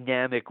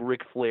dynamic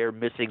Ric Flair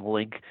missing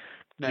link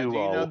Now,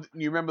 duo.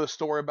 you remember the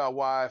story about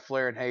why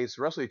Flair and Hayes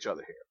wrestled each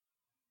other here?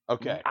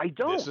 Okay. I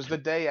don't. This is the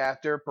day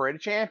after Parade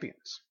of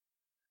Champions.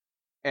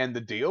 And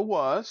the deal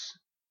was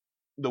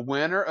the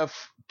winner of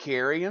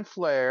Kerry and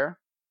Flair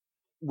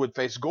would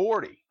face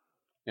Gordy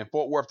in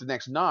Fort Worth the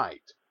next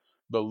night.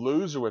 The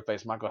loser would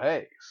face Michael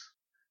Hayes.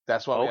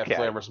 That's why we had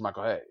Flair Okay. versus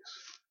Michael Hayes.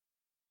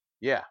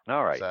 Yeah.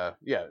 All right. So,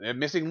 yeah, a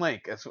missing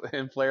link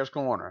in Flair's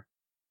corner.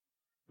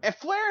 And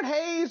Flair and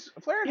Hayes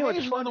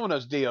is one of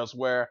those deals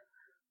where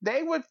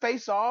they would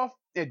face off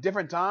at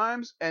different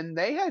times, and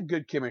they had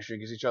good chemistry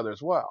against each other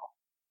as well.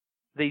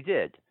 They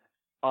did.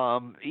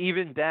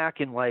 Even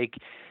back in when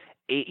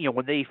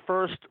they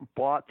first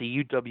bought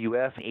the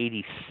UWF in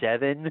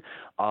 '87,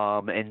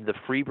 and the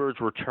Freebirds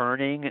were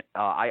turning,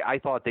 I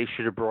thought they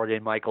should have brought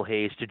in Michael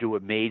Hayes to do a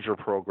major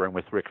program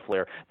with Ric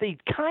Flair. They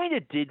kind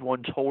of did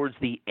one towards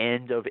the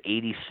end of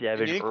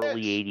 '87,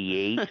 early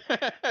 '88.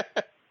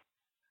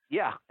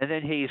 Yeah, and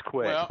then Hayes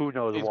quit. Well, Who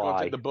knows he's why? going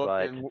to take the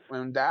book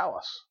in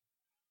Dallas.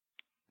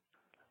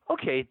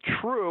 Okay,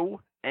 true.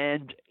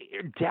 And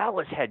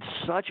Dallas had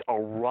such a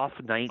rough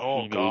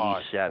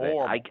 1987.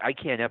 I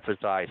can't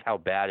emphasize how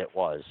bad it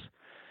was.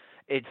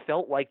 It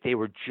felt like they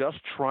were just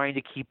trying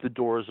to keep the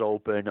doors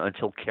open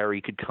until Kerry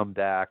could come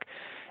back.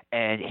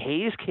 And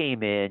Hayes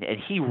came in, and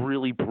he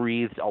really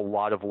breathed a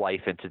lot of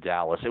life into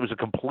Dallas. It was a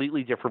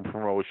completely different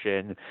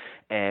promotion,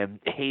 and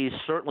Hayes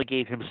certainly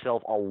gave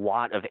himself a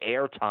lot of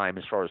airtime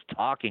as far as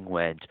talking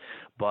went.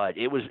 But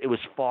it was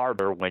far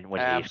better when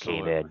Hayes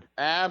came in.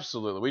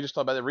 Absolutely. We just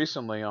talked about it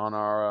recently on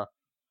our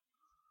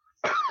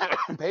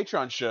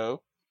Patreon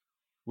show.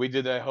 We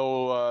did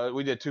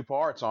we did 2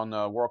 parts on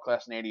World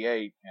Class in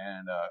 '88,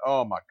 and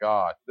oh my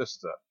God,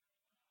 just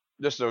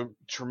a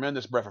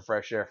tremendous breath of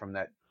fresh air from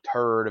that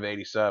turd of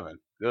 '87.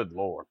 Good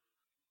Lord.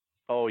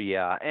 Oh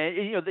yeah,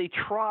 and they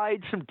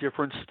tried some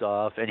different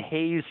stuff, and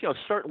Hayes,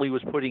 certainly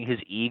was putting his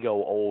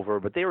ego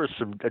over, but there were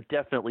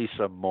definitely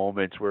some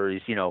moments where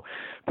he's,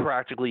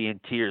 practically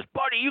in tears.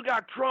 Buddy, you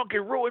got drunk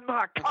and ruined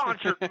my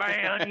concert,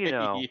 man.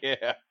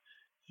 Yeah.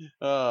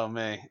 Oh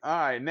man. All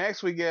right.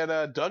 Next we get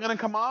Duggan and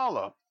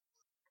Kamala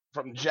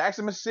from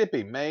Jackson,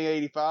 Mississippi, May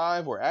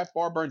 '85, where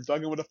Akbar burned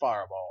Duggan with a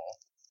fireball.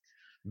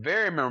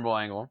 Very memorable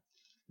angle.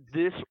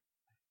 This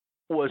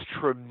was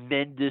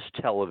tremendous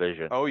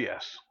television. Oh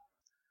yes.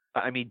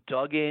 I mean,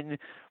 Duggan,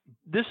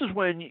 this is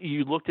when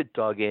you looked at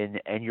Duggan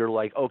and you're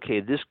like, okay,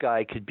 this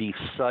guy could be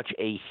such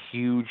a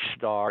huge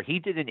star. He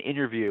did an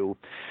interview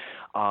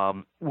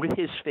with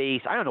his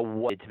face. I don't know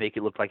what to make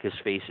it look like his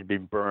face had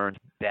been burned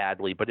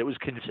badly, but it was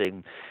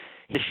convincing.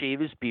 He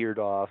shaved his beard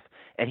off,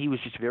 and he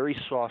was just very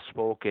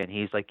soft-spoken.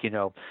 He's like,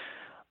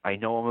 I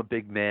know I'm a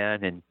big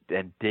man,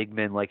 and big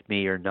men like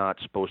me are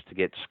not supposed to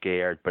get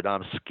scared, but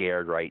I'm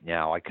scared right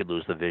now. I could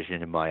lose the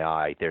vision in my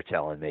eye, they're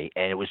telling me.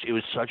 And it was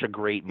such a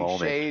great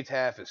moment. He shaved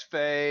half his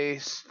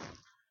face.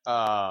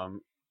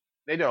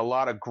 They did a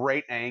lot of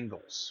great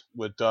angles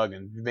with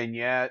Duggan.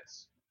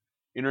 Vignettes,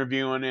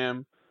 interviewing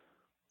him.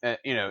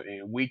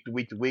 Week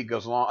to week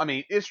goes along. I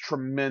mean, it's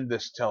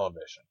tremendous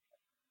television.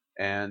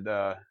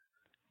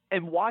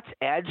 And Watts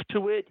adds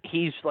to it.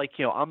 He's like,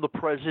 I'm the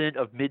president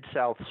of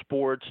Mid-South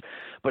Sports,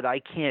 but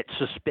I can't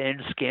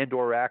suspend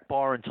Skandor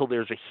Akbar until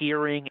there's a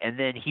hearing, and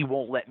then he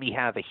won't let me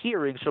have a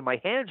hearing, so my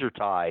hands are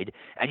tied.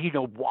 And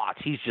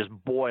Watts, he's just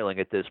boiling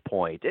at this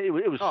point. It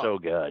was so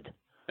good.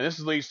 And this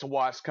leads to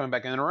Watts coming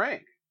back in the ring.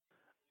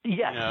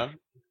 Yes.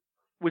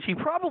 Which he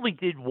probably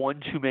did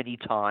one too many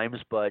times,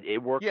 but it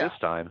worked this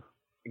time.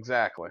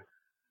 Exactly.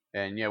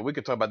 And we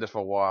could talk about this for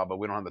a while, but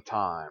we don't have the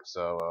time.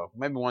 So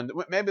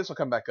maybe this will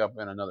come back up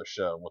in another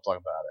show. We'll talk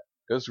about it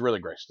because it's really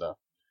great stuff.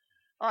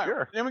 All right.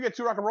 Sure. Then we get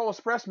 2 Rock and Roll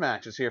Express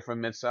matches here from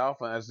Mid-South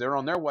as they're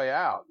on their way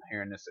out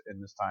here in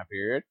this time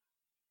period.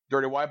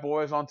 Dirty White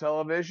Boys on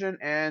television,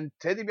 and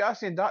Ted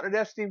DiBiase and Dr.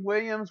 Death Steve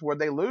Williams, where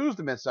they lose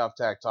the Mid-South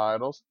Tag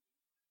titles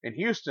in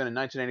Houston in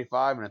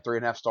 1985 in a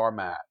 3.5-star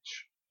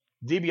match.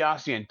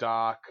 DiBiase and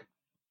Doc,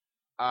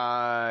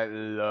 I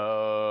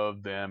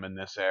love them in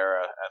this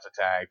era as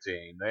a tag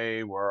team.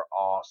 They were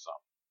awesome.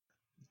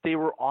 They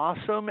were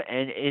awesome,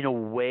 and in a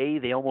way,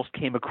 they almost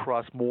came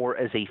across more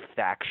as a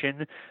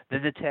faction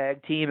than the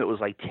tag team. It was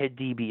like Ted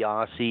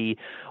DiBiase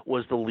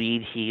was the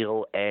lead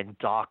heel, and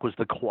Doc was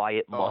the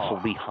quiet muscle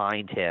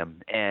behind him.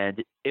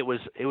 And it was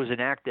an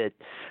act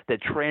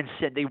that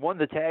transcended. They won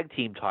the tag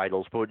team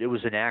titles, but it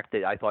was an act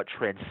that I thought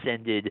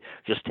transcended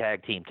just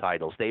tag team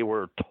titles. They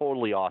were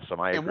totally awesome.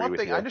 I agree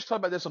with you. I just talked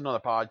about this on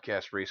another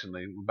podcast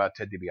recently about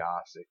Ted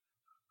DiBiase.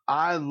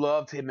 I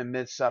loved him in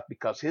Mid-South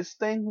because his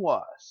thing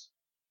was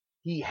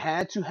he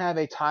had to have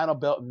a title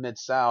belt in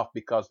Mid-South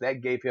because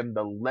that gave him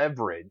the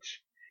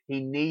leverage he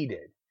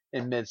needed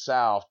in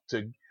Mid-South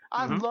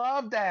I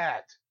love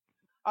that.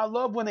 I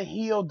love when a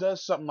heel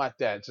does something like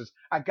that. It says,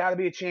 I got to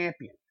be a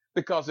champion,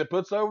 because it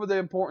puts over the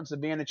importance of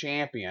being a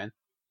champion,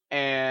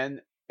 and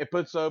it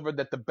puts over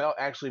that the belt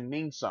actually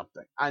means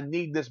something. I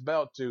need this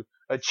belt to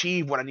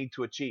achieve what I need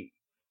to achieve.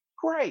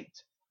 Great.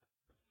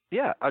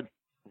 Yeah,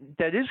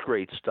 that is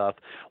great stuff.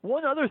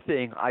 One other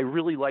thing I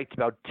really liked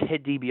about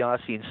Ted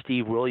DiBiase and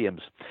Steve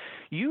Williams,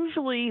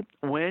 Usually,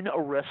 when a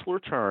wrestler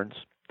turns,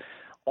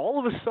 all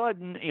of a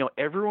sudden,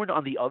 everyone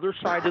on the other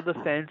side of the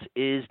fence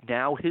is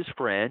now his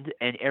friend,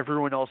 and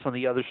everyone else on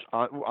the other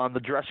on the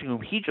dressing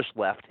room he just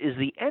left is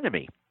the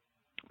enemy.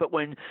 But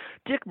when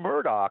Dick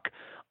Murdoch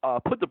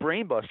put the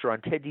brainbuster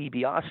on Ted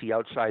DiBiase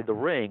outside the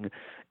ring,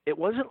 it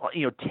wasn't,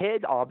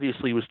 Ted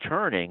obviously was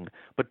turning,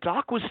 but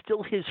Doc was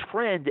still his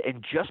friend,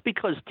 and just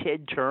because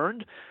Ted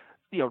turned,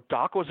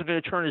 Doc wasn't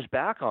going to turn his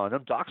back on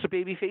him. Doc's a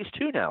babyface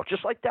too now,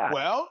 just like that.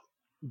 Well,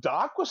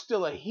 Doc was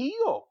still a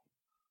heel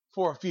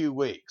for a few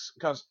weeks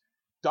because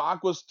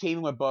Doc was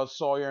teaming with Buzz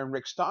Sawyer and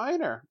Rick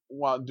Steiner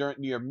during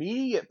the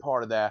immediate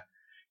part of that.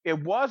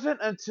 It wasn't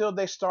until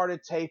they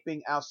started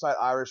taping outside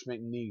Irish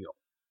McNeil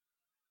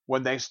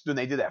when they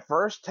did that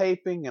first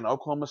taping in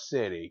Oklahoma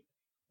City,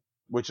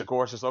 which of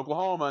course is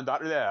Oklahoma and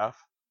Dr. Death,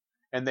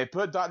 and they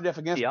put Dr. Death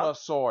against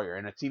Buzz Sawyer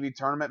in a TV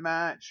tournament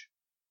match,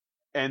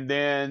 and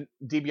then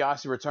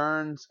DiBiase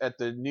returns at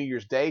the New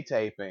Year's Day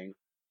taping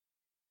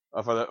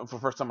for the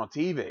first time on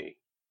TV.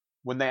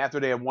 After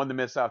they had won the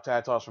Mid-South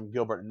tag titles from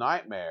Gilbert and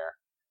Nightmare,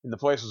 and the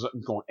place was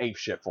going ape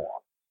shit for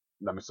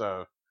him.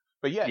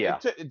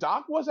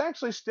 Doc was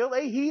actually still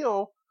a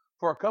heel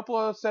for a couple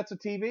of sets of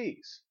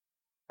TVs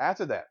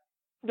after that.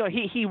 No,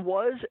 he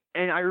was,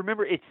 and I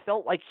remember it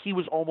felt like he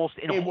was almost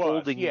in a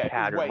holding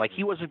pattern. Like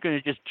he wasn't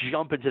going to just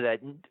jump into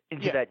that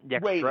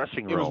next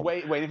dressing room. It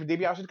was waiting for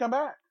DiBiase to come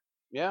back.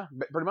 Yeah,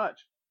 pretty much.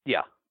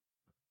 Yeah.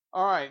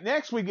 All right,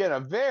 next we get a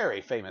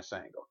very famous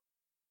angle.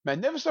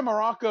 Magnificent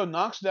Morocco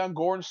knocks down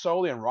Gordon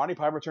Solie, and Roddy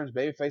Piper turns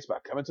babyface by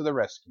coming to the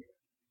rescue.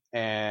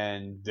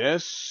 And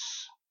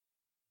this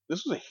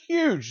was a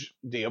huge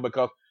deal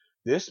because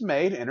this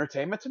made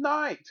Entertainment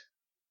Tonight.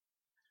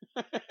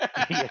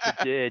 Yes,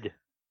 it did.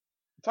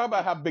 Talk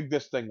about how big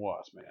this thing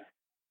was, man.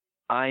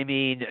 I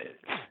mean,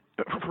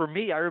 for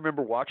me, I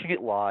remember watching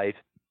it live,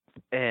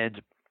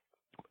 and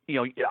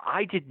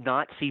I did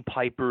not see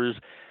Piper's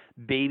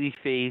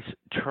babyface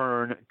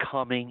turn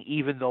coming,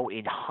 even though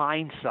in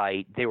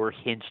hindsight there were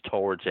hints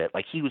towards it.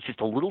 Like he was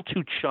just a little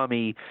too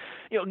chummy.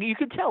 You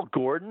could tell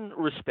Gordon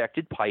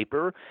respected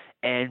Piper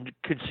and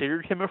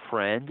considered him a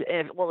friend.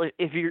 And well,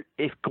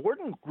 if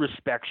Gordon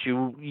respects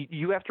you,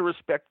 you have to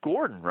respect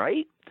Gordon,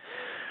 right?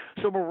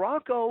 So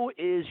Morocco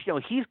is,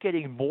 he's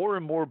getting more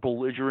and more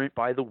belligerent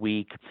by the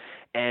week,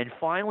 and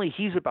finally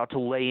he's about to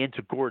lay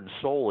into Gordon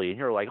Solie, and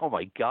you're like, oh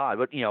my God,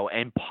 but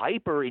and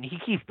Piper, and he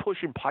keeps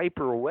pushing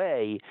Piper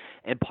away,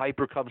 and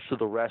Piper comes to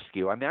the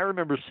rescue. I mean, I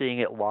remember seeing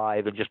it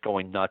live and just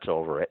going nuts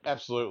over it.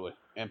 Absolutely,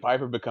 and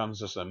Piper becomes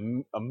just a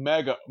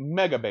mega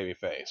baby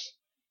face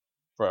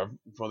for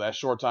that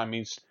short time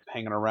he's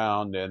hanging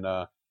around in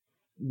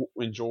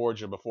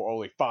Georgia before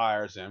Ole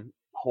fires him.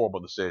 Horrible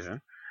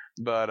decision,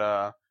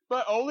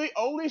 But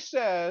Ole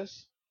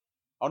says,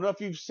 I don't know if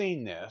you've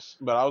seen this,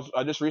 but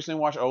I just recently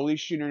watched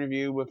Ole's shoot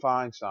interview with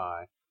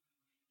Feinstein,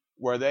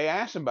 where they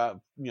asked him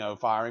about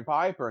firing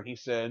Piper, and he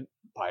said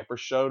Piper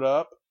showed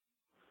up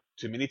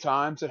too many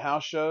times at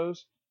house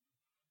shows,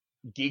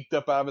 geeked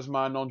up out of his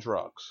mind on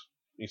drugs.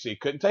 He said he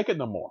couldn't take it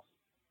no more.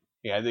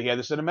 He had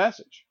to send a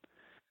message,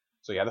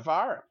 so he had to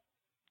fire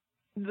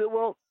him.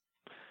 Well,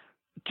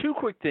 two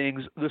quick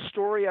things. The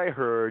story I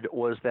heard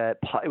was that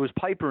it was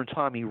Piper and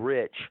Tommy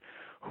Rich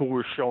who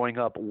were showing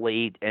up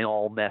late and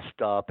all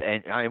messed up.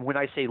 And when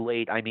I say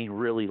late, I mean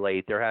really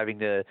late. They're having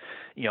to,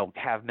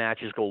 have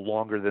matches go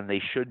longer than they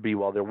should be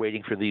while they're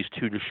waiting for these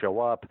two to show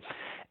up.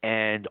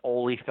 And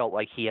Ole felt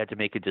like he had to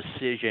make a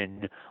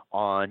decision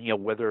on,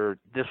 whether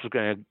this was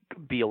going to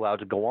be allowed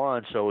to go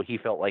on. So he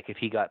felt like if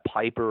he got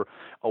Piper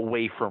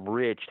away from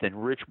Rich, then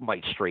Rich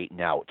might straighten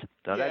out.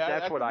 So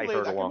that's what I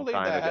heard a long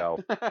time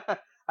ago.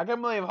 I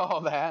can believe all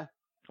that.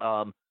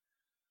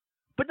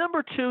 But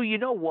number two, you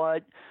know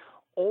what?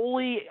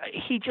 Ole,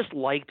 he just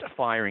liked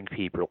firing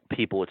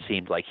people, it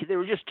seemed like. There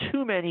were just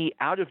too many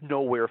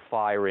out-of-nowhere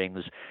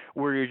firings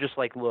where you're just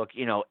like, look,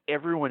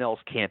 everyone else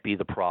can't be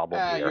the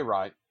problem here. You're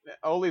right.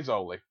 Ole's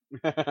Ole.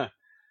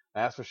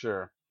 That's for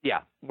sure.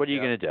 Yeah, what are you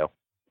going to do?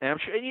 And I'm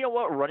sure, and you know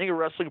what? Running a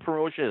wrestling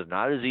promotion is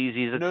not as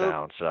easy as it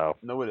sounds. So.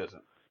 No, it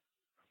isn't.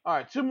 All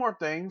right, two more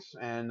things,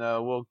 and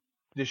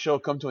this show will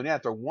come to an end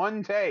after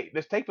one tape.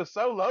 This tape is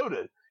so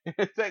loaded.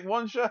 It take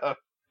one show.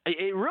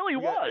 It really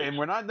was. And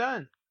we're not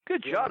done.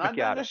 Good job, McAdam. Not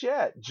done this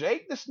yet.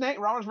 Jake the Snake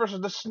Roberts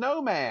versus the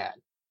Snowman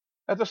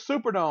at the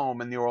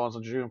Superdome in New Orleans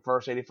on June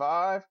 1st,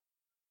 85.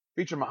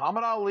 Featured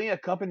Muhammad Ali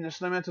accompanying the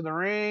Snowman to the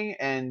ring,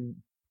 and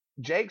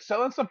Jake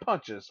selling some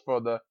punches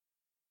for the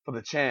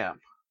champ.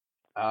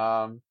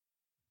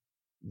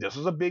 This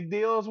was a big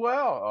deal as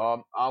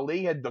well.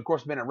 Ali had, of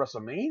course, been at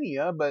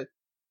WrestleMania, but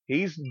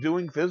he's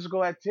doing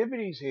physical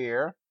activities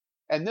here.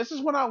 And this is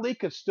when Ali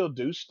could still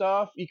do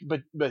stuff,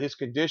 but his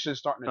condition is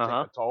starting to take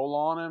a toll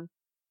on him.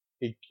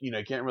 He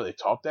can't really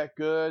talk that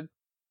good.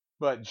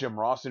 But Jim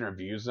Ross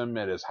interviews him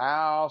at his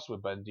house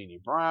with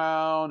Bandini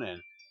Brown,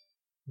 and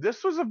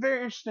this was a very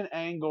interesting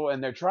angle.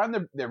 And they're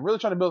really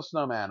trying to build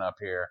Snowman up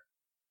here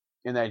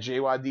in that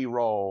JYD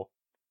role,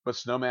 but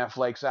Snowman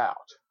flakes out.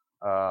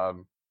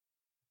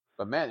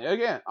 But man,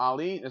 again,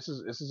 Ali, this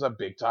is a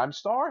big time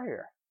star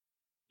here.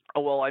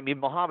 Well, I mean,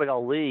 Muhammad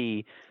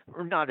Ali,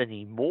 or not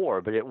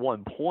anymore, but at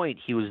one point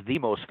he was the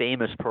most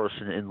famous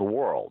person in the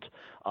world.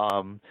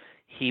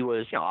 He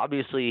was,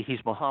 obviously he's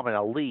Muhammad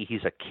Ali,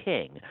 he's a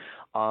king.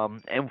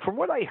 And from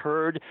what I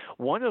heard,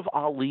 one of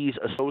Ali's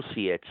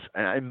associates,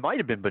 and it might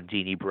have been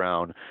Bandini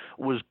Brown,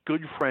 was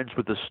good friends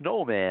with the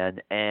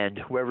Snowman, and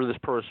whoever this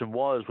person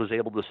was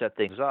able to set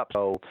things up.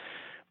 So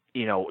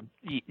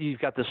you've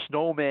got the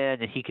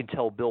Snowman, and he can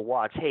tell Bill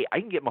Watts, "Hey, I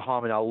can get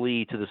Muhammad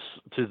Ali to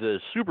the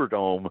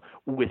Superdome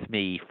with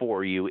me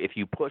for you if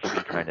you push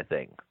me," kind of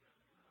thing.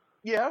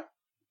 Yeah.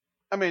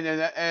 I mean,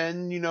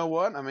 and you know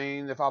what? I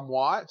mean, if I'm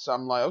Watts,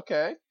 I'm like,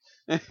 okay,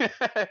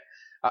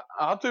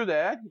 I'll do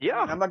that. Yeah.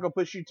 I mean, I'm not gonna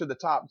push you to the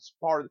top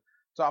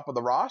of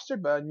the roster,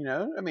 but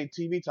I mean,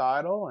 TV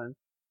title, and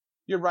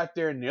you're right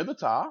there near the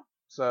top.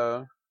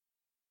 So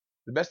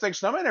the best thing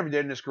Snowman ever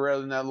did in his career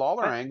was in that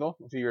Lawler angle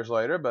a few years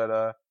later,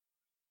 but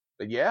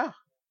yeah.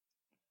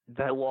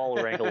 That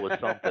Lawler angle was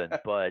something,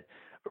 but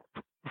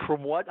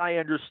from what I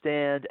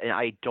understand, and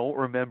I don't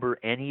remember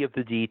any of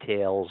the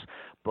details,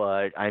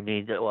 but I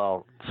mean,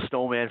 well,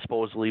 Snowman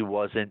supposedly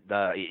wasn't.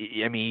 I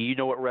mean, you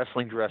know what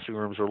wrestling dressing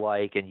rooms are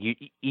like, and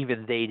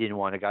even they didn't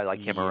want a guy like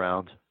him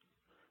around.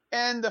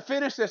 And to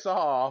finish this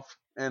off,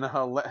 and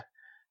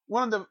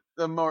one of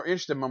the more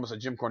interesting moments of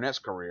Jim Cornette's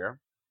career,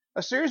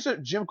 a series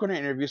of Jim Cornette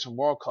interviews from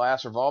World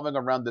Class revolving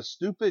around the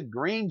stupid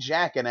green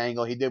jacket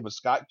angle he did with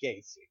Scott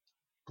Casey.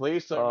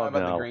 Please tell me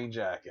about the green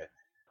jacket.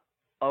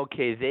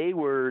 Okay, they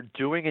were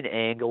doing an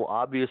angle,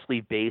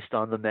 obviously based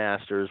on the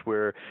Masters,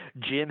 where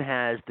Jim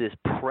has this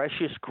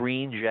precious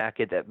green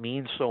jacket that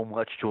means so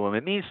much to him.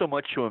 It means so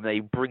much to him that he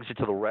brings it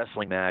to the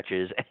wrestling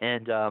matches.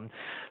 And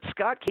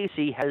Scott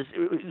Casey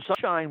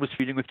Sunshine was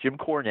feuding with Jim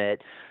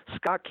Cornette.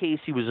 Scott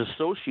Casey was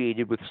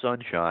associated with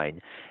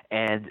Sunshine,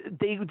 and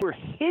they were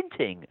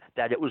hinting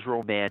that it was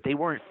romantic. They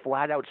weren't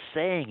flat out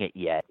saying it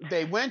yet.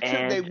 They went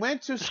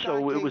to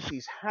Scott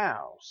Casey's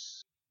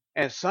house.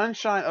 And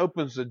Sunshine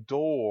opens the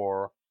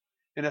door,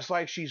 and it's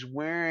like she's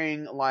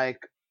wearing like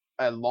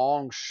a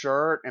long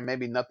shirt and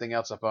maybe nothing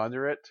else up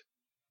under it.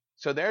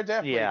 So they're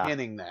definitely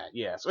hinting that,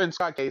 yes. And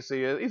Scott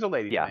Casey, he's a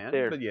ladies' man,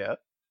 but yeah.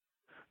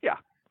 Yeah.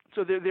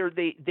 So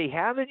they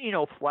haven't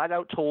flat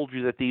out told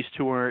you that these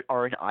two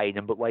are an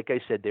item, but like I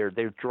said,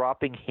 they're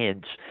dropping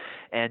hints,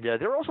 and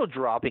they're also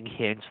dropping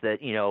hints that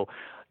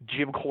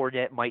Jim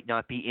Cornette might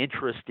not be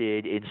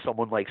interested in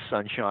someone like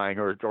Sunshine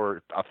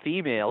or a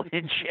female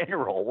in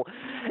general.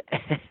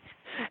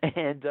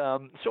 And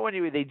so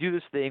anyway, they do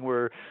this thing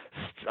where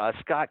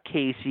Scott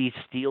Casey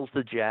steals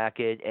the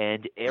jacket,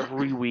 and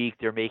every week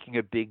they're making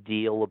a big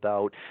deal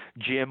about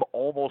Jim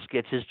almost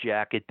gets his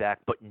jacket back,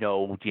 but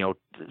no,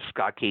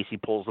 Scott Casey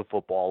pulls the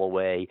football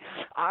away.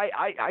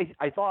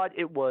 I thought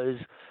it was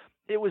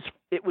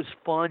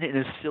fun in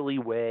a silly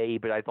way,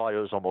 but I thought it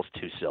was almost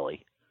too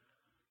silly.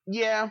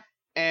 Yeah,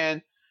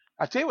 and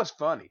I tell you what's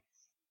funny.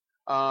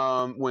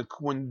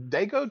 When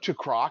they go to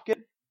Crockett,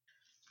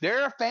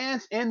 there are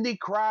fans in the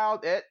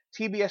crowd at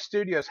TBS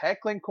Studios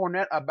heckling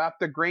Cornette about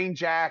the green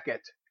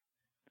jacket.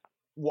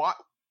 What?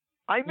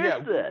 I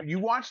missed it. You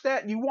watch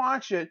that? You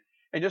watch it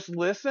and just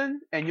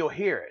listen, and you'll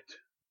hear it.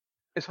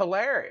 It's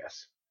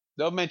hilarious.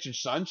 They'll mention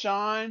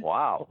Sunshine.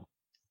 Wow.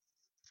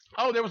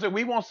 Oh, there was a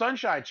 "We Want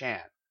Sunshine"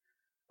 chant,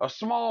 a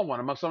small one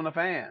among some of the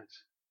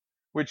fans,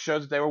 which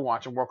shows that they were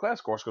watching World Class,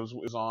 of course, because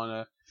it was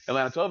on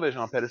Atlanta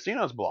television on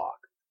Pedicino's block.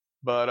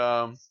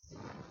 But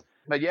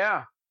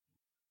yeah.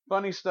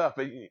 Funny stuff.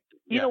 But,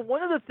 yeah.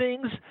 One of the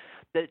things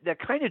that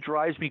kind of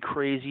drives me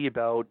crazy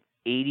about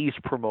 80s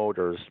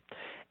promoters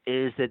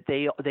is that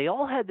they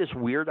all had this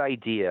weird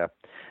idea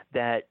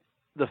that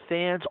the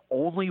fans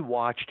only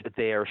watched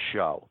their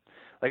show.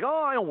 Like,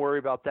 oh, I don't worry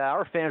about that.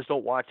 Our fans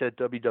don't watch that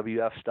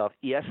WWF stuff.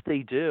 Yes, they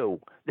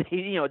do.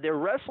 They're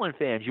wrestling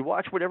fans. You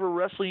watch whatever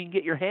wrestling you can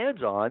get your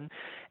hands on.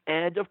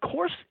 And, of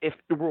course, if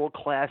the World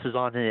Class is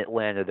on in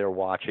Atlanta, they're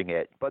watching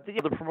it. But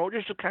the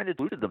promoters just kind of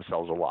deluded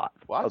themselves a lot.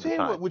 Well, I'll tell you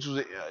what, which was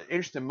an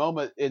interesting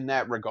moment in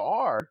that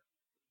regard,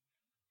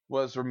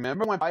 was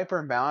remember when Piper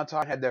and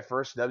Valentine had their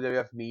first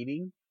WWF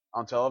meeting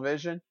on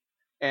television?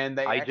 And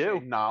they actually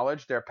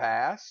acknowledged their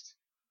past?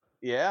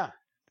 Yeah.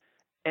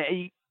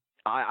 And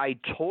I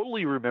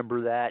totally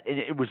remember that, and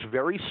it was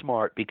very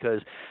smart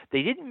because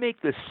they didn't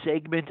make the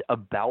segment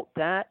about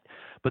that,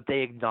 but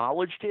they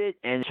acknowledged it,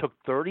 and it took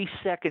 30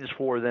 seconds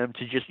for them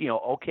to just,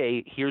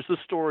 okay, here's the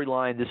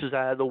storyline, this is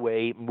out of the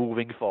way,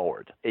 moving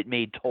forward. It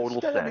made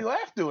total sense. Let me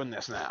laugh doing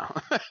this now,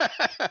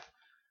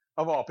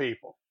 of all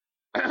people.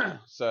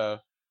 So,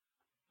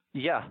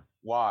 yeah.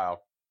 Wow.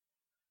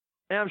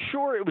 And I'm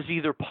sure it was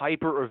either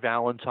Piper or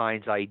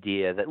Valentine's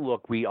idea that,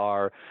 look, we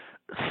are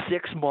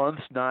 6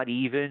 months, not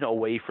even,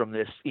 away from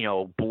this,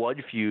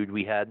 blood feud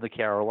we had in the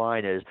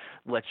Carolinas.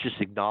 Let's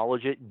just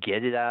acknowledge it,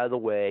 get it out of the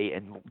way,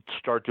 and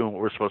start doing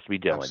what we're supposed to be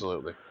doing.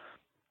 Absolutely.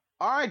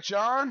 All right,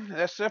 John,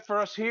 that's it for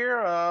us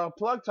here.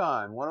 Plug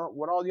time.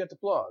 What all do you have to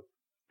plug?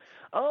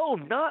 Oh,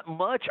 not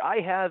much.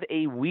 I have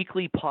a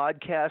weekly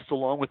podcast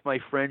along with my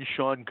friend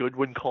Sean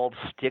Goodwin called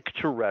Stick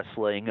to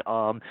Wrestling,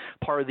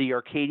 part of the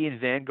Arcadian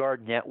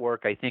Vanguard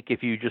Network. I think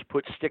if you just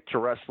put Stick to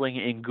Wrestling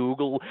in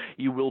Google,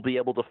 you will be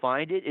able to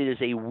find it. It is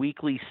a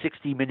weekly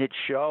 60-minute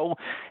show,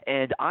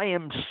 and I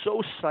am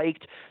so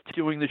psyched to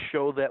doing the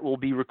show that we'll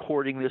be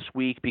recording this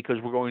week because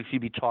we're going to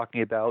be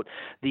talking about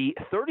the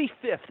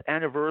 35th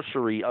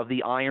anniversary of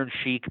the Iron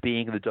Sheik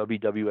being the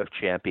WWF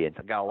champion.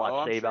 I got a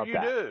lot to say about that.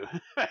 I'm sure you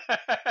do.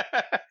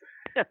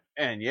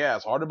 And yeah,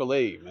 it's hard to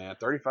believe, man.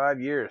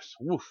 35 years.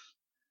 Woof.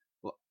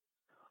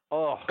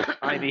 Oh,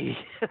 I mean,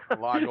 a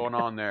lot going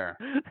on there.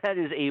 That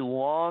is a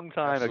long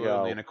time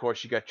ago. And of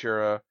course, you got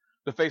your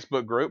the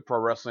Facebook group, Pro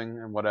Wrestling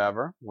and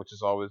whatever, which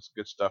is always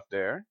good stuff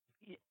there.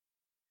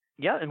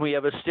 Yeah, and we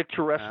have a Stick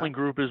to Wrestling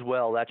group as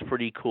well. That's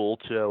pretty cool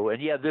too.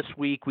 And yeah, this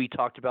week we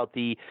talked about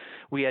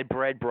we had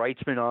Brad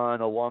Brightsman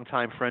on, a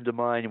longtime friend of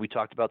mine, and we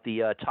talked about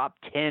the top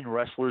 10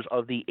 wrestlers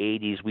of the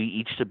 80s. We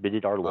each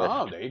submitted our list.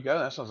 Oh, there you go.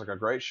 That sounds like a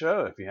great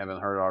show if you haven't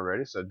heard it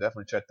already, so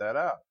definitely check that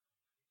out.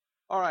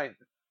 All right.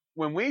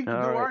 When we do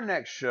our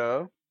next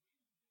show,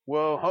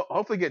 we'll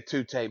hopefully get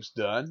 2 tapes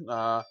done,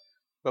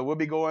 but we'll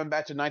be going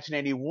back to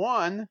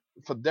 1981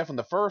 for definitely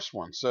the first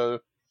one. So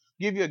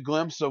give you a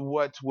glimpse of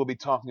what we'll be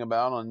talking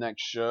about on the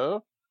next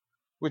show.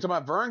 We're talking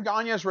about Vern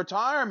Gagne's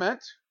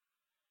retirement,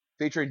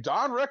 featuring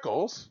Don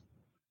Rickles.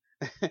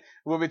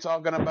 We'll be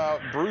talking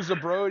about Bruiser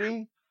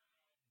Brody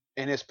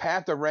and his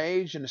path to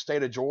rage in the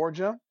state of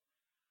Georgia.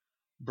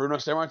 Bruno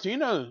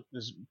Sammartino's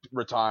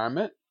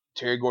retirement.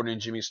 Terry Gordon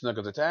and Jimmy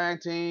Snuka as a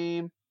tag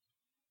team.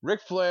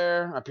 Ric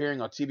Flair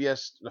appearing on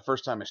TBS the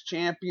first time as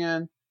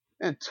champion.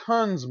 And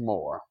tons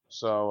more.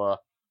 So,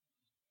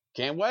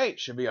 can't wait.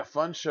 Should be a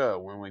fun show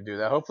when we do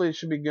that. Hopefully it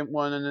should be a good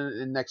one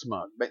in next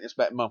month. It's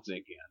back monthly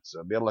again.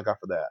 So be able to look out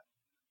for that.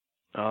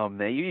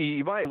 Man,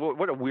 you might.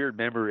 What a weird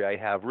memory I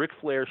have. Ric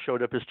Flair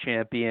showed up as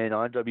champion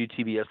on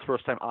WTBS. The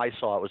first time I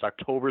saw it was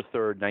October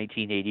 3rd,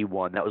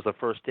 1981. That was the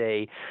first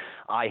day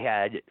I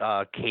had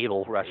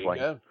cable wrestling.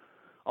 There you go.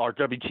 Or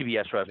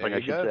WTBS wrestling,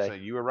 I should say. So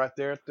you were right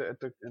there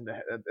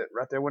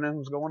right there when it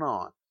was going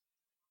on.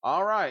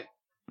 All right.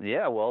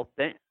 Yeah. Well,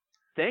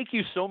 thank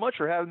you so much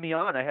for having me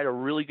on. I had a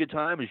really good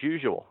time as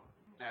usual.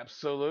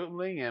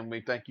 Absolutely, and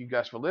we thank you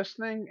guys for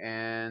listening.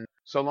 And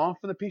so long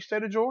from the Peach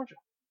State of Georgia.